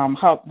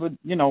how,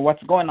 you know,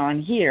 what's going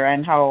on here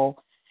and how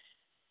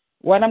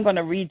what I'm going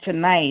to read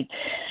tonight,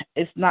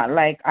 it's not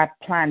like I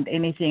planned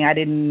anything I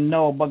didn't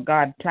know, but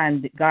God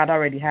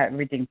already had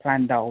everything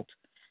planned out.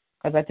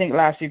 Because I think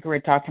last week we were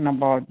talking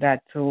about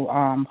that too,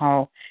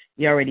 how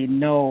you already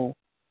know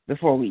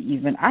before we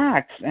even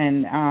ask.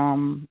 And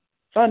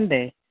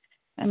Sunday,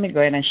 let me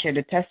go ahead and share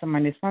the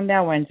testimony. Sunday I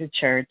went to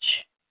church,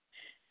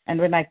 and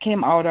when I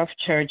came out of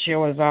church, there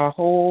was a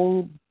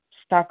whole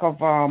stack of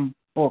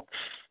books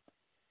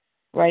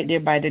right there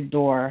by the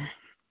door.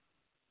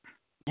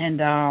 And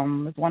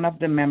one of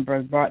the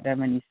members brought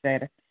them, and he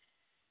said,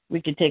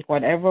 we could take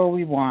whatever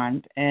we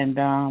want. And,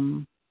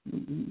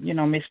 you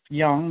know, Miss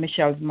Young,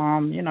 Michelle's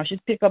mom, you know,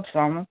 she'd pick up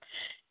some.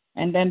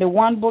 And then the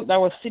one book that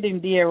was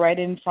sitting there right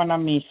in front of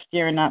me,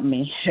 staring at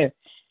me,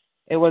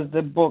 it was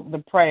the book, The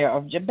Prayer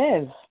of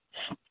Jabez.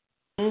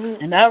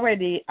 Mm-hmm. And I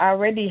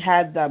already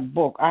had that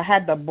book. I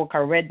read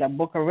that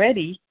book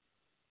already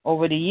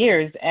over the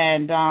years.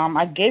 And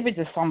I gave it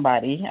to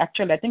somebody.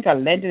 Actually, I think I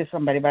lent it to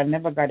somebody, but I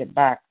never got it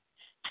back.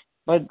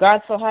 But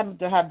God so happened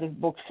to have this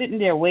book sitting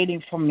there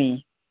waiting for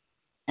me,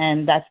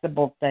 and that's the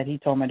book that He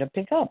told me to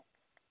pick up.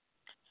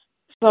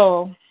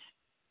 So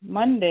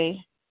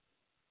Monday,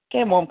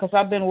 came home because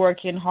I've been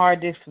working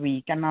hard this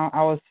week, and I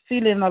was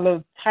feeling a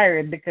little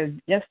tired because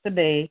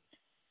yesterday,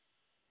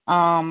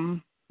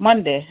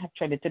 Monday,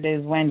 actually today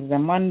is Wednesday,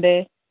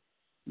 Monday,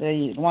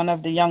 one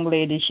of the young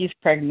ladies, she's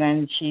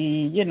pregnant,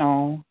 she, you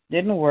know,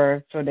 didn't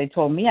work, so they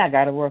told me I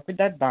got to work with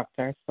that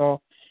doctor,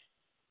 so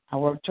I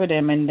worked with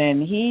him, and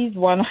then he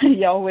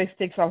always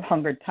takes a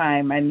longer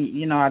time, and,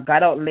 you know, I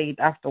got out late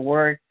after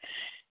work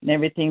and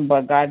everything,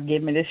 but God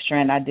gave me the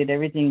strength. I did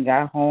everything,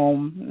 got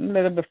home a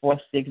little before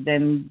 6.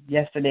 Then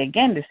yesterday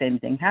again, the same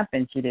thing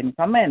happened. She didn't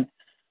come in,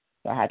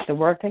 so I had to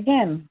work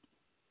again.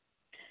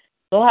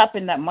 So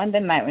happened that Monday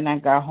night when I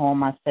got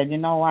home, I said, you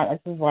know what, this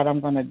is what I'm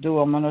going to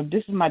do.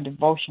 This is my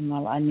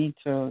devotional. I need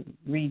to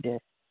read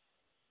this.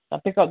 So I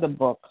pick up the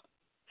book.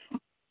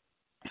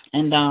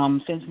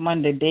 And since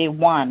Monday, day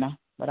 1,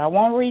 but I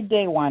won't read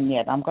day 1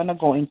 yet. I'm going to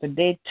go into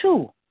day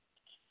 2,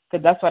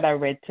 because that's what I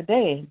read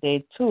today,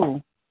 day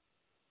 2.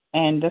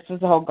 And this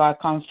is how God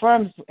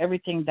confirms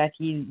everything that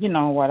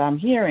what I'm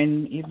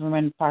hearing. Even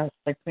when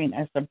Pastor Queen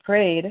Esther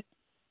prayed,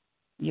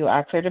 you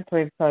asked her to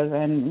pray because,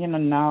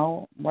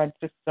 now what's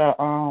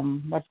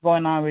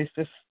going on with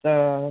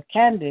Sister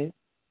Candace,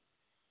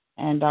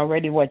 and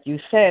already what you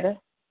said,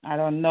 I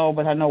don't know,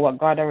 but I know what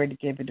God already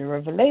gave you the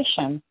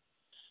revelation.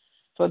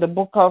 So the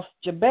book of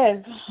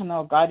Jabez,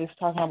 God is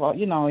talking about,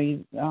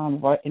 when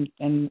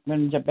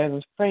Jabez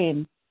was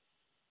praying,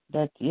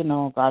 that,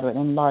 God would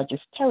enlarge his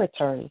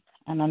territory.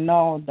 And I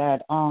know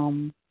that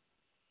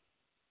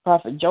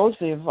Prophet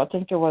Joseph, I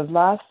think it was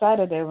last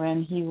Saturday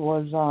when he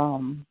was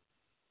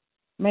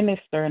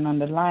ministering on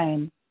the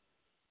line,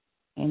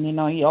 and,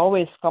 he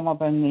always come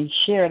up and he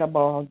shared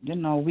about,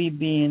 we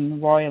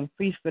being royal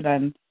priesthood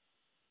and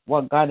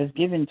what God has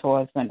given to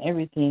us and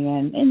everything.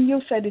 And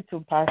you said it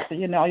too, Pastor.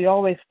 You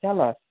always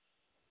tell us.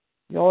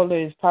 You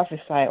always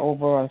prophesy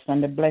over us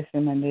and the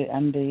blessing and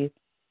the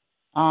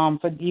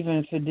for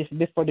this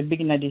before the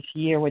beginning of this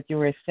year, what you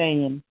were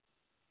saying,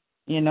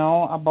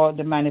 about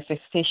the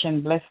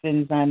manifestation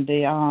blessings and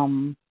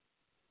the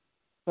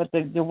but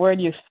the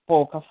word you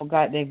spoke, I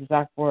forgot the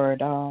exact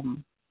word.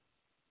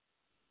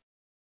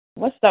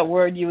 What's that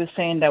word you were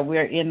saying that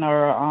we're in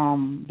our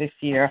this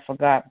year? I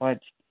forgot, but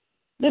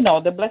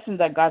the blessings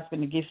that God's going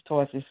to give to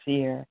us this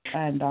year.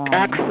 And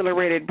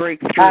accelerated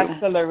breakthrough.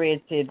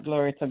 Accelerated,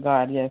 glory to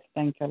God, yes.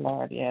 Thank you,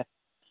 Lord, yes.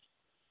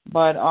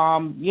 But,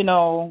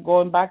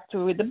 going back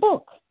to the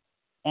book,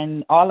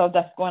 and all of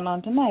that's going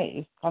on tonight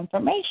is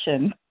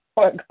confirmation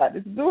what God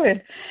is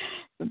doing.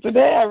 So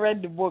today I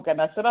read the book,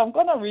 and I said, I'm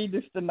going to read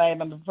this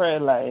tonight on the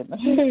prayer line.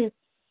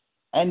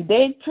 And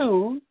day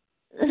 2,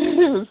 he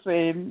was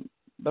saying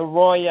the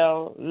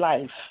royal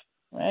life,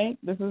 right?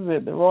 This is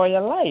it, the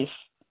royal life.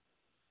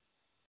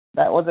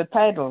 That was the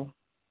title.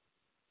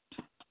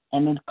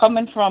 And it's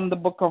coming from the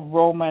book of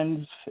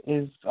Romans,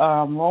 is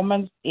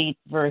Romans 8,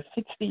 verse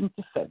 16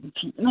 to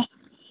 17.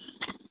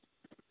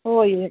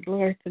 Oh, yeah,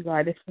 glory to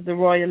God. This is the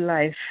royal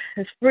life.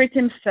 The Spirit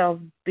himself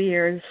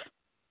bears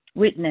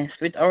witness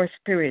with our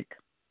spirit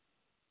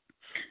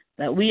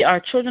that we are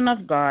children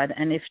of God,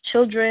 and if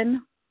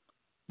children,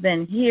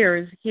 then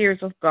heirs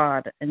of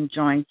God, and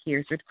joint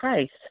heirs with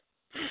Christ.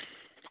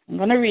 I'm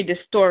going to read the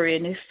story,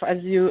 and as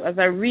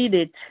I read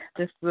it,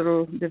 this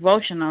little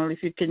devotional,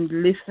 if you can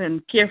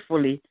listen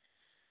carefully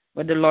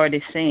what the Lord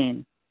is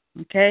saying,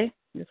 okay?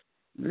 Just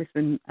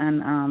listen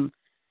and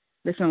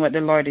listen what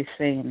the Lord is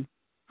saying,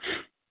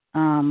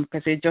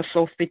 because it's just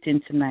so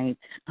fitting tonight.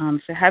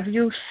 So have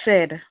you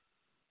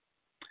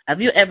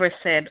ever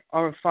said,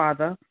 Our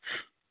Father,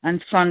 on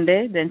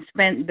Sunday, then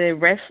spent the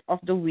rest of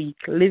the week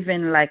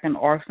living like an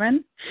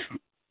orphan?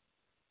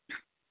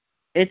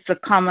 It's a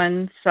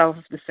common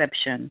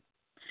self-deception.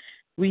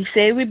 We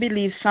say we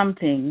believe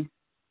something,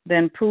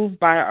 then prove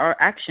by our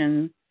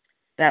actions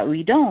that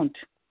we don't.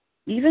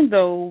 Even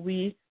though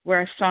we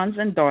were sons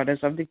and daughters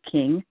of the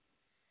King,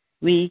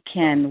 we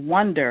can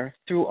wander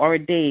through our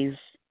days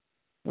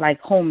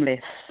like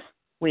homeless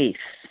waifs.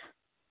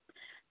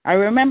 I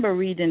remember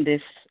reading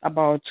this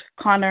about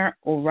Connor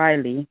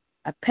O'Reilly,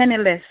 a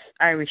penniless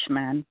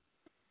Irishman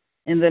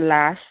in the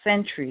last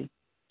century,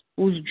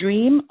 whose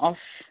dream of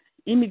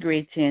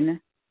immigrating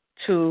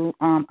to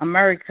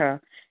America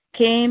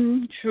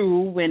came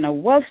true when a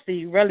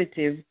wealthy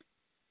relative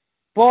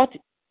bought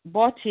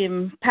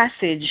him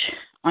passage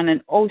on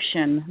an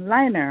ocean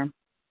liner.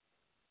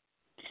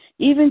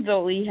 Even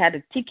though he had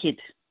a ticket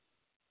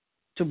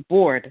to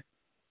board,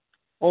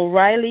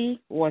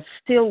 O'Reilly was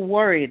still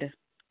worried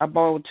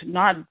about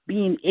not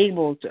being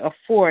able to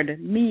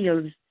afford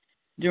meals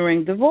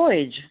during the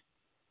voyage.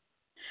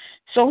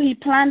 So he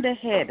planned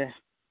ahead.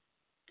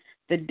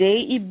 The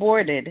day he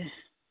boarded,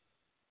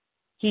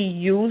 he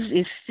used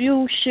his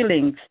few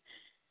shillings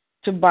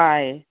to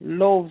buy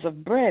loaves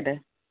of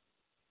bread,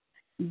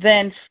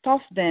 then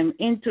stuffed them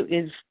into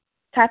his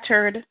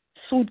tattered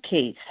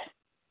suitcase.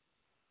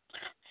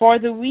 For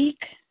the week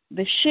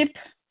the ship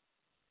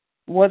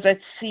was at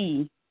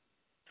sea,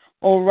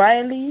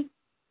 O'Reilly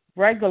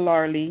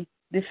regularly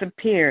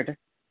disappeared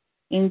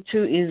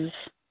into his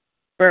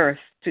berth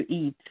to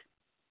eat.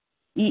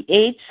 He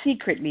ate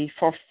secretly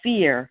for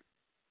fear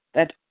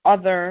that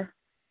other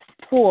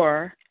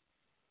poor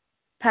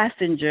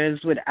passengers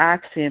would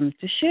ask him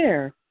to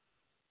share,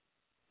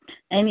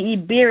 and he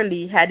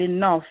barely had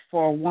enough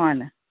for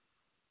one.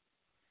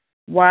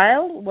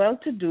 While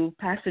well-to-do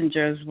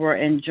passengers were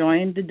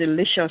enjoying the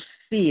delicious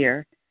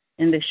fare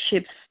in the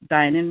ship's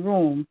dining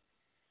room,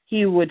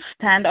 he would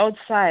stand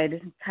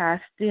outside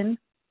casting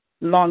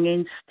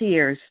longing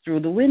stares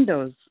through the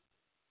windows.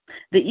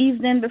 The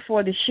evening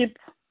before the ship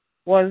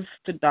was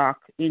to dock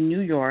in New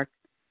York,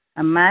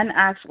 a man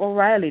asked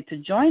O'Reilly to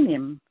join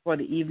him for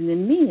the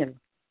evening meal.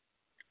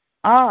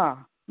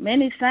 "Ah,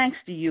 Many thanks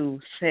to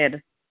you,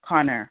 said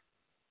Connor,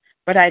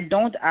 but I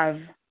don't have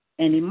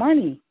any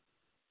money.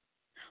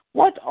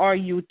 What are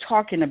you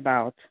talking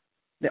about?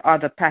 The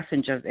other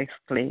passengers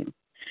exclaimed.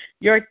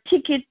 Your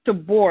ticket to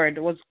board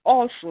was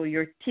also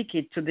your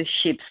ticket to the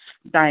ship's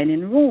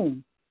dining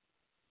room.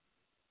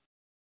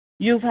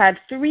 You've had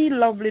 3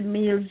 lovely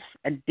meals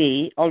a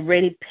day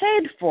already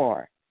paid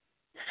for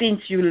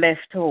since you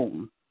left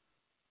home.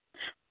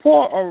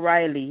 Poor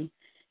O'Reilly,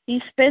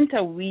 he spent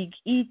a week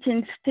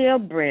eating stale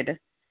bread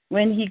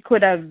when he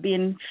could have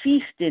been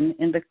feasting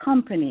in the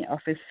company of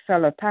his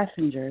fellow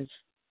passengers.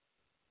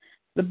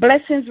 The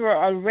blessings were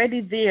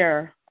already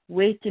there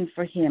waiting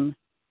for him.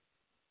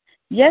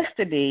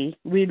 Yesterday,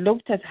 we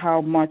looked at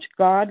how much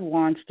God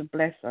wants to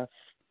bless us,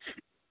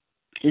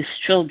 His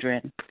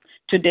children.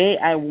 Today,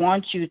 I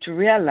want you to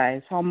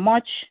realize how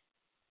much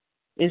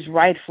is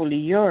rightfully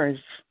yours,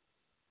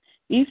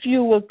 if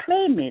you will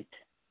claim it.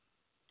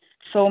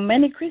 So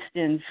many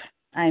Christians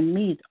I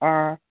meet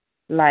are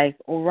like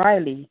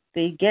O'Reilly.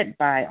 They get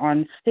by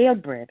on stale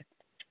bread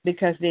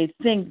because they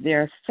think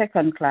they're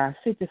second-class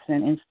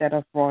citizens instead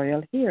of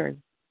royal heirs.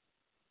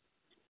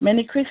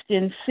 Many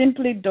Christians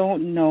simply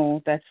don't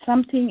know that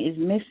something is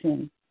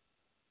missing,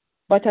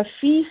 but a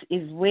feast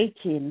is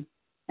waiting,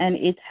 and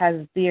it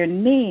has their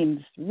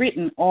names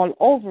written all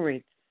over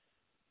it.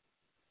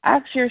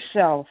 Ask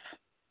yourself,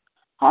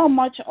 how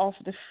much of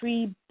the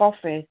free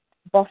buffet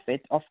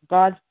of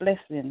God's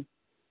blessing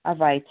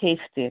have I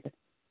tasted?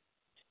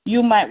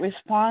 You might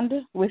respond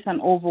with an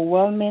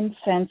overwhelming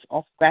sense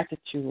of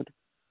gratitude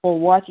for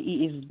what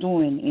He is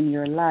doing in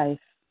your life,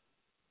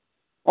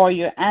 or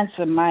your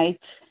answer might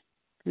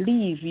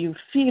leave you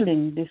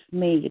feeling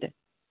dismayed,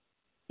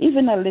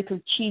 even a little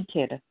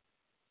cheated.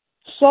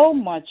 So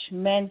much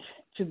meant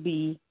to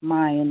be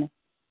mine,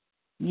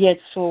 yet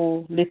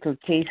so little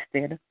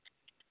tasted.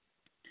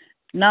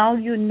 Now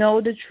you know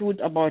the truth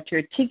about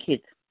your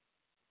ticket.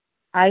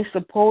 I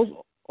suppose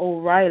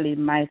O'Reilly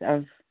might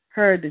have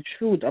heard the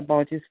truth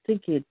about his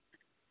ticket,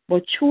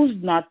 but choose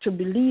not to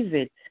believe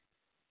it.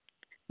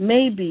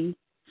 Maybe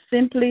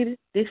simply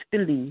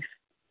disbelief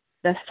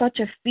that such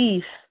a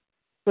feast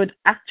could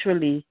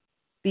actually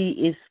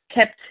be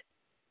kept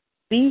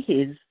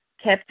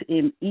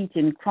him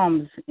eating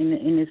crumbs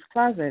in his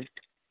closet.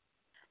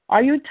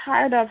 Are you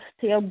tired of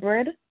stale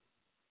bread?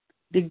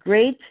 The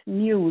great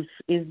news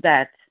is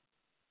that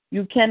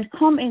you can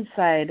come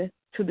inside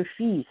to the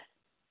feast.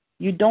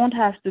 You don't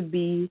have to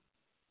be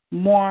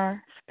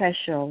more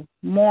special,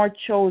 more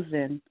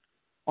chosen,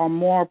 or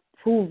more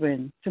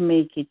proven to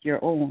make it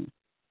your own.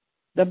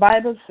 The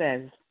Bible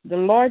says, the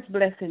Lord's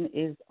blessing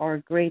is our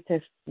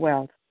greatest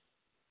wealth.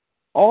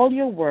 All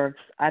your works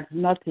add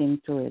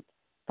nothing to it.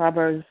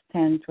 Proverbs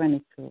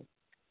 10:22.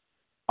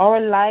 Our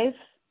life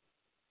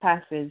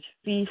passage,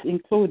 feast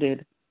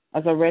included,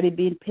 has already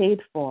been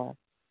paid for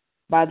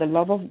by the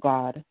love of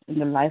God in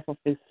the life of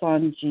His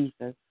Son,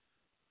 Jesus.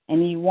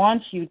 And He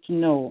wants you to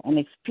know and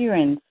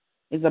experience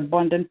His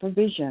abundant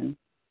provision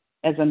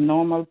as a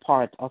normal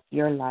part of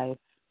your life.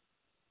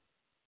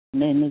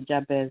 Many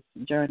Jabez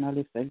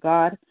journalist said,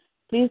 God,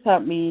 please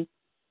help me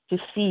to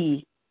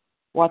see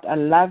what a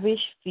lavish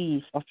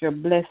feast of your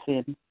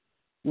blessing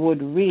would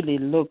really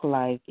look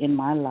like in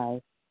my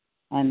life,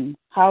 and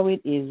how it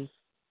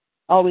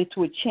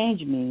would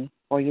change me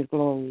for your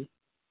glory.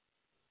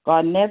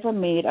 God never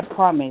made a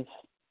promise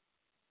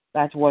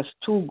that was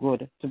too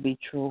good to be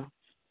true.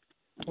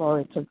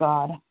 Glory to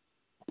God.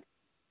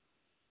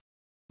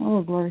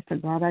 Oh, glory to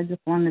God. I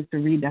just wanted to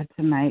read that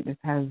tonight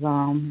because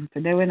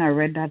today when I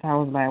read that, I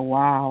was like,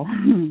 wow.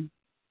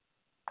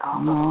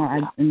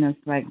 And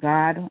it's like,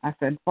 God, I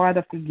said,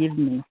 Father, forgive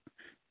me.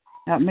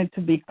 Help me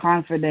to be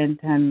confident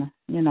and,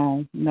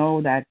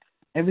 know that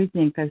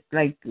everything, because,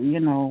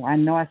 I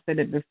know I said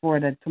it before,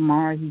 that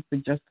tomorrow He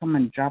could just come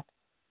and drop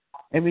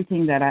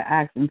everything that I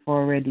asked Him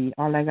for already.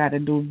 All I got to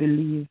do is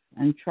believe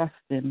and trust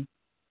Him,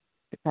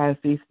 because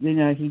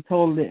He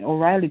told the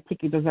O'Reilly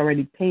ticket was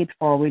already paid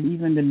for, when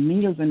even the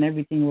meals and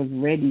everything was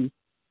ready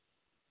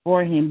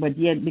for him, but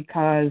yet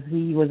because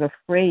he was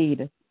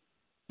afraid,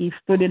 he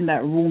stood in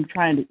that room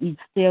trying to eat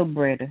stale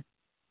bread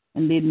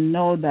and didn't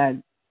know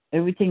that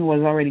everything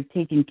was already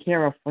taken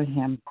care of for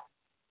him.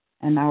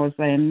 And I was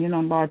saying,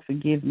 Lord,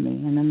 forgive me.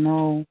 And I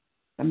know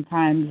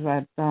sometimes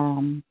that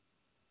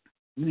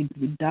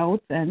we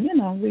doubt, and,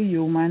 we're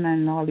human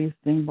and all these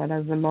things, but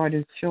as the Lord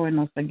is showing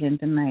us again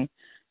tonight,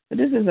 so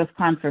this is a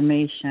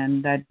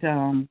confirmation that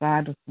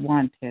God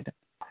wanted,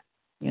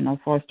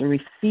 for us to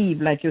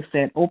receive, like you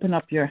said, open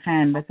up your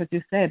hand. That's what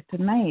you said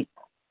tonight.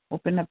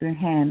 Open up your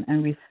hand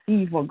and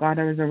receive what God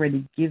has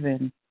already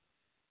given.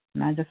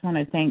 And I just want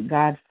to thank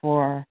God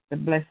for the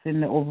blessing,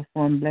 the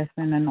overflowing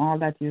blessing, and all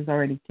that He's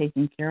already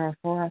taken care of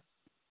for us,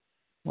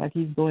 what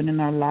He's doing in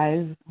our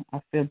lives.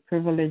 I feel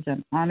privileged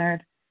and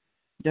honored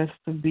just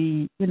to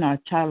be, a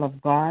child of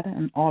God,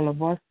 and all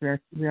of us,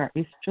 we are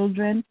His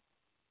children.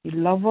 He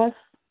loves us,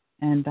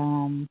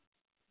 and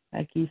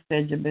like He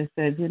said, Jabez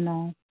said,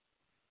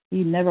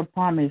 He never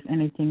promised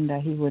anything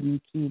that He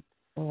wouldn't keep.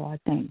 So I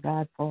thank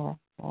God for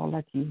all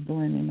that He's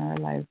doing in our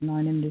lives now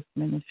and in this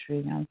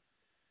ministry and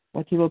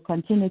what He will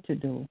continue to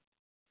do.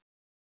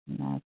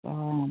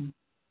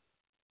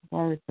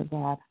 Glory to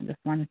God. I just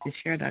wanted to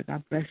share that.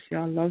 God bless you.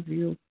 I love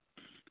you.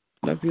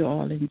 Love you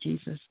all in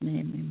Jesus'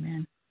 name.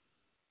 Amen.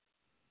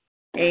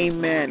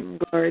 Amen.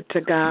 Glory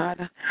to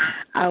God.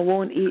 I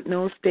won't eat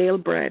no stale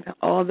bread.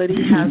 All that He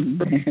has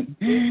for me.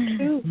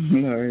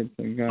 Glory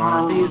to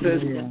God.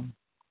 Jesus.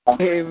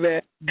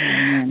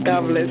 Amen.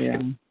 God bless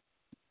you.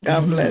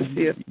 God bless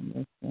you.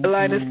 The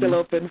line is still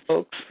open,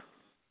 folks.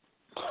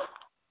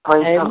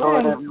 Praise the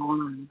Lord,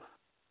 everyone.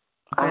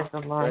 Praise the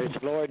Lord. Praise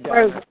the Lord.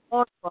 Praise the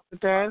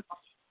Lord.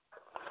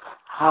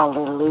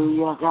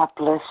 Hallelujah. God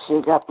bless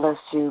you. God bless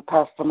you,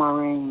 Pastor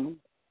Maureen.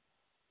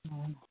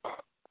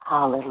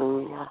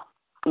 Hallelujah.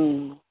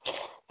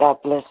 God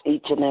bless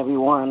each and every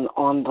one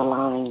on the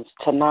lines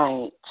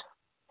tonight.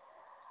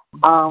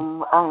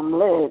 I'm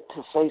led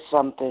to say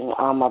something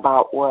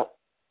about what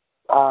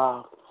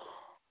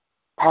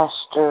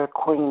Pastor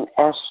Queen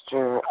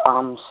Esther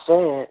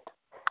said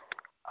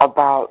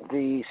about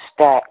the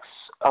stacks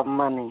of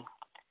money.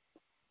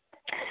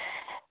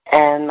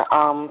 And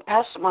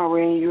Pastor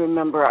Maureen, you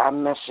remember I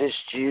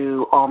messaged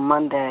you on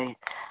Monday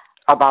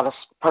about a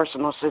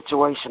personal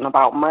situation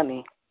about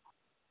money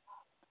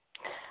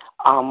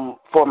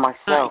for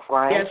myself,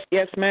 right?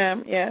 Yes,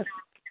 ma'am, yes.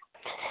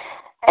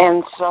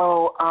 And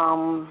so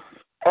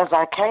as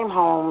I came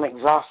home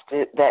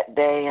exhausted that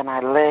day and I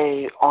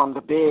lay on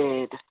the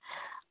bed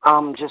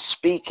just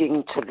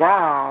speaking to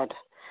God,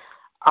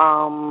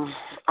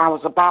 I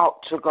was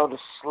about to go to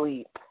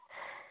sleep.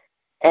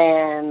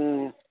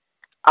 And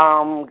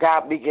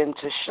God began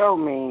to show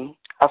me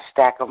a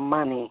stack of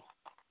money.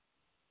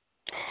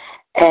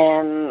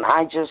 And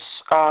I just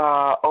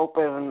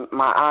opened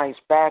my eyes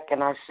back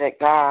and I said,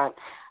 God,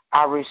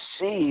 I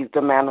receive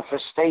the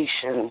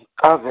manifestation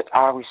of it.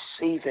 I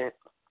receive it.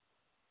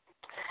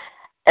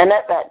 And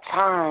at that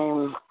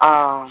time,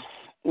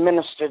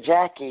 Minister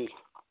Jackie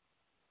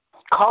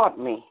called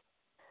me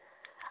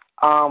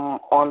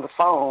on the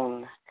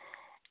phone.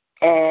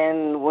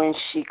 And when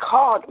she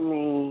called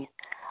me,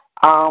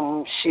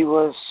 she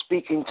was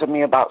speaking to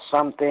me about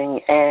something,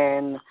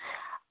 and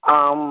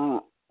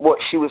what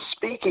she was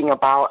speaking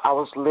about, I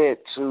was led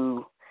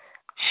to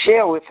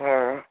share with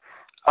her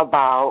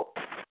about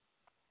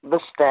the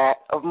stack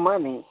of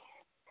money.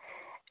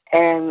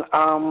 And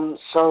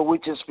so we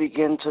just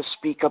began to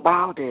speak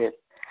about it.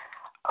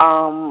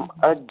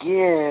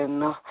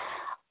 Again,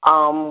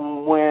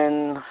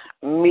 when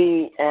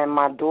me and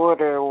my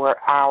daughter were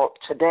out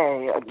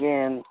today,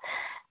 again,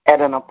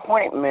 at an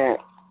appointment,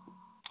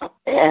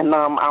 and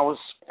I was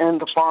in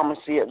the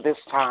pharmacy at this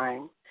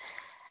time,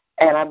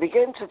 and I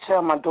began to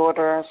tell my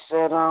daughter, I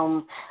said,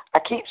 I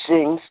keep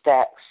seeing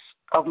stacks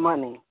of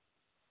money.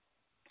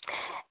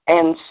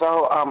 And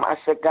so I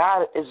said,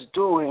 God is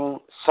doing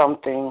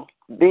something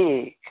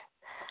big.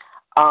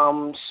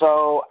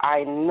 So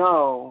I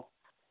know,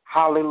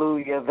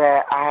 hallelujah,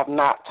 that I have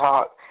not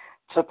talked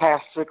to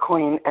Pastor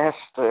Queen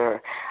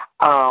Esther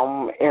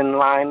in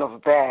line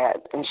of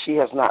that, and she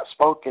has not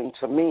spoken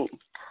to me.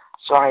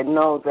 So I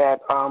know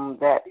that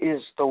that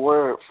is the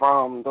word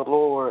from the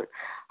Lord.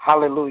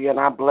 Hallelujah. And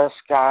I bless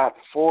God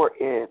for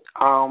it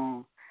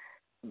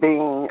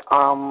being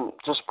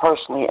just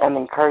personally an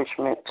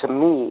encouragement to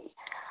me.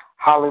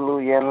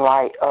 Hallelujah. In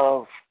light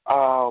of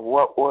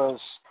what was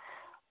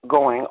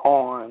going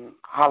on.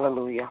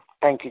 Hallelujah.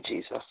 Thank you,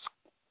 Jesus.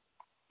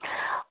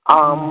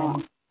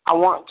 I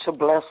want to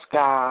bless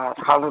God.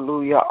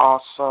 Hallelujah.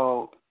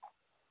 Also,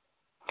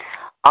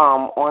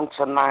 on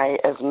tonight,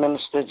 as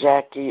Minister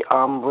Jackie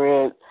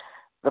read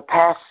the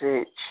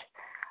passage,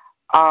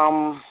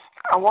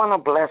 I want to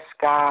bless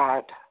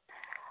God.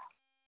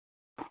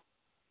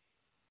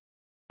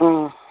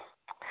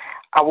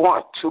 I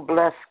want to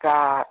bless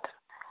God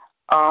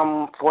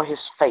for His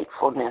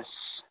faithfulness.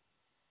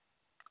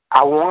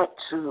 I want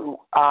to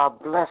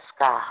bless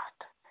God.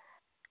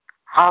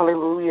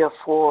 Hallelujah,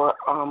 for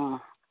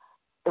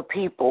the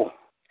people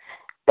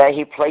that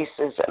He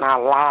places in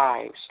our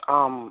lives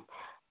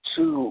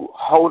to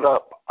hold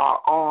up our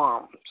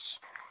arms.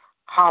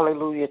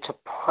 Hallelujah, to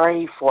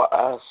pray for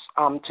us,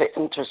 to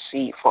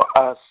intercede for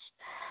us.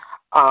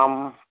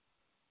 I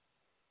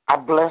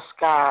bless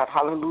God,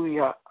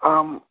 hallelujah,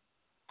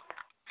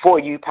 for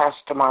you,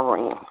 Pastor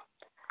Maureen.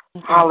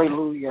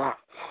 Hallelujah.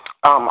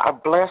 I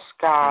bless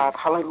God,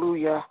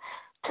 hallelujah,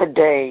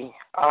 today,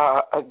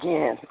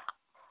 again,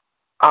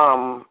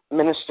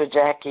 Minister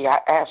Jackie, I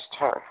asked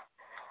her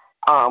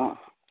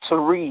to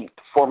read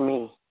for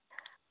me.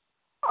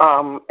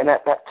 And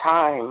at that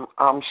time,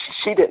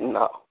 she didn't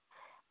know,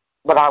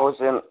 but I was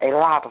in a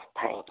lot of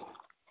pain.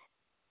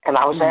 And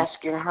I was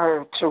asking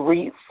her to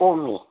read for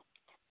me.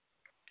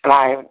 And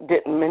I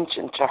didn't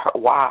mention to her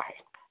why.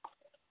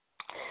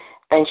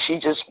 And she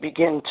just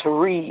began to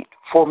read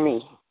for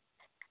me.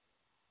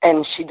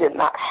 And she did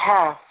not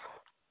have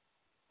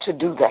to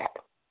do that.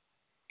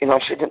 You know,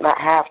 she did not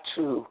have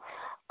to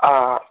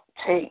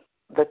take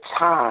the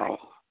time,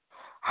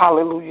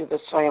 hallelujah, the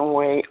same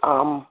way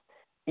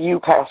you,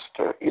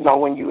 Pastor,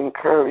 when you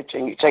encourage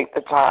and you take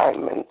the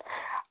time, and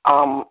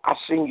I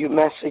send you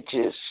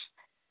messages,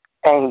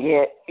 and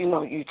yet,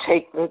 you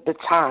take the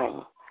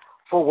time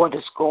for what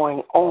is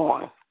going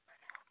on.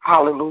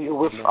 Hallelujah,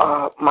 with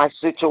my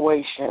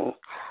situation,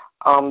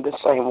 the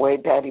same way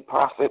Daddy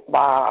Prophet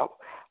Bob,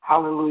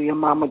 hallelujah,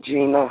 Mama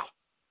Gina,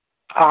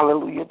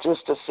 hallelujah,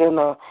 just a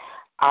sinner,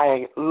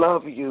 I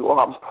love you, or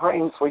I'm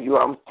praying for you,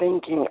 I'm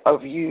thinking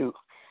of you,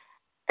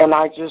 and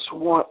I just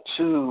want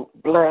to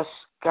bless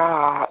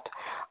God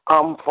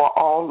for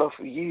all of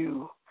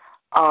you.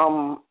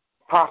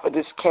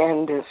 Prophetess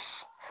Candace,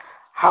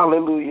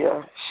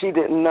 hallelujah, she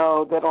didn't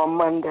know that on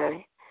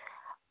Monday,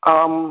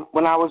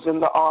 when I was in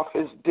the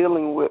office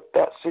dealing with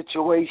that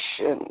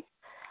situation,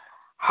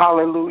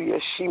 hallelujah,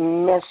 she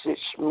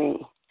messaged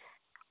me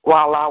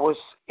while I was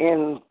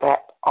in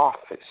that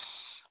office.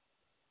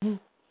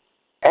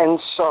 And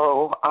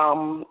so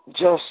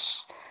just,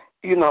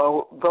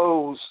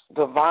 those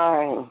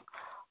divine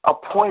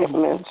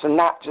appointments, and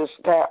not just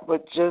that,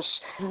 but just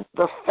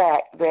the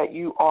fact that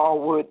you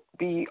all would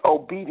be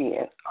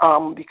obedient,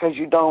 because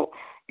you don't,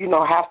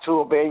 have to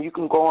obey. You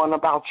can go on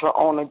about your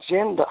own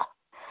agenda.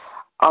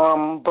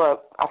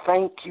 But I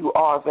thank you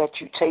all that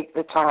you take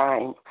the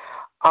time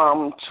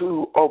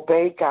to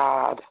obey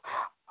God,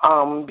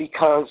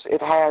 because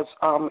it has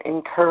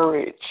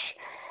encouraged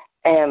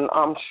and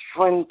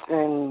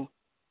strengthened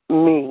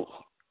me.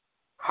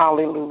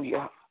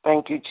 Hallelujah.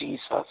 Thank you,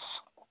 Jesus.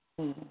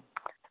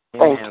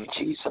 Thank you,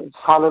 Jesus.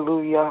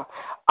 Hallelujah.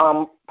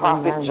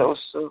 Prophet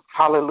Joseph,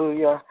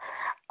 hallelujah.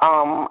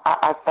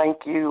 I thank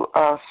you,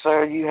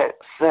 sir. You had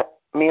sent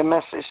me a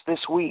message this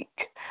week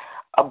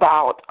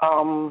about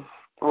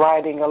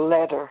writing a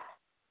letter.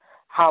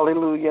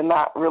 Hallelujah.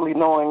 Not really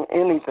knowing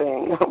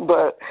anything,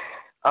 but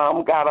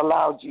God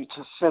allowed you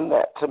to send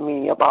that to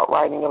me about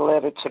writing a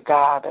letter to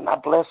God. And I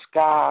bless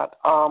God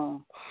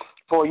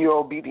for your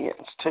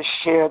obedience to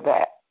share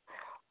that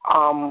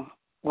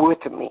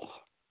with me.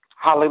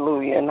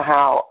 Hallelujah. And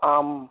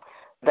how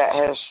that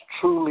has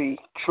truly,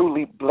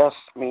 truly blessed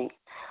me.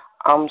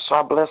 So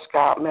I bless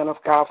God, man of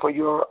God, for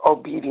your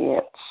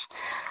obedience.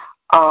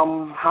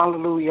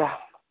 Hallelujah.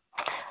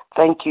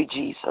 Thank you,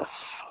 Jesus.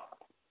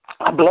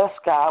 I bless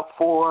God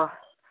for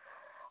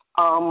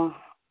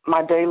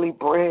my daily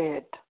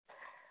bread.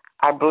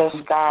 I bless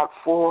God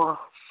for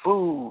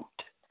food.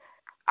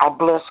 I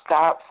bless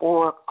God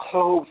for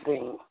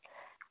clothing.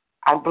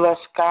 I bless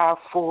God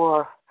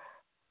for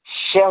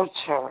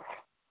shelter.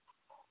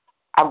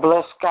 I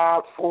bless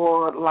God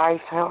for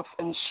life, health,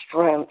 and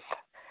strength.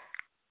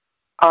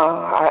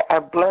 I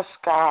bless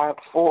God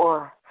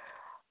for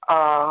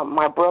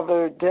my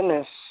brother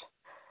Dennis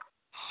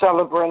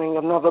celebrating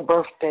another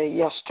birthday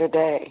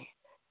yesterday.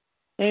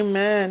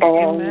 Amen.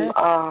 And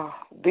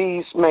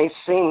these may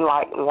seem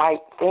like light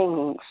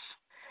things,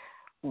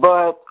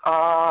 but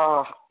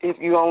if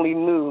you only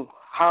knew,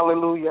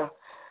 hallelujah,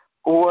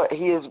 what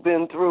he has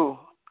been through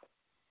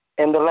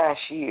in the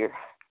last year,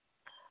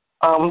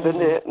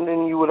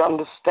 then you would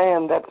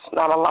understand that it's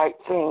not a light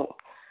thing,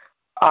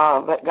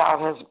 that God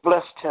has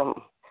blessed him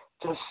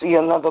to see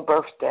another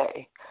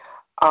birthday,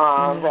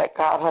 that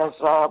God has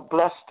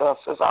blessed us,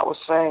 as I was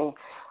saying,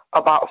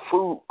 about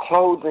food,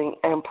 clothing,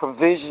 and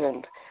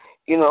provision.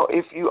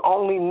 If you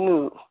only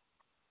knew,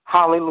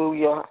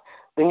 hallelujah,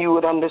 then you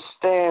would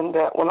understand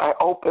that when I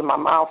open my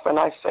mouth and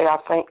I say I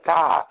thank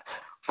God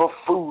for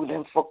food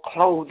and for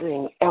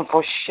clothing and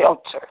for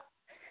shelter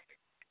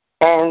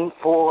and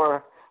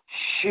for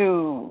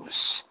shoes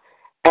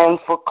and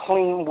for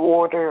clean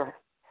water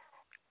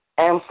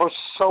and for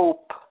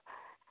soap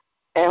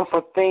and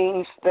for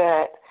things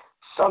that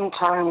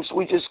sometimes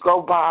we just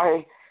go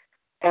by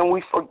and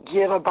we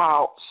forget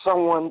about.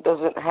 Someone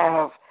doesn't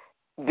have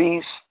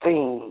these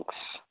things.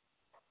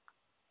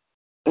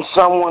 And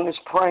someone is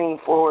praying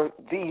for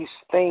these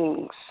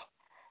things.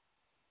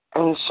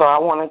 And so I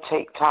want to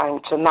take time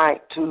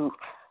tonight to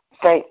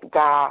thank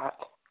God,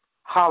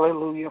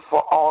 hallelujah,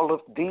 for all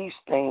of these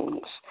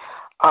things,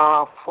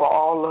 for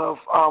all of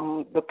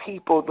the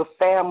people, the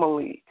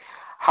family,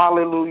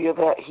 hallelujah,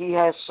 that he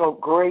has so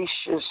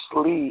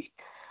graciously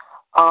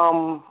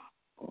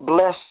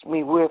blessed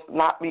me with,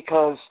 not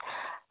because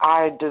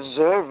I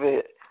deserve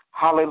it,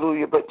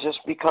 hallelujah, but just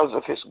because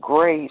of his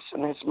grace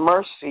and his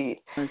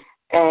mercy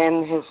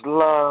and his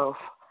love.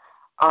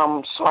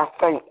 So I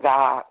thank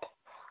God,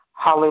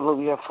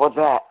 hallelujah, for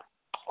that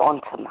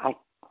on tonight.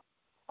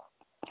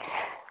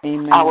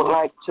 Amen. I would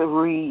like to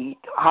read,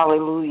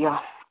 hallelujah,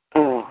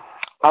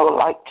 I would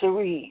like to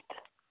read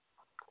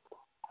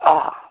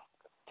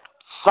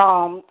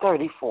Psalm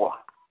 34.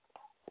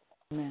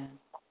 Amen.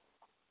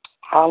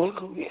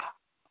 Hallelujah.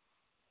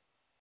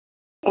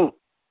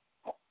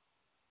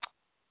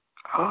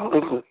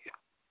 Hallelujah.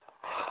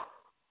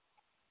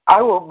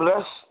 I will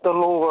bless the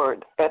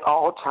Lord at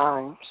all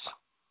times.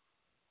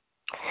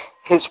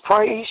 His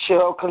praise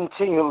shall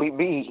continually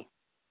be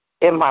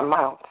in my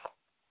mouth.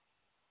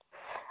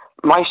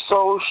 My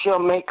soul shall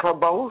make her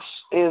boast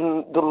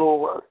in the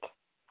Lord.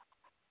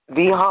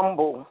 The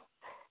humble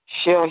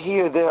shall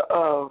hear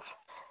thereof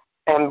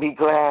and be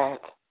glad.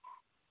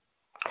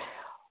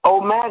 O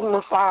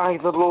magnify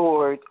the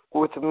Lord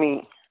with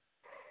me,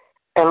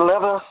 and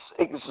let us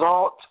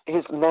exalt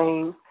his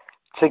name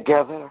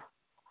together.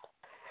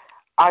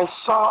 I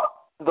sought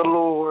the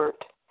Lord,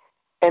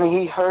 and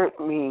he heard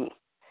me,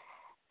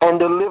 and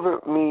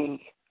delivered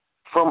me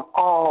from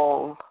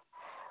all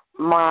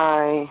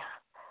my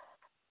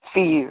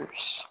fears.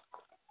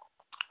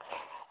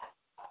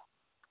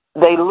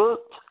 They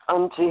looked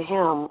unto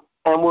him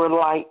and were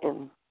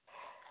lightened,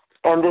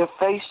 and their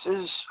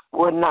faces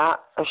were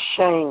not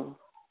ashamed.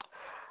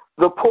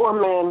 The poor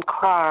man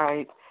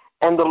cried,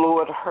 and the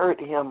Lord heard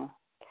him,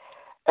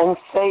 and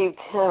saved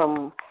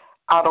him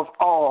out of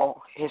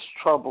all his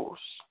troubles.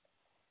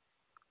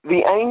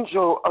 The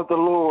angel of the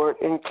Lord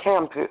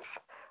encampeth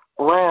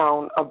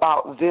round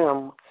about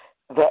them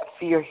that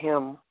fear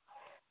him,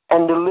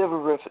 and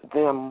delivereth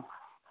them.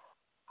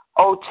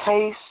 O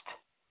taste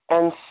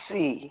and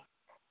see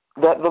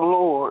that the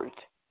Lord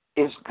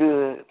is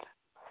good.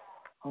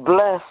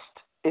 Blessed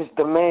is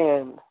the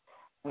man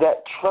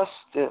that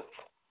trusteth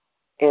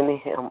in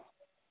him.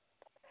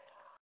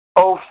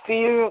 O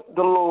fear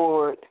the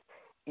Lord,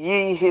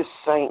 ye his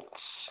saints,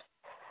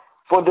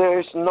 for there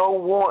is no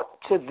want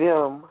to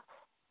them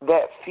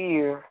that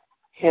fear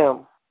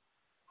him.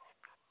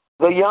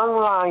 The young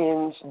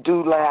lions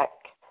do lack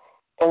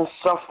and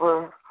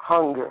suffer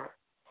hunger,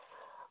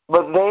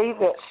 but they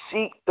that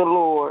seek the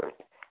Lord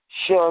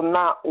shall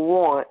not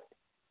want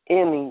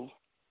any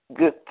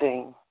good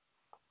thing.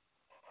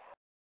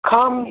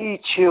 Come, ye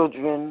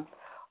children,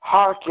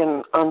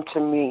 hearken unto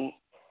me.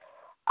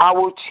 I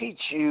will teach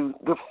you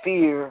the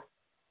fear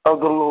of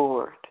the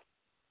Lord.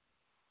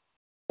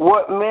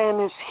 What man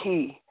is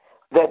he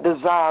that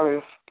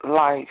desireth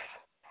life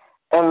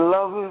and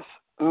loveth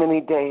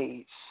many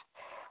days,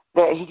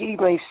 that he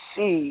may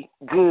see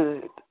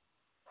good?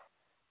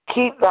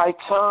 Keep thy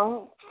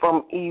tongue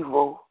from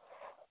evil,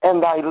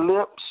 and thy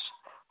lips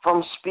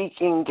from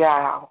speaking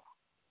guile.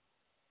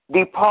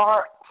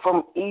 Depart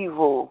from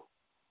evil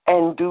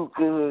and do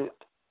good.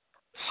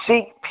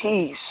 Seek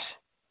peace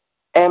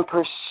and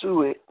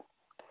pursue it.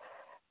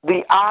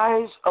 The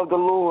eyes of the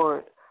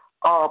Lord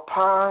are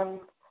upon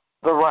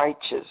the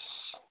righteous,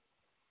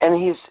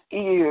 and his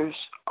ears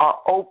are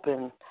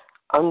open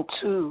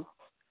unto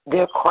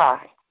their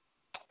cry.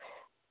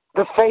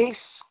 The face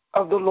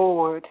of the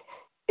Lord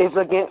is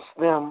against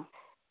them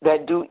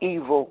that do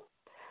evil,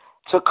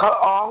 to cut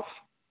off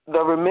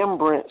the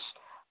remembrance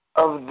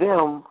of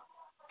them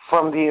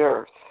from the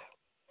earth.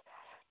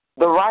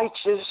 The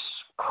righteous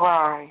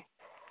cry,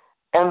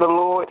 and the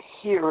Lord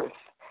heareth,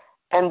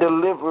 and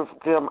delivereth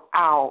them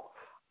out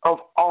of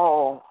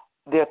all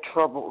their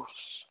troubles.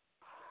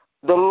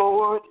 The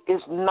Lord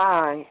is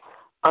nigh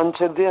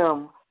unto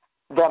them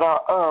that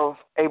are of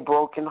a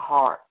broken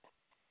heart,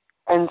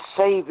 and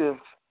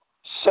saveth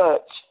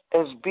such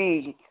as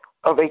be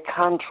of a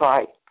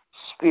contrite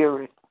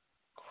spirit.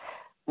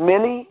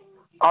 Many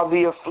are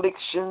the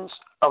afflictions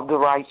of the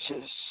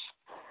righteous,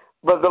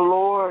 but the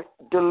Lord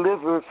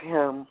delivereth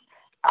him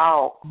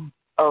out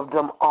of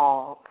them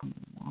all.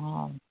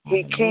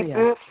 He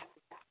keepeth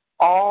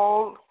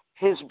all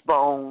his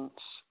bones,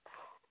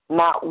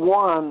 not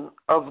one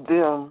of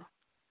them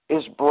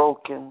is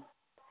broken.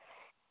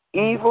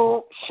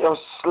 Evil shall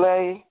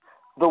slay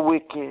the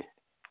wicked,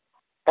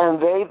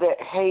 and they that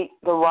hate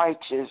the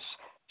righteous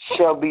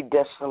shall be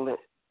desolate.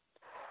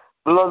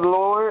 The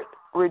Lord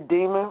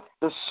redeemeth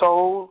the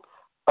soul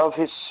of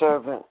his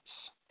servants,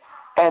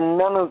 and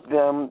none of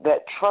them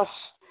that trust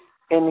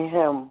in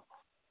him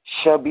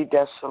shall be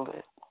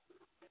desolate.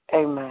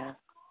 Amen.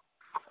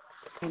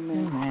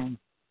 Amen.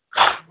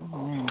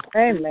 Amen.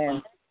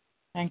 Amen.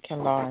 Thank you,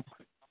 Lord.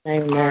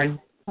 Amen.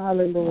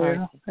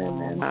 Hallelujah.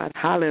 Amen. God.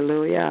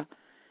 Hallelujah.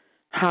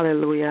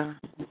 Hallelujah.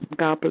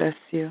 God bless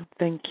you.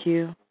 Thank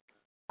you.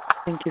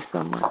 Thank you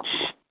so much.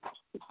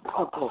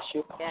 God bless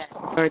you.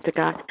 Glory to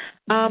God.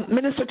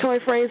 Minister Toy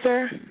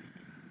Fraser.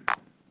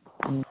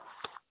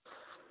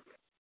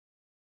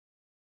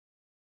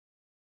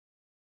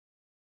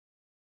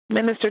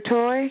 Minister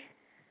Toy?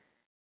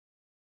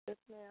 Yes,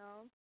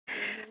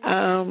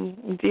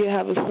 ma'am. Do you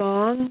have a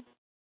song?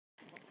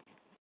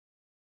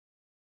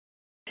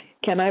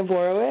 Can I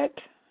borrow it?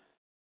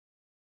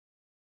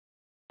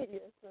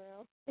 Yes,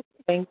 ma'am.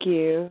 Thank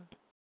you.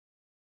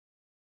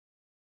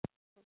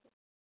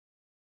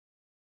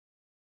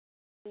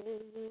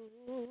 Hallelujah.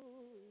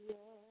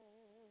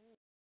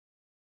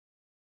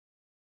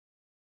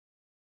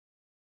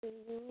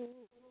 Hallelujah.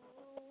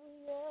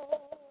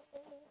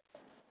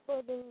 For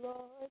the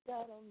Lord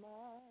God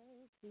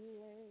Almighty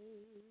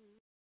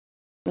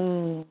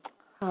reigns.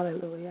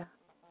 Hallelujah.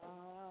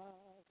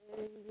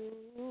 Hallelujah.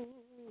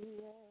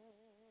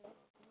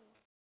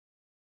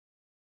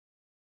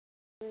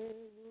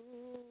 Hallelujah.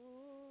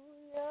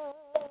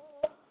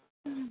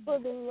 For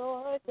the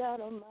Lord God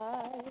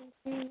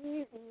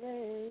Almighty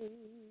reigns.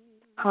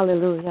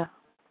 Hallelujah.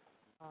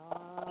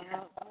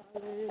 Hallelujah.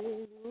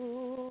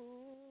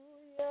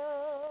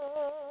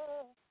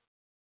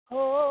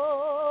 Holy,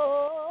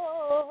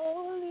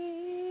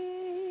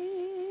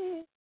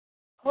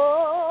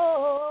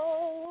 holy,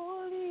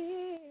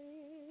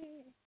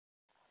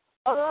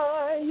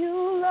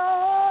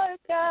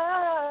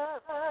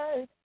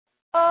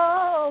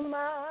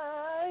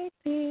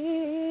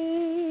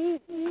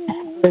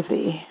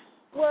 Worthy.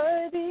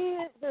 Worthy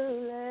is the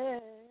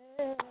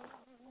Lamb.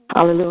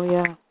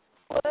 Hallelujah.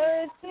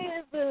 Worthy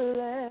is the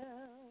Lamb.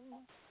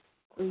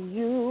 For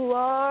you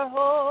are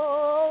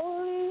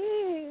holy.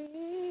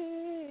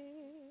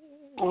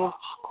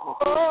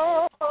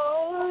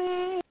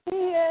 Holy,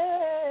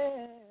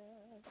 yeah.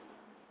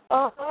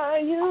 Are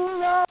you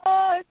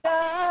Lord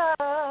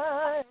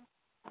God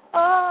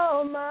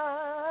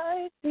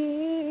Almighty?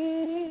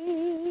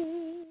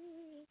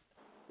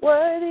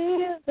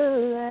 Worthy is the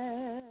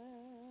Lamb.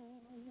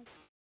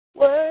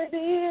 Worthy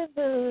is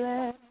the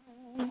Lamb.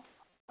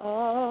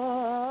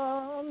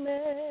 Amen.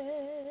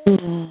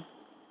 Mm-hmm.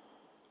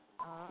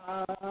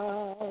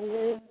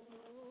 Hallelujah.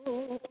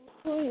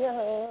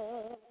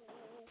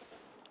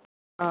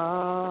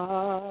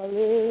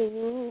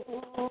 Hallelujah.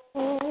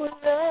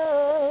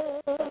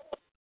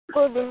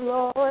 For the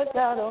Lord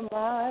God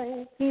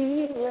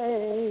Almighty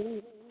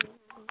reigns.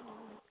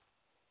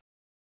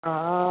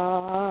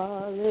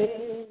 Hallelujah.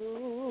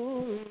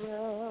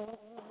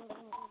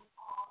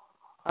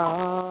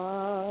 Hallelujah.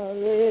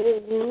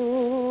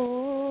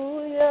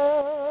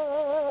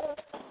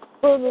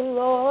 For the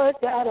Lord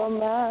God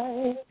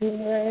Almighty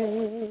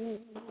reigns.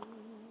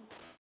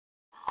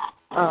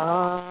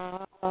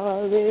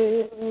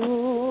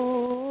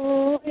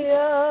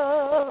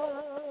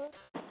 Hallelujah.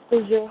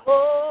 'Cause you're holy.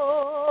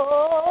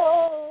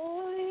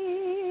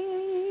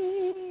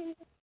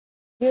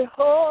 You're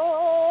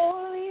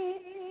holy.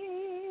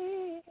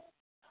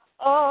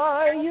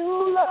 Are you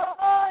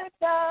Lord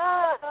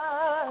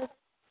God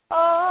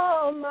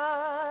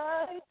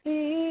Almighty?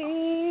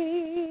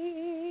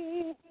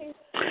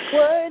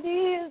 Worthy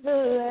is the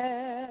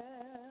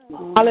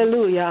Lamb.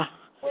 Hallelujah.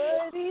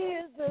 Worthy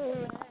is the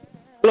Lamb.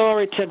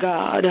 Glory to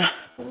God.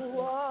 You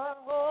are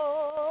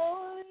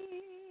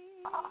holy.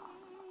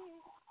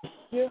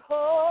 You're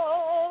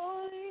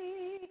holy.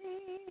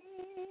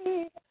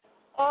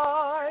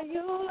 Are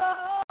you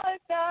Lord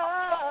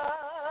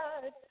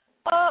God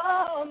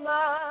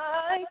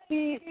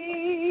Almighty?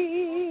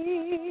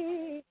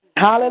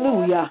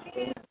 Hallelujah.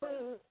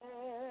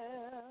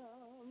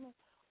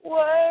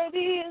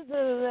 Worthy is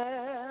the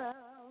Lamb.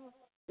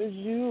 'Cause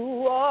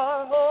you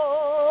are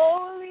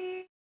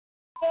holy.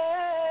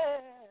 Yeah.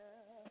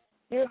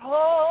 You're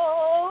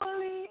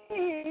holy.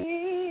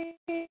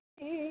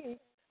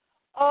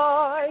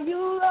 Are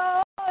you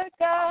Lord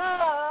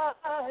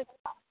God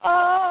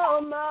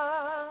Almighty?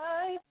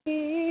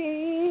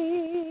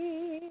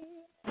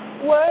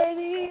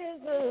 Worthy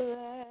is the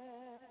Lamb.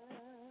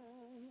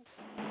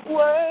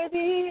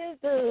 Worthy is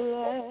the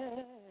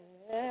Lamb.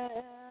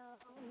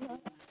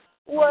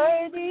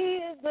 Worthy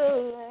is the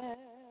Lamb.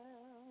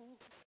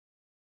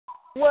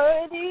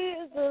 Worthy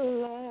is the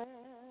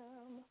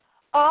Lamb.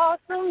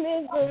 Awesome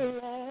is the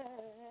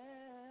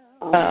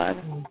Lamb. God.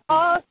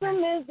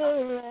 Awesome is the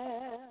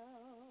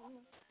Lamb.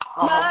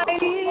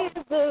 Mighty is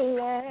the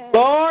Lamb.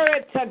 Glory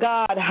to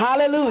God.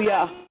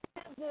 Hallelujah. Mighty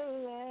is the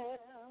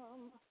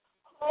Lamb.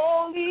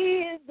 Holy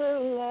is the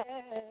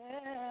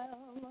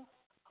Lamb.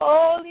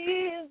 Holy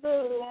is the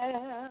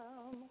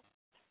Lamb.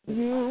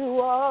 You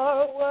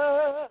are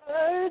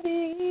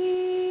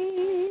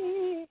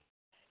worthy,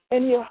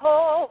 and you're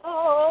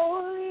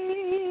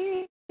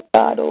holy.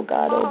 God, oh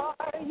God, oh.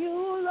 Are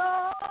you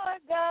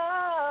Lord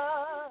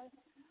God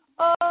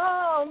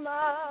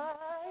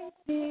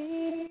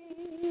Almighty?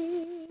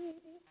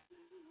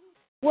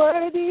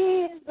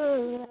 Worthy is the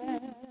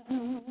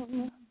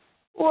Lamb.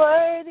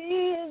 Worthy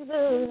is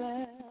the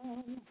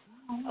Lamb.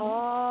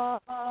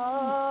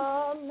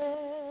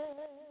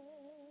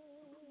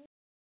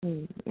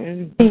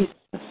 Amen. Jesus.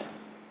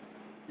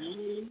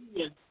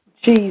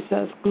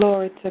 Jesus,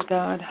 glory to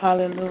God.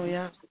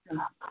 Hallelujah.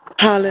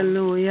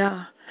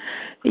 Hallelujah.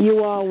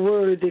 You are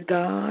worthy,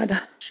 God.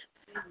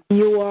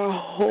 You are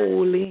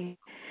holy.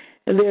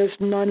 There's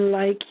none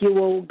like you,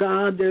 oh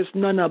God. There's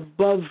none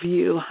above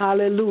you.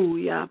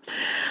 Hallelujah.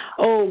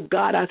 Oh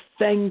God, I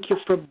thank you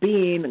for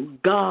being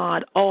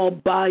God all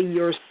by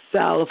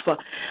yourself.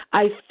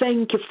 I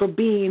thank you for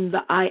being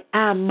the I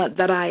am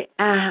that I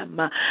am,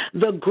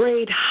 the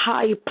great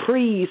high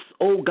priest,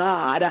 oh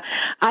God.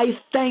 I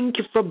thank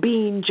you for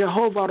being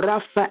Jehovah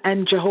Rapha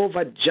and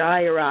Jehovah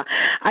Jireh.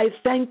 I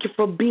thank you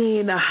for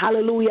being,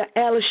 hallelujah,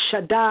 El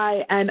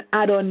Shaddai and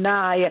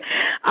Adonai.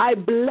 I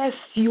bless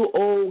you,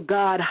 oh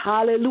God,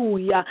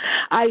 hallelujah.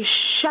 I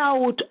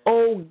shout,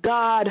 oh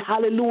God,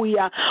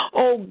 hallelujah,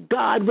 oh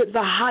God, with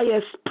the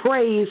highest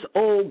praise,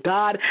 oh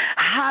God,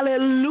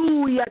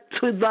 hallelujah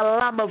to the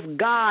Lamb of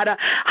God,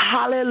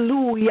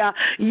 hallelujah.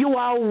 You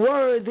are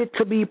worthy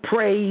to be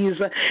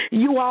praised.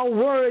 You are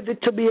worthy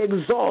to be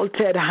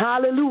exalted,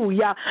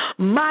 hallelujah.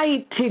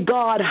 Mighty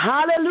God,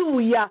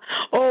 hallelujah.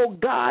 Oh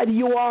God,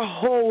 you are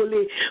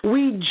holy.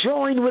 We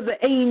join with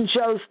the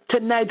angels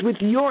tonight,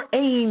 with your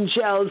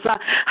angels,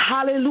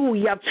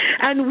 hallelujah.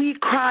 And we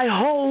cry,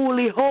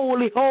 holy,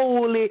 holy,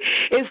 holy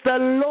is the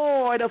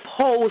Lord of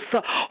hosts.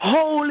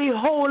 Holy,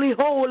 holy,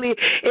 holy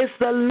is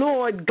the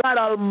Lord God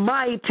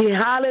Almighty.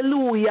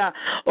 Hallelujah.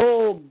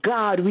 Oh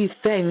God, we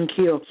thank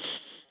you.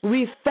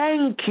 We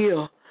thank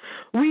you.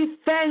 We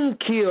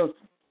thank you.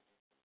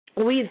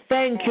 We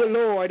thank you,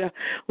 Lord.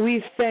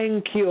 We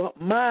thank you,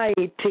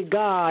 mighty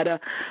God.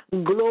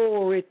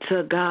 Glory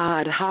to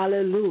God.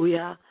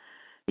 Hallelujah.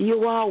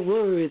 You are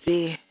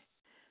worthy.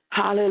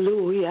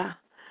 Hallelujah.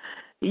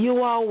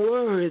 You are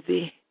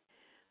worthy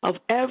of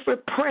every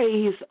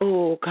praise,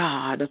 oh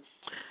God.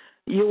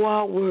 You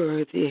are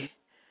worthy.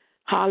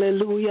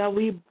 Hallelujah.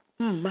 We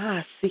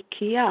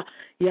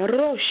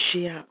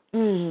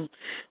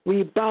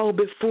we bow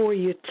before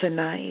you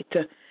tonight.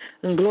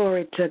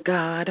 Glory to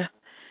God.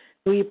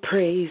 We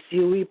praise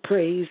you. We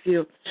praise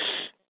you.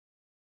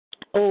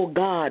 Oh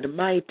God,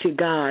 mighty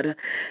God.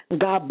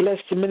 God bless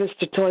you,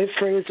 Minister Toy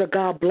Fraser.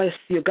 God bless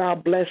you.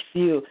 God bless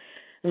you.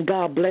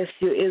 God bless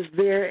you. Is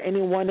there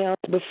anyone else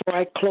before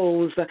I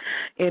close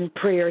in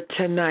prayer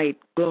tonight?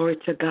 Glory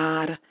to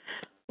God.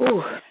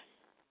 Ooh.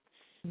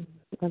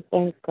 I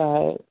thank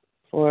God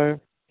for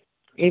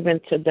even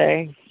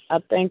today. I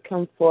thank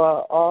him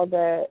for all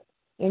that.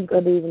 And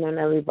good evening,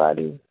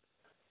 everybody.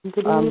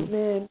 Good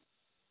evening.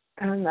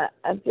 And I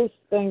just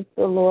thank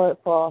the Lord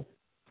for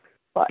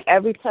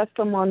every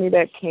testimony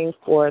that came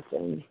forth.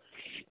 And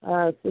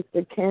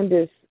Sister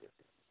Candace,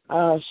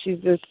 she's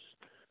just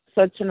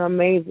such an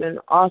amazing,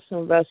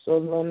 awesome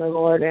vessel in the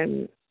Lord,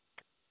 and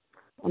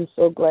I'm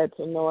so glad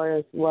to know her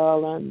as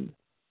well. And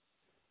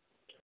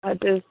I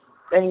just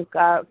thank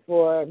God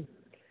for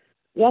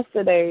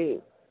yesterday.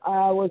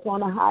 I was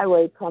on a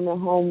highway coming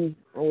home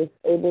and was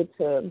able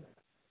to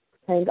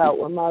hang out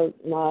with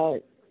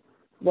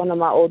one of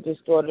my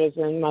oldest daughters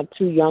and my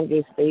two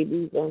youngest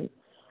babies, and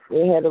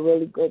we had a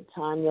really good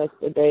time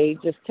yesterday,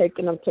 just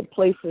taking them to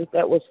places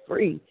that was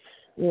free,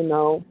 and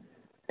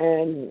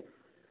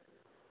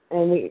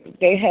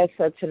they had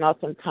such an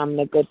awesome time and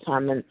a good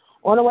time. And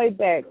on the way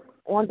back,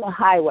 on the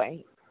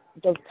highway,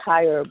 the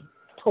tire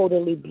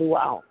totally blew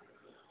out.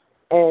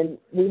 And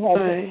we had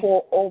to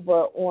pull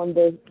over on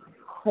the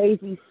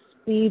crazy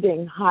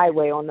speeding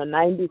highway on the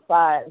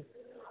 95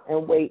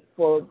 and wait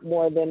for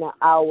more than an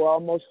hour,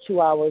 almost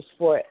 2 hours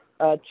for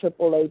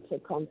AAA to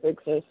come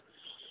fix us.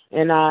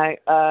 And my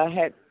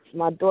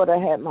daughter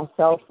had my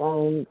cell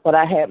phone, but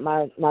I had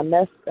my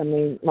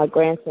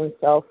grandson's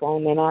cell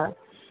phone, and I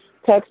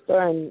text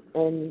her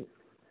and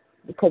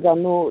because I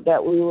knew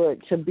that we were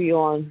to be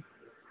on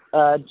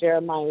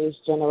Jeremiah's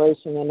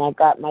generation, and I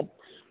got my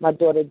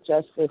daughter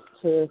Justice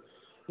to,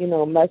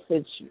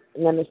 message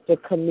Minister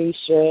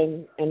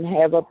Kamisha and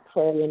have a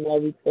prayer and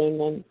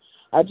everything. And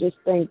I just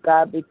thank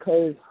God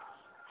because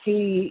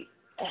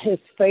his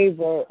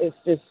favor is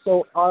just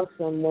so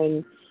awesome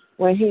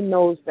when he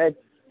knows that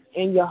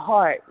in your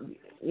heart,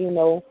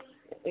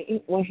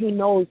 when he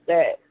knows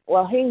that,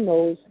 well, he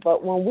knows,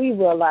 but when we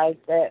realize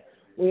that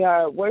we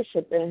are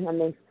worshiping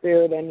him in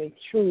spirit and in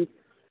truth,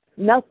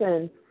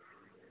 there's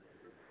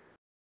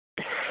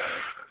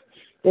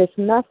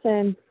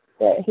nothing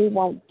that he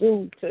won't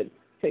do to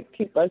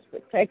keep us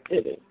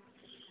protected.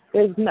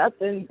 There's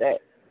nothing that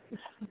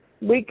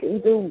we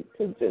can do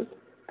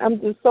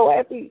I'm just so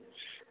happy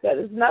that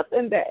there's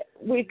nothing that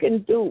we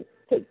can do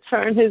to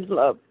turn his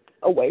love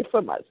away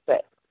from us.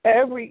 That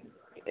every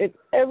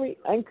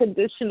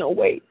unconditional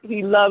way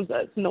he loves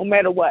us no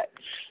matter what.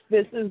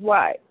 This is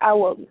why I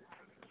will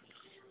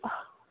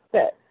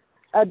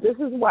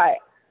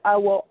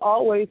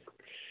always,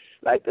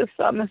 like the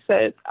psalmist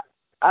says,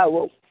 I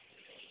will,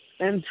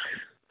 and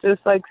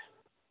just like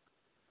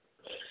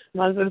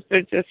my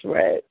sister just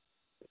read,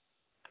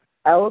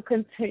 I will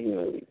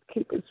continually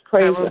keep his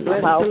praise in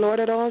my mouth. The Lord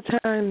at all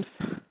times.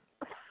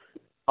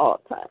 All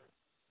time.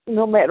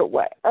 No matter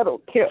what. I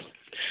don't care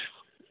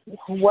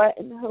what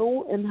and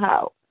who and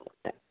how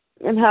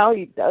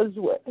he does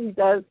what he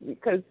does,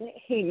 because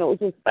he knows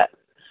his best.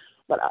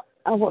 But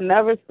I will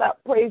never stop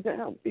praising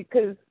him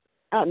because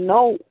I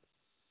know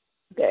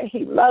that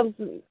he loves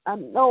me. I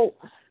know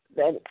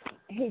that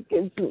he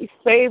gives me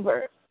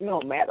favor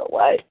no matter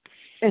what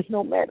and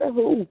no matter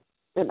who.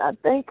 And I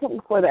thank him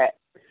for that.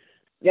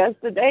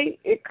 Yesterday,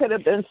 it could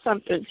have been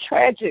something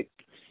tragic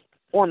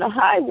on the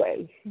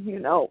highway,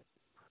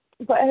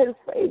 but his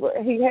favor,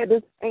 he had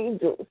his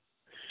angels.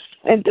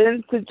 And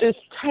then to just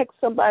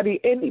text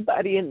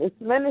anybody in this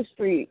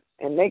ministry,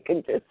 and they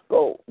can just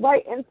go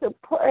right into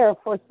prayer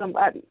for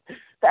somebody.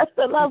 That's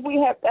the love we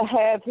have to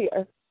have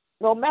here,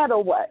 no matter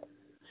what.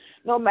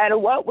 No matter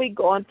what we're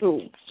going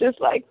through.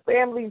 Just like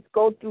families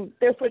go through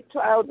different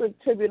trials and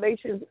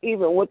tribulations,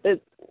 even with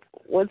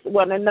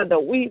one another.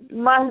 We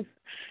must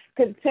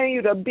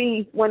continue to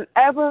be,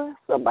 whenever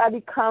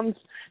somebody comes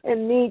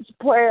and needs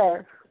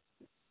prayer,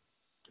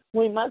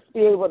 we must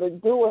be able to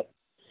do it.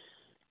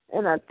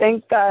 And I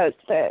thank God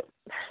that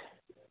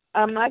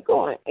I'm not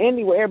going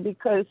anywhere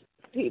because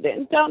he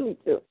didn't tell me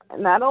to.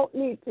 And I don't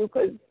need to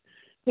because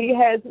he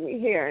has me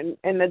here.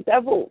 And the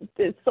devil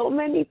did so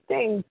many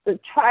things to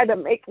try to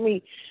make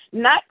me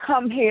not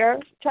come here,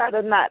 try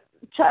to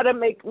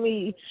make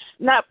me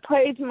not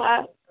praise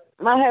my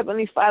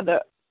Heavenly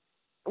Father.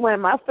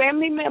 When my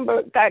family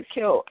member got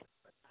killed,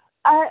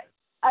 I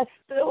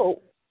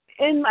still,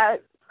 in my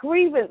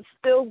grievance,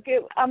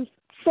 I'm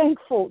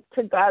thankful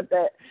to God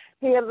that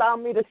He allowed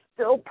me to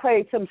still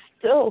praise Him,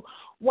 still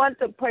want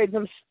to praise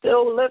Him,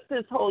 still lift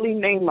His holy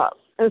name up,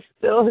 and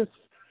still His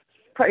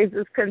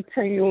praises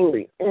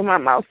continually in my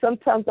mouth.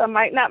 Sometimes I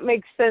might not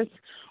make sense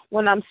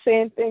when I'm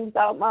saying things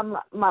out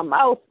my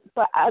mouth,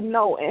 but I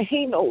know, and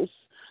He knows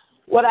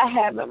what I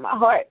have in my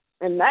heart,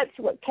 and that's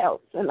what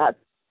counts. And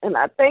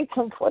I thank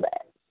Him for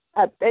that.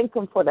 I thank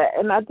Him for that,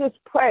 and I just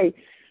pray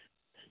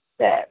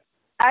that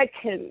I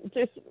can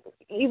just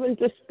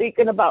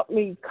speaking about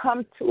me,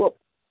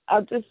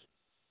 I just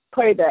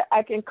pray that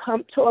I can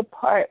come to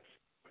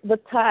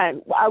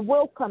I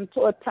will come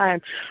to a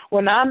time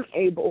when I'm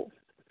able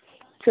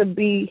to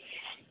be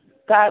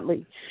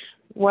godly,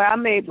 where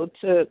I'm able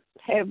to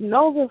have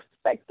no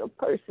respect of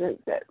persons,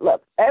 that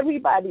love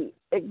everybody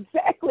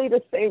exactly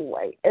the same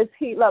way as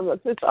He loves us.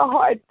 It's a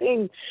hard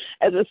thing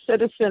as a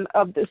citizen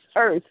of this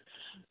earth,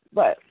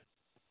 but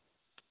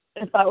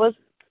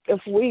if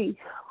we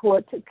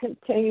were to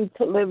continue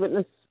to live in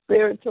the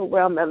spiritual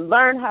realm and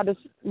learn how to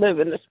live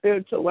in the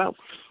spiritual realm,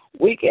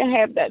 we can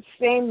have that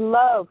same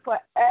love for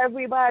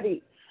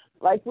everybody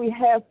like we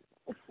have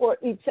for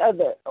each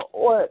other,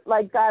 or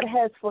like God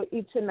has for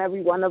each and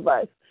every one of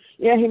us.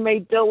 Yeah, He may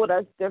deal with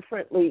us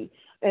differently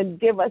and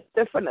give us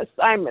different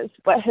assignments,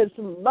 but His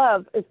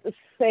love is the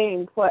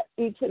same for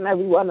each and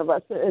every one of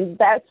us, and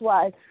that's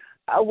why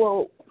I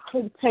will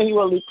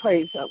continually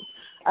praise Him.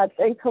 I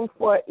thank Him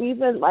for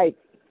even like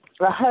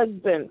a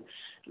husband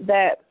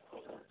that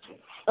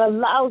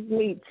allows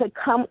me to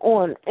come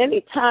on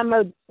any time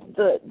of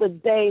the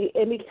day,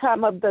 any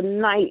time of the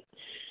night,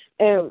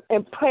 and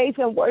praise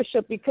and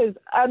worship, because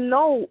I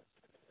know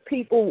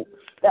people,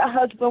 that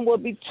husband will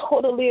be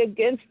totally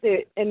against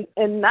it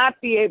and not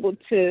be able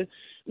to,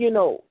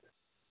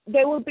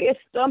 they will be a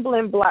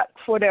stumbling block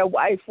for their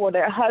wife or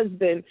their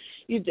husband.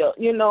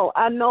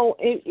 I know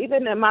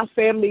even in my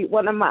family,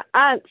 one of my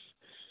aunts,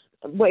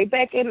 way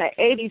back in the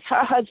 80s,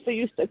 her husband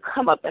used to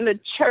come up in the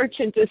church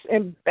and just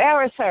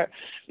embarrass her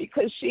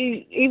because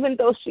even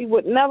though she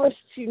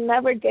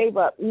never gave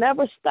up,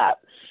 never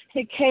stopped.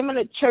 He came in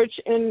the church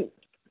and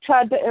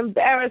tried to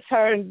embarrass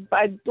her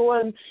by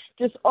doing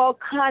just all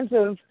kinds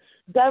of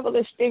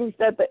devilish things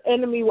that the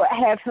enemy would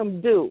have him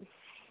do.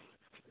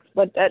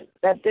 But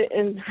that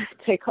didn't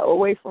take her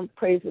away from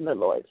praising the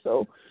Lord.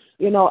 So,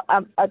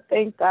 I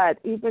thank God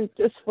even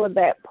just for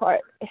that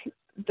part,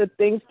 the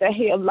things that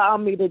He allowed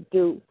me to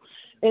do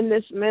in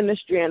this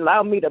ministry and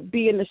allow me to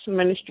be in this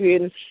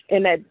ministry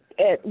and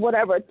at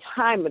whatever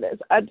time it is.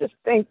 I just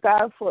thank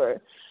God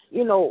for,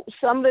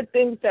 some of the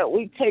things that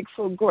we take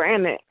for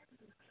granted.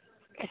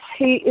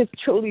 He is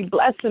truly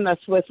blessing us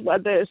with,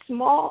 whether it's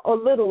small or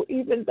little,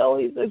 even though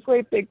He's a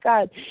great big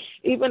God.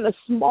 Even the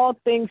small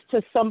things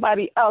to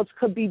somebody else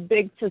could be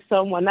big to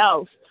someone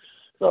else.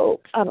 So,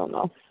 I don't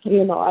know.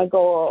 I go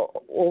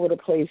all over the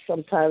place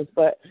sometimes,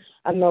 but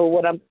I know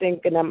what I'm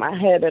thinking in my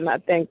head, and I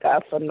thank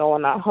God for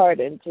knowing our heart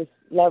and just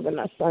loving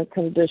us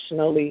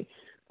unconditionally.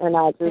 And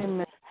I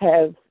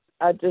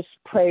just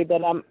pray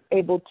that I'm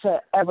able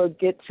to ever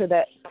get to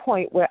that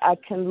point where I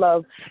can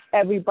love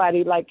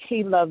everybody like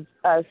He loves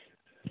us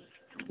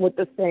with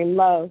the same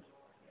love.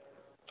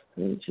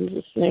 In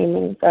Jesus' name,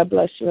 and God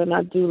bless you, and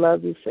I do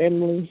love you,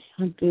 family.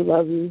 I do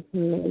love you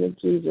in the name of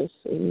Jesus.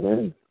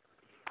 Amen.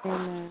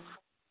 Amen.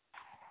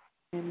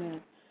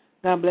 Amen.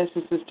 God bless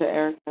you, Sister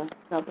Erica.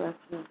 God bless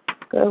you.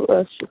 God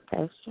bless you,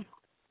 Pastor.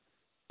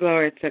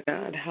 Glory to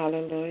God.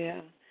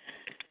 Hallelujah.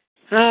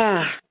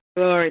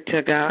 Glory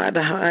to God.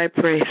 I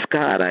praise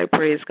God. I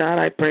praise God.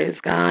 I praise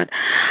God.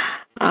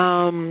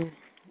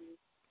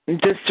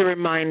 Just a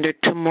reminder,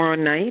 tomorrow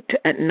night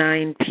at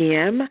 9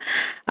 p.m.,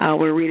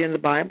 we're reading the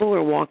Bible.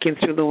 We're walking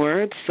through the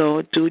Word,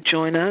 so do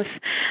join us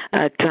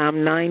at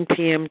 9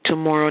 p.m.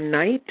 tomorrow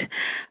night.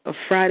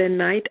 Friday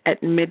night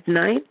at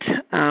midnight,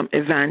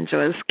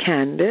 Evangelist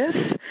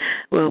Candace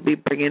will be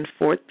bringing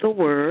forth the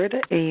Word.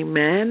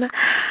 Amen.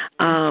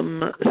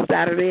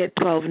 Saturday at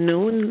 12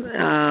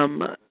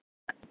 noon,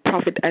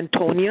 Prophet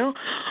Antonio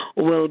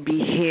will be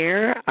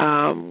here,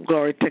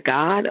 glory to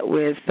God,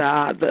 with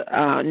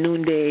the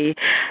noonday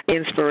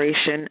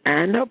inspiration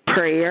and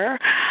prayer.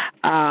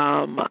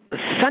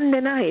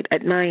 Sunday night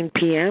at 9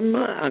 p.m.,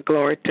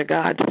 glory to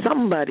God,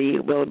 somebody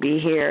will be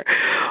here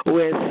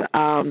with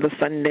the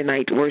Sunday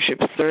night worship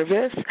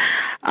service.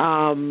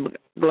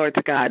 Glory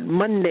to God.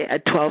 Monday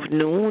at 12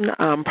 noon,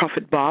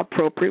 Prophet Bob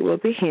Propri will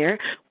be here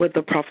with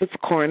the Prophet's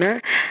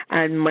Corner.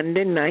 And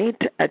Monday night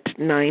at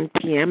 9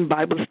 p.m.,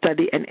 Bible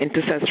study and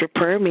intercessory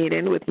prayer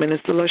meeting with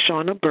Minister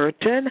LaShawna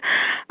Burton.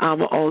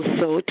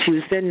 Also,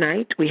 Tuesday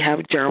night, we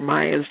have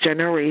Jeremiah's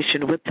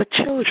Generation with the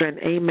children.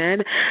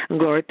 Amen.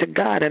 Glory to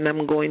God. And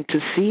I'm going to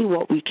see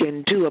what we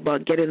can do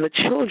about getting the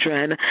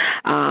children,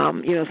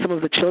 some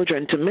of the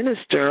children to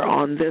minister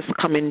on this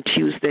coming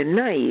Tuesday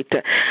night.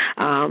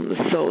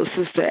 So,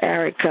 Sister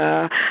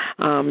Erica,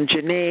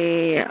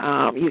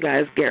 Janae, you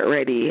guys get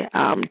ready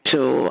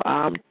to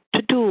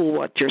to do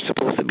what you're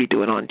supposed to be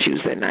doing on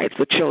Tuesday nights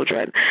with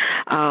children.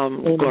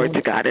 Glory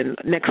to God. And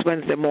next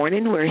Wednesday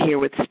morning, we're here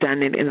with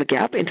Standing in the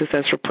Gap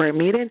Intercessory Prayer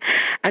Meeting.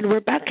 And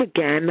we're back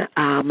again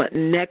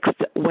next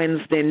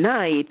Wednesday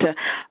night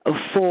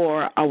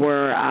for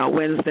our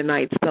Wednesday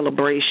night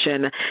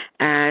celebration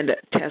and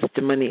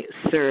testimony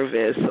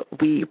service.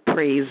 We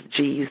praise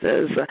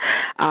Jesus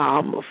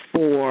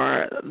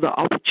for the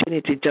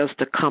opportunity just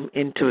to come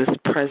into his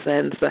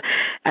presence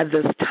at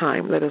this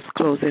time. Let us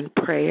close in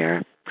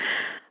prayer.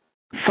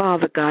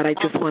 Father God, I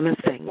just want to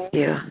thank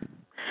you.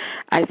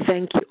 I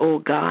thank you, oh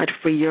God,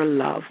 for your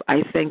love.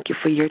 I thank you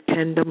for your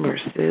tender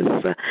mercies.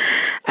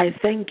 I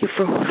thank you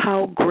for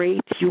how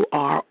great you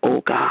are,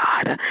 oh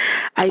God.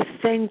 I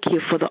thank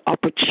you for the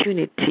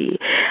opportunity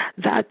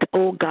that,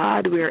 oh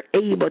God, we're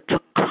able to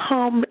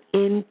come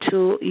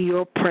into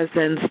your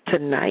presence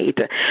tonight,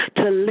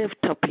 to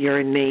lift up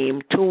your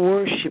name, to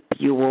worship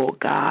you, oh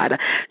God,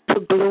 to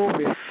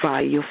glorify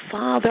you.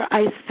 Father,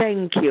 I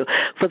thank you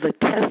for the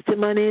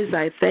testimonies.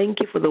 I thank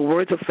you for the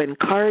words of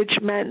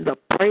encouragement, the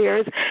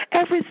prayers,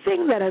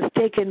 everything that has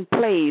taken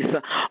place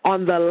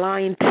on the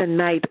line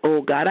tonight,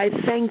 oh God. I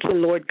thank you,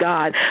 Lord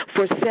God,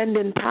 for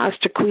sending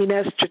Pastor Queen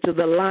Esther to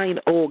the line,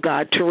 oh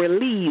God, to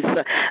release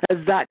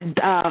that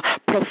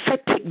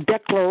prophetic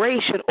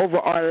declaration over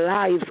our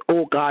lives,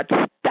 oh God.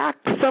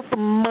 Stacks of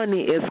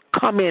money is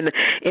coming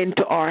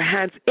into our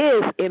hands,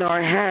 is in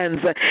our hands,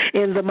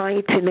 in the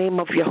mighty name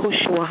of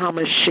Yahushua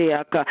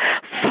HaMashiach.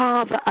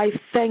 Father, I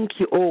thank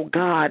you, oh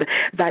God,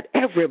 that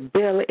every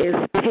bill is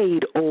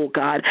paid, oh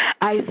God.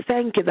 I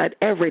thank you that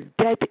every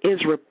debt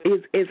is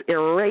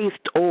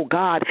erased, oh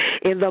God,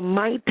 in the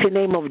mighty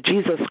name of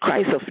Jesus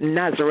Christ of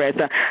Nazareth.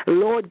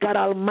 Lord God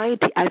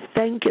Almighty, I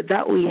thank you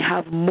that we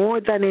have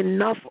more than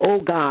enough, oh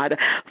God.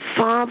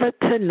 Father,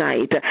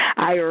 tonight,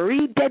 I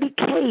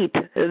rededicate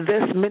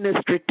this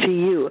ministry to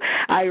you.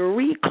 I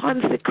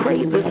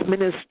reconsecrate this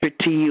ministry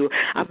to you.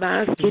 I'm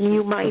asking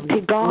you,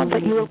 mighty God,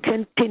 that you will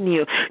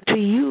continue to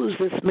use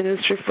this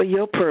ministry for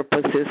your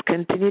purposes.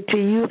 Continue to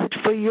use it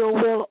for your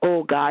will,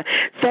 oh God.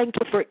 Thank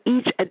you for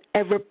each and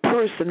every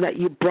person that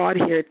you brought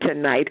here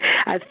tonight.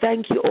 I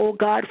thank you, oh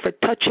God, for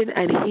touching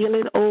and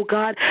healing, oh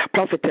God,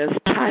 Prophetess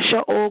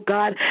Tasha, oh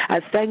God. I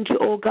thank you,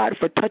 oh God,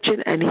 for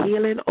touching and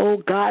healing, oh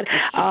God,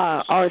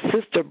 our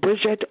sister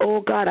Bridget,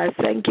 oh God. I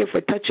thank you for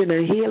touching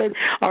and healing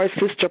our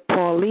sister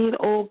Pauline,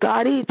 oh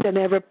God, each and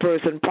every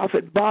person,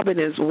 Prophet Bob and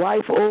his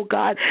wife, oh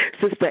God,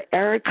 Sister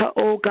Erica,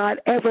 oh God,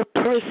 every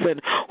person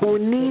who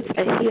needs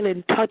a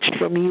healing touch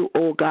from you,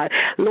 oh God.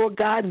 Lord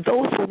God,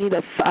 those who need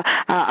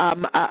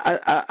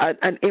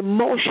an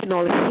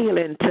emotional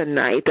healing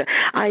tonight,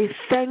 I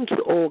thank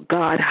you, oh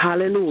God,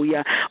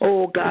 hallelujah,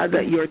 oh God,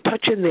 that you're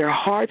touching their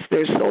hearts,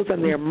 their souls,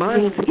 and their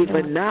minds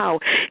even now,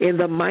 in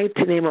the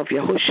mighty name of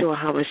Yahushua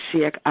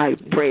HaMashiach, I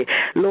pray.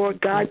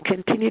 Lord God,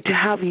 continue to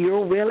have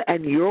your will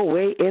and your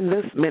way in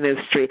this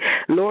ministry.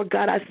 Lord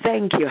God, I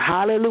thank you,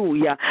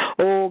 hallelujah,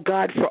 oh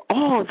God, for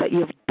all that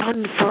you've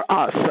done for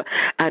us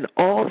and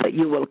all that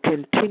you will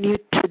continue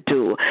to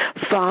do.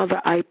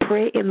 Father, I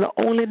pray in the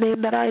only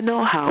name that I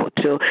know how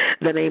to,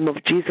 the name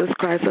of Jesus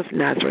Christ of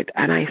Nazareth,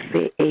 and I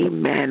say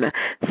amen.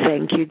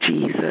 Thank you,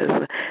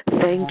 Jesus.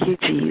 Thank you,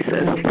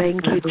 Jesus.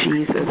 Thank you,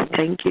 Jesus.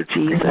 Thank you,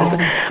 Jesus.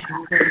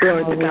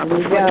 Glory to God.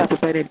 Before the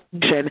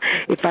benediction,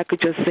 if I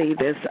could just say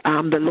this,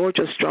 the Lord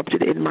just dropped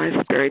it in my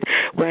spirit.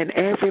 When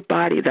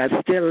everybody that's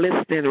still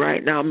listening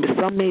right now,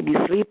 some may be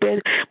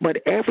sleeping, but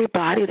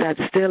everybody that's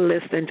still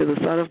listening to the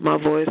sound of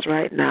my voice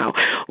right now,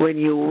 when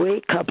you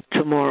wake up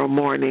tomorrow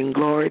morning,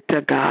 glory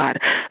to God,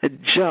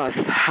 just,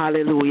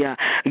 hallelujah,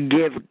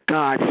 give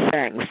God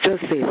thanks.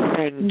 Just say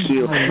thank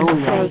you.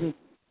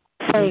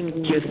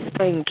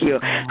 Thank you.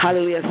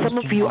 Hallelujah. Some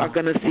of you are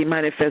going to see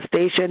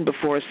manifestation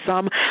before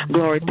some.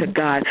 Glory to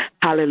God.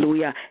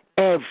 Hallelujah.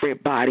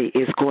 Everybody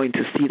is going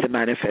to see the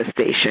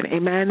manifestation.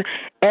 Amen.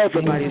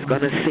 Everybody's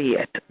going to see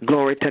it.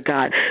 Glory to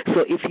God.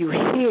 So if you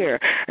hear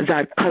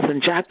that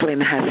Cousin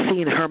Jacqueline has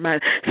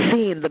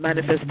seen the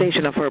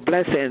manifestation of her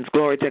blessings,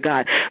 glory to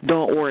God,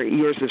 don't worry.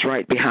 Yours is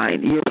right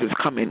behind. Yours is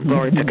coming.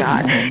 Glory to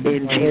God.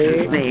 In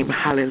Jesus' name.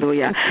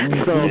 Hallelujah.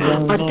 So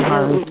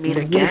until we meet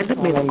again,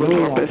 may the good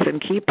Lord bless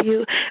and keep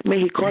you.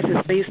 May he cause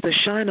his face to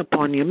shine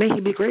upon you. May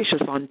he be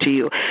gracious unto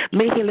you.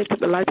 May he lift up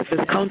the light of his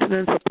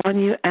countenance upon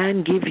you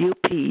and give you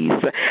peace.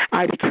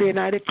 I decree and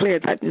I declare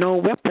that no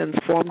weapons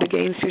formed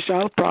against you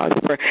shall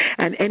prosper,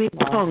 and any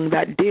tongue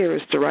that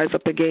dares to rise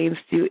up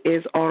against you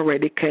is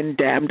already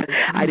condemned.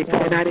 I decree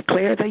and I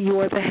declare that you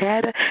are the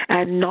head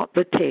and not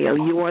the tail.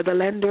 You are the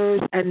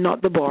lenders and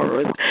not the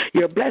borrowers.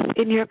 You're blessed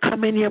in your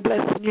coming, you're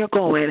blessed in your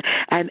going,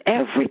 and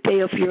every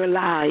day of your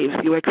lives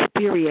you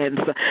experience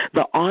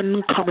the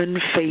uncommon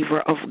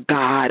favor of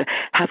God.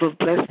 Have a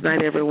blessed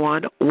night,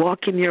 everyone.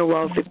 Walk in your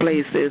wealthy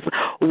places.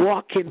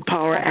 Walk in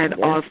power and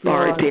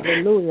authority.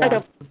 Set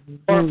up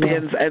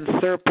scorpions and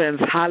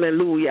serpents.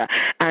 Hallelujah.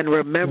 And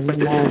remember,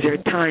 this is your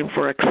time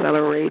for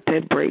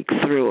accelerated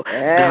breakthrough.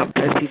 God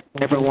bless each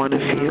and every one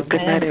of you.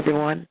 Good night,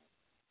 everyone.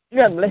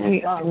 God bless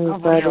you.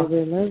 Love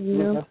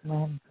you.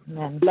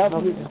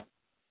 Love you.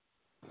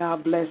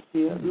 God bless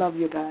you. Love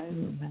you guys.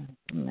 Amen.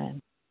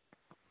 Amen.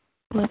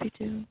 Love you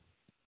too.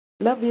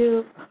 Love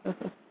you.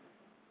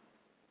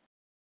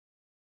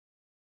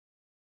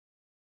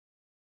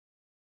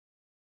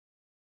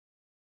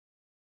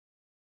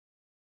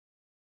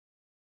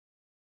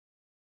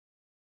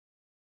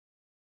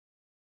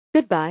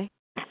 Goodbye.